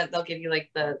new, and they'll give you like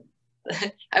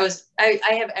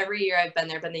I have every year I've been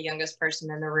there, been the youngest person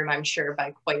in the room, I'm sure,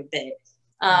 by quite a bit.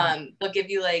 They'll give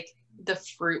you like the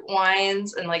fruit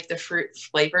wines and like the fruit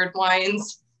flavored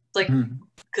wines, like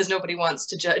because nobody wants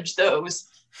to judge those.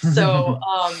 So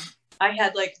I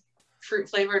had like fruit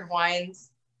flavored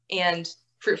wines and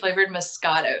fruit flavored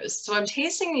Moscatos. So I'm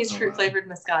tasting these fruit flavored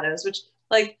Moscatos, which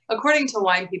like according to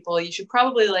wine people, you should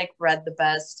probably like red the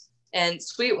best, and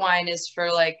sweet wine is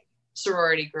for like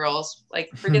sorority girls.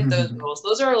 Like forget those rules.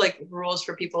 Those are like rules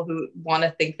for people who want to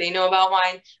think they know about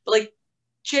wine, but like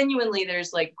genuinely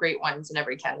there's like great wines in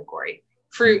every category,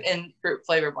 fruit and fruit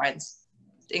flavored wines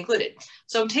included.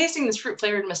 So I'm tasting this fruit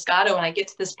flavored Moscato, and I get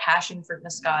to this passion fruit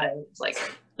Moscato. It's like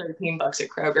 $13 at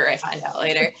Kroger, I find out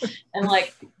later. And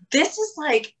like, this is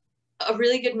like a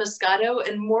really good Moscato.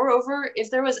 And moreover, if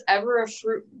there was ever a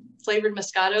fruit flavored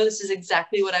Moscato, this is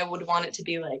exactly what I would want it to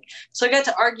be like. So I got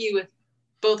to argue with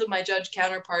both of my judge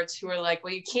counterparts who are like,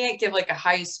 well, you can't give like a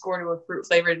high score to a fruit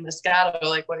flavored Moscato.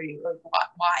 Like, what are you, like,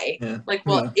 why? Like,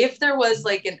 well, if there was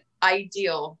like an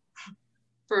ideal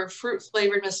for fruit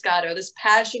flavored Moscato, this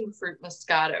passion fruit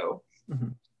Moscato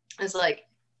is like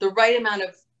the right amount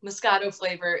of Moscato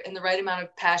flavor and the right amount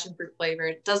of passion fruit flavor.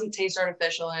 It doesn't taste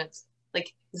artificial, and it's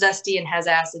like zesty and has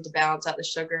acid to balance out the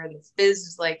sugar, and the fizz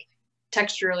is like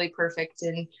texturally perfect.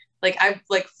 And like I've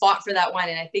like fought for that wine,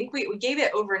 and I think we gave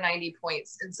it over 90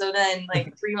 points. And so then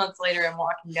like 3 months later, I'm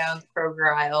walking down the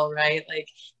Kroger aisle, right? Like,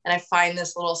 and I find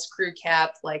this little screw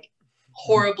cap, like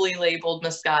horribly labeled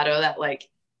Moscato that like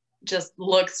just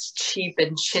looks cheap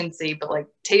and chintzy, but like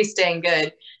tastes dang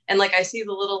good. And like I see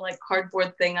the little like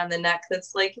cardboard thing on the neck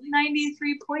that's like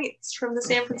 93 points from the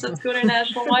San Francisco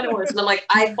International Wine Awards. And I'm like,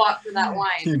 I fought for that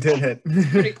wine. You did it. It's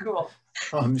pretty cool.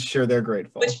 I'm sure they're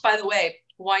grateful. Which, by the way,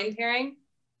 wine pairing,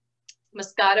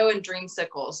 Moscato and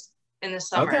dreamsicles in the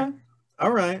summer. Okay.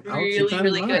 All right. Really,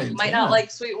 really good. You might not like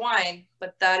sweet wine,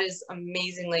 but that is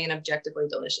amazingly and objectively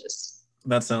delicious.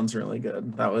 That sounds really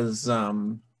good. That was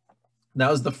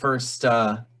the first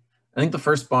I think the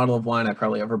first bottle of wine I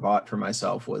probably ever bought for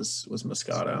myself was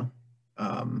Moscato.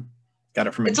 Got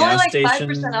it from a gas station. It's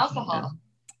only like 5% alcohol. Yeah.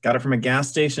 Got it from a gas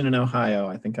station in Ohio.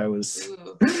 I think I was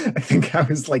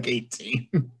like 18.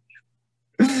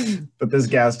 But this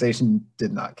gas station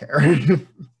did not care.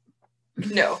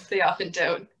 No, they often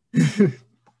don't.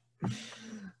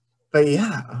 But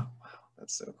yeah, oh, wow,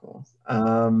 that's so cool.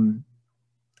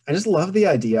 I just love the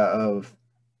idea of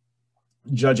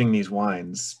judging these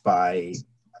wines by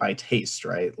taste,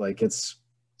 right? Like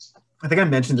I think I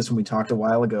mentioned this when we talked a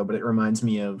while ago, but it reminds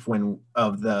me of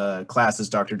the classes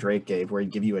Dr. Drake gave, where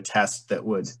he'd give you a test that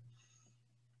would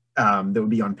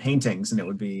be on paintings, and it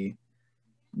would be,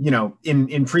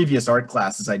 in previous art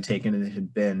classes I'd taken, and it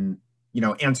had been,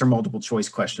 answer multiple choice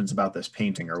questions about this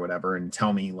painting or whatever, and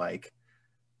tell me like,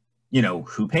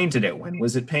 who painted it? When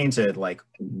was it painted? Like,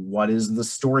 what is the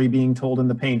story being told in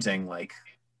the painting? Like,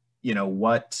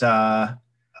 what,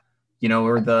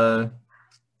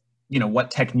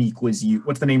 what technique was used?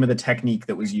 What's the name of the technique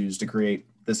that was used to create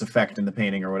this effect in the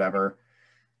painting or whatever?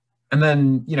 And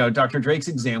then, Dr. Drake's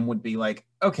exam would be like,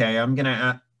 okay, I'm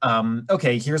gonna,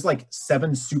 okay, here's like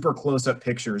 7 super close-up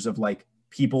pictures of like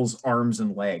people's arms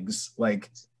and legs,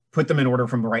 like put them in order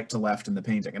from right to left in the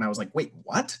painting. And I was like, wait,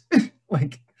 what?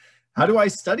 Like, how do I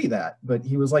study that? But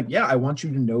he was like, yeah, I want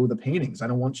you to know the paintings. I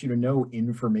don't want you to know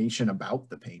information about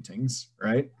the paintings,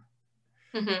 right?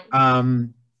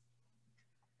 Mm-hmm.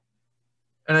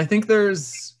 And I think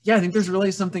there's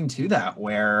really something to that,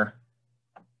 where,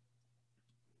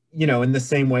 in the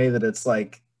same way that it's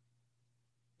like,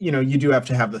 you do have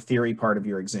to have the theory part of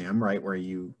your exam, right? Where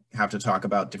you have to talk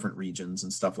about different regions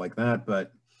and stuff like that.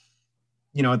 But,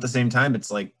 at the same time,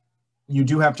 it's like, you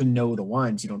do have to know the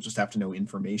wines. You don't just have to know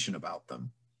information about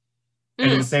them. And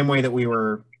in the same way that we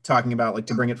were talking about, like,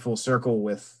 to bring it full circle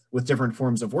with different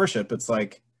forms of worship, it's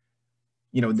like,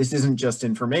 this isn't just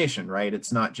information, right?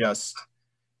 It's not just,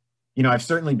 I've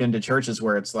certainly been to churches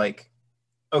where it's like,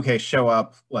 okay, show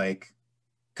up, like,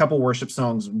 couple worship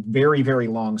songs, very, very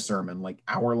long sermon, like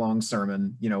hour-long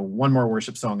sermon, one more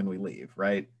worship song and we leave,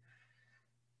 right?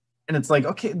 And it's like,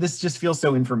 okay, this just feels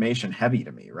so information heavy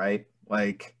to me, right?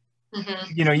 Like,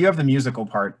 you have the musical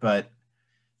part, but,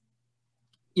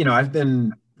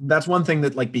 that's one thing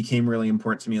that like became really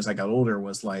important to me as I got older,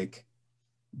 was like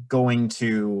going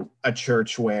to a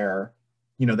church where,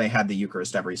 they had the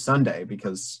Eucharist every Sunday,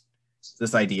 because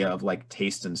this idea of like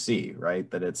taste and see, right?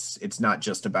 That it's not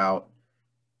just about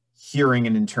hearing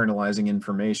and internalizing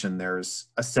information. There's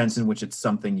a sense in which it's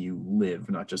something you live,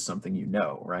 not just something you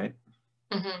know, right?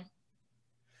 Mm-hmm.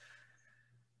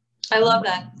 I love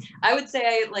that. I would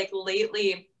say like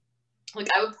lately, like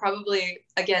I would probably,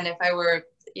 again, if I were,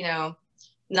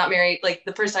 not married, like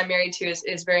the person I'm married to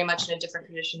is very much in a different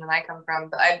tradition than I come from,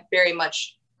 but I very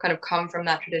much kind of come from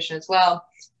that tradition as well.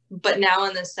 But now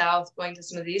in the South, going to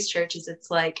some of these churches,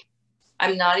 it's like,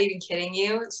 I'm not even kidding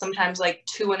you, sometimes like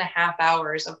 2.5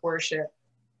 hours of worship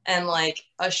and like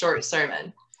a short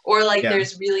sermon, or like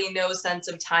there's really no sense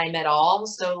of time at all.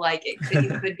 So like you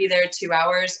could be there 2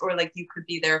 hours, or like you could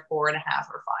be there 4.5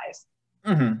 or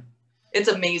 5. Mm-hmm. It's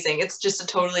amazing. It's just a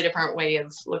totally different way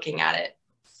of looking at it.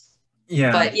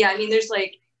 Yeah. But yeah, I mean, there's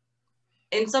like,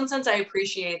 in some sense, I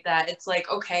appreciate that. It's like,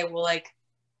 okay, well, like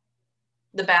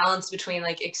the balance between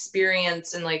like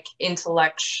experience and like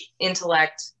intellect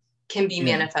can be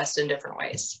manifest in different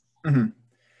ways. Mm-hmm.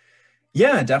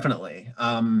 Yeah, definitely.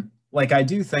 Like I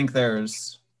do think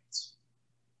there's,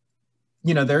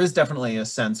 there is definitely a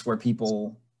sense where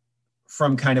people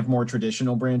from kind of more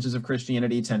traditional branches of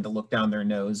Christianity tend to look down their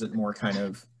nose at more kind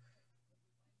of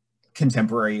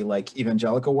contemporary, like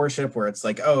evangelical worship, where it's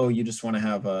like, oh, you just want to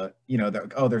have a,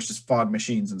 there's just fog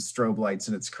machines and strobe lights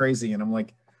and it's crazy. And I'm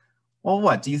like, well,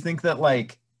 what do you think that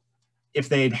like if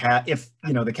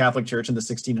the Catholic Church in the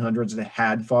 1600s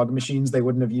had fog machines, they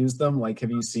wouldn't have used them. Like,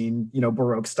 have you seen,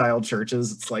 Baroque style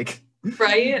churches? It's like,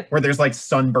 right, where there's like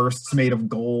sunbursts made of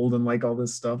gold and like all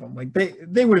this stuff. I'm like,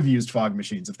 they would have used fog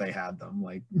machines if they had them.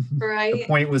 Like, right. The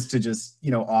point was to just,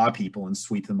 awe people and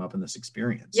sweep them up in this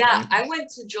experience. Yeah, right? I went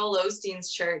to Joel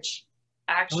Osteen's church,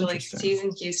 actually, he's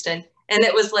in Houston. And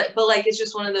it was like, but like, it's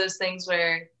just one of those things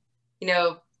where,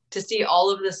 to see all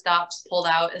of the stops pulled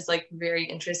out is like very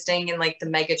interesting in like the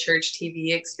mega church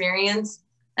TV experience.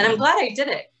 And I'm glad I did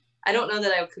it. I don't know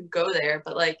that I could go there,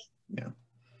 but like,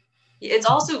 it's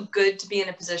also good to be in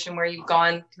a position where you've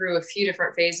gone through a few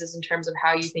different phases in terms of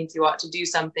how you think you ought to do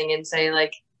something, and say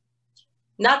like,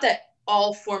 not that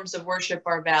all forms of worship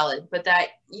are valid, but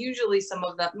that usually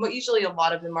a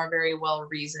lot of them are very well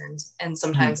reasoned. And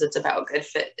sometimes it's about good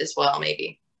fit as well,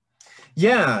 maybe.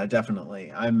 Yeah,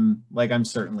 definitely. I'm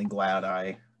certainly glad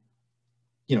I,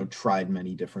 tried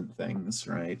many different things,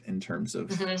 right, in terms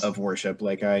of worship.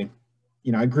 Like I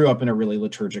grew up in a really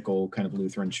liturgical kind of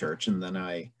Lutheran church, and then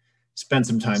I spent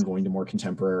some time going to more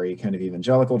contemporary kind of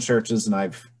evangelical churches.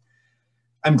 And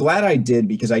I'm glad I did,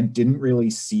 because I didn't really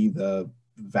see the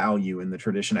value in the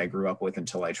tradition I grew up with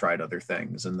until I tried other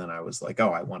things. And then I was like,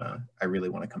 oh, I really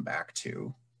want to come back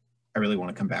to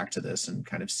this and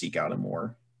kind of seek out a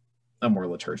more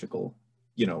liturgical,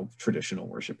 traditional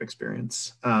worship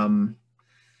experience. I'm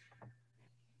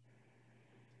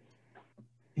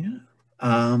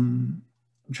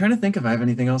trying to think if I have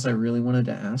anything else I really wanted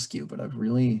to ask you, but I've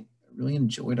really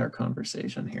enjoyed our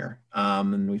conversation here.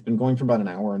 And we've been going for about an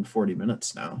hour and 40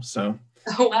 minutes now. So,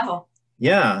 oh, wow.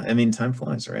 Yeah. I mean, time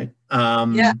flies, right?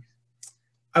 Yeah.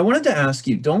 I wanted to ask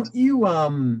you, don't you,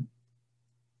 or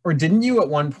didn't you at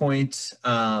one point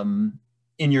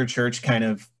in your church kind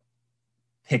of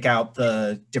pick out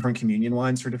the different communion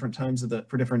wines for different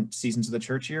different seasons of the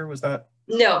church year? Was that?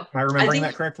 No. Am I remembering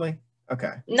that correctly?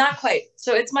 Okay. Not quite.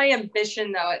 So it's my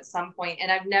ambition though at some point,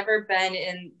 and I've never been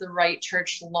in the right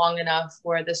church long enough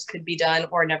where this could be done,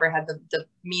 or never had the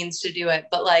means to do it.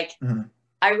 But like,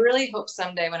 I really hope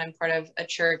someday when I'm part of a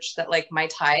church that like my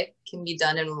tithe can be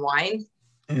done in wine.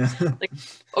 Yeah. Like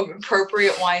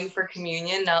appropriate wine for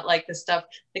communion, not like the stuff.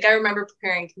 Like I remember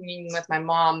preparing communion with my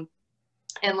mom,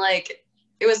 and like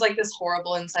it was like this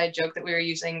horrible inside joke that we were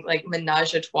using like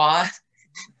menage a trois.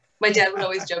 My dad would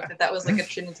always joke that was like a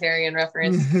Trinitarian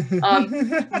reference.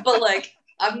 But like,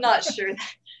 I'm not sure.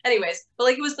 Anyways, but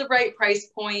like it was the right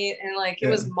price point, and like it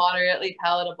was moderately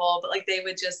palatable, but like they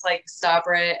would just like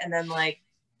stopper it and then like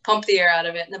pump the air out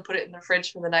of it and then put it in the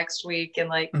fridge for the next week. And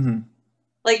like,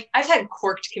 like I've had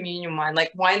corked communion wine,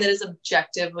 like wine that is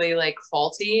objectively like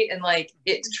faulty, and like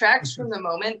it detracts from the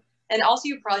moment. And also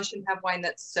you probably shouldn't have wine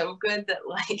that's so good that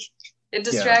like it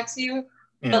distracts you.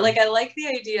 Yeah. But like, I like the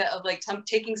idea of like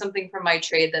taking something from my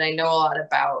trade that I know a lot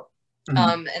about,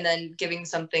 and then giving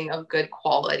something of good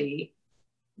quality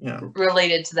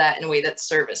related to that in a way that's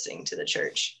servicing to the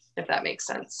church, if that makes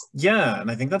sense. Yeah. And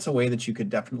I think that's a way that you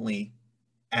could definitely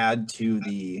add to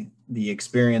the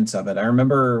experience of it. I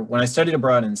remember when I studied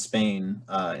abroad in Spain,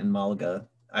 in Malaga,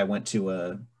 I went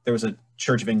to there was a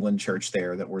Church of England church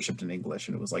there that worshiped in English,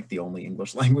 and it was like the only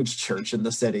English language church in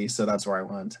the city. So that's where I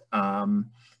went.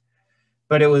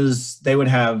 But they would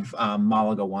have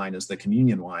Malaga wine as the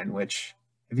communion wine, which,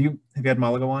 have you had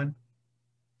Malaga wine?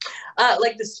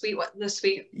 Like the sweet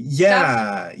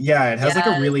Yeah, stuff? Yeah, it has like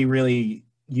a really, really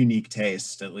unique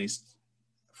taste, at least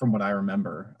from what I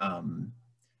remember. And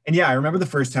yeah, I remember the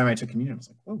first time I took communion, I was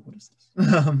like, whoa, what is this?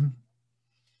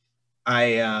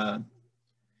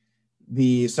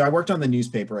 So I worked on the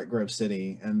newspaper at Grove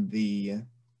City, and the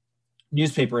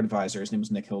newspaper advisor, his name was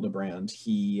Nick Hildebrand,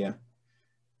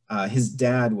 his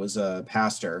dad was a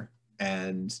pastor,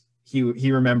 and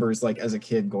he remembers like as a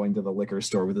kid going to the liquor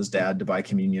store with his dad to buy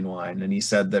communion wine. And he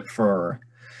said that for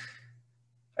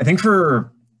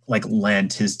like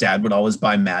Lent, his dad would always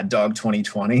buy Mad Dog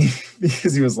 2020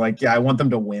 because he was like, yeah, I want them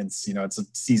to wince. It's a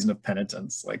season of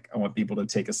penitence. Like I want people to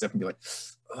take a sip and be like,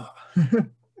 oh.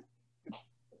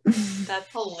 That's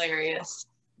hilarious.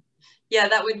 Yeah,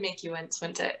 that would make you wince,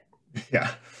 wouldn't it?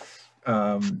 Yeah.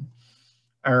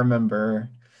 I remember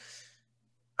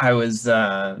I was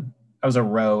a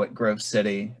row at Grove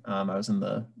City. I was in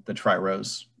the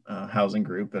Tri-Rose housing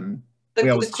group, and we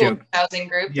always joke. Cool housing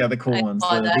group. Yeah, the cool ones,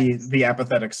 the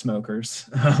apathetic smokers.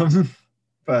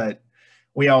 But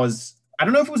we always, I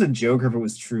don't know if it was a joke or if it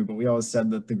was true, but we always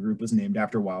said that the group was named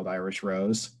after Wild Irish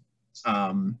Rose,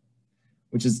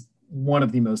 which is one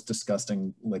of the most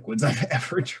disgusting liquids I've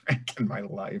ever drank in my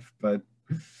life. But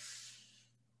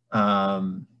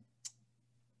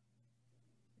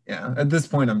yeah, at this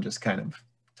point, I'm just kind of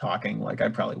talking, like I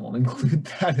probably won't include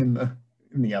that in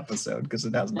the episode because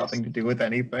it has nothing to do with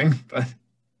anything. But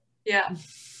yeah,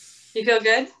 you feel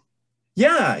good?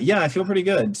 Yeah, I feel pretty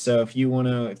good. So if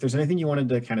there's anything you wanted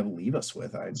to kind of leave us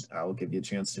with, I'll give you a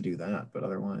chance to do that. But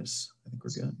otherwise, I think we're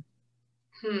good.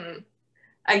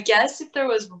 I guess if there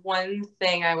was one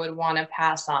thing I would want to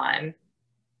pass on,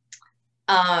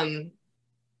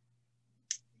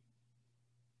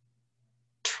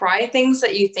 try things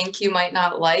that you think you might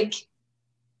not like,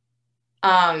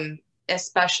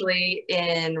 especially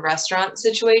in restaurant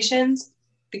situations,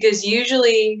 because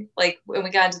usually, like when we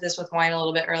got into this with wine a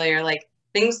little bit earlier, like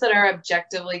things that are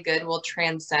objectively good will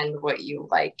transcend what you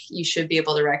like. You should be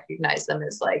able to recognize them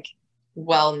as like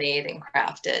well made and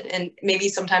crafted, and maybe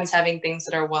sometimes having things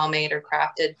that are well made or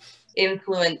crafted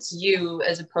influence you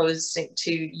as opposed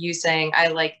to you saying I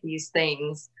like these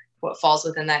things. What falls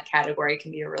within that category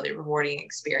can be a really rewarding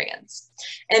experience.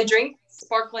 And drink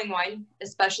sparkling wine,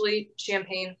 especially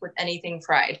champagne, with anything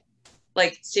fried.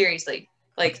 Like seriously,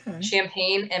 like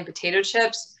champagne and potato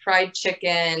chips, fried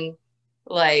chicken,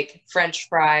 like French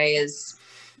fries.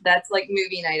 That's like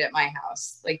movie night at my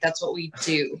house. Like that's what we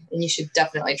do, and you should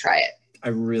definitely try it. I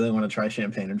really want to try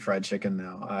champagne and fried chicken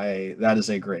now. That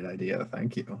is a great idea.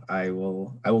 Thank you. I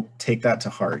will take that to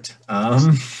heart.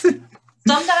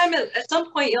 Sometime at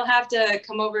some point you'll have to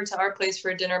come over to our place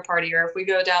for a dinner party, or if we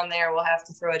go down there, we'll have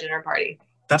to throw a dinner party.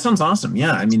 That sounds awesome.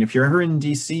 Yeah, I mean, if you're ever in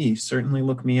DC, certainly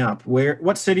look me up.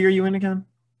 What city are you in again?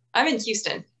 I'm in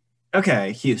Houston.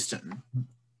 Okay, Houston.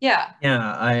 Yeah.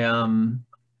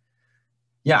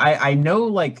 Yeah, I know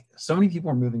like so many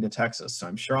people are moving to Texas, so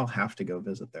I'm sure I'll have to go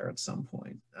visit there at some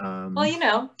point.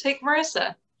 Well, take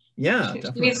Marissa. Yeah, she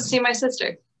definitely. needs to see my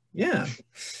sister. Yeah.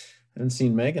 I haven't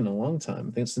seen Meg in a long time.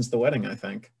 I think since the wedding, I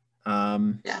think.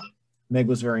 Yeah. Meg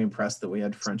was very impressed that we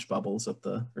had French bubbles at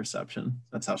the reception.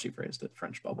 That's how she phrased it,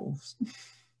 French bubbles.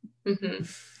 Mm-hmm.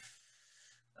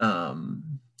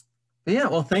 But yeah,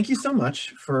 well, thank you so much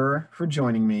for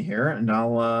joining me here, and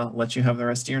I'll let you have the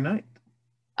rest of your night.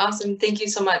 Awesome. Thank you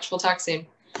so much. We'll talk soon.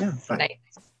 Yeah, bye. Good night.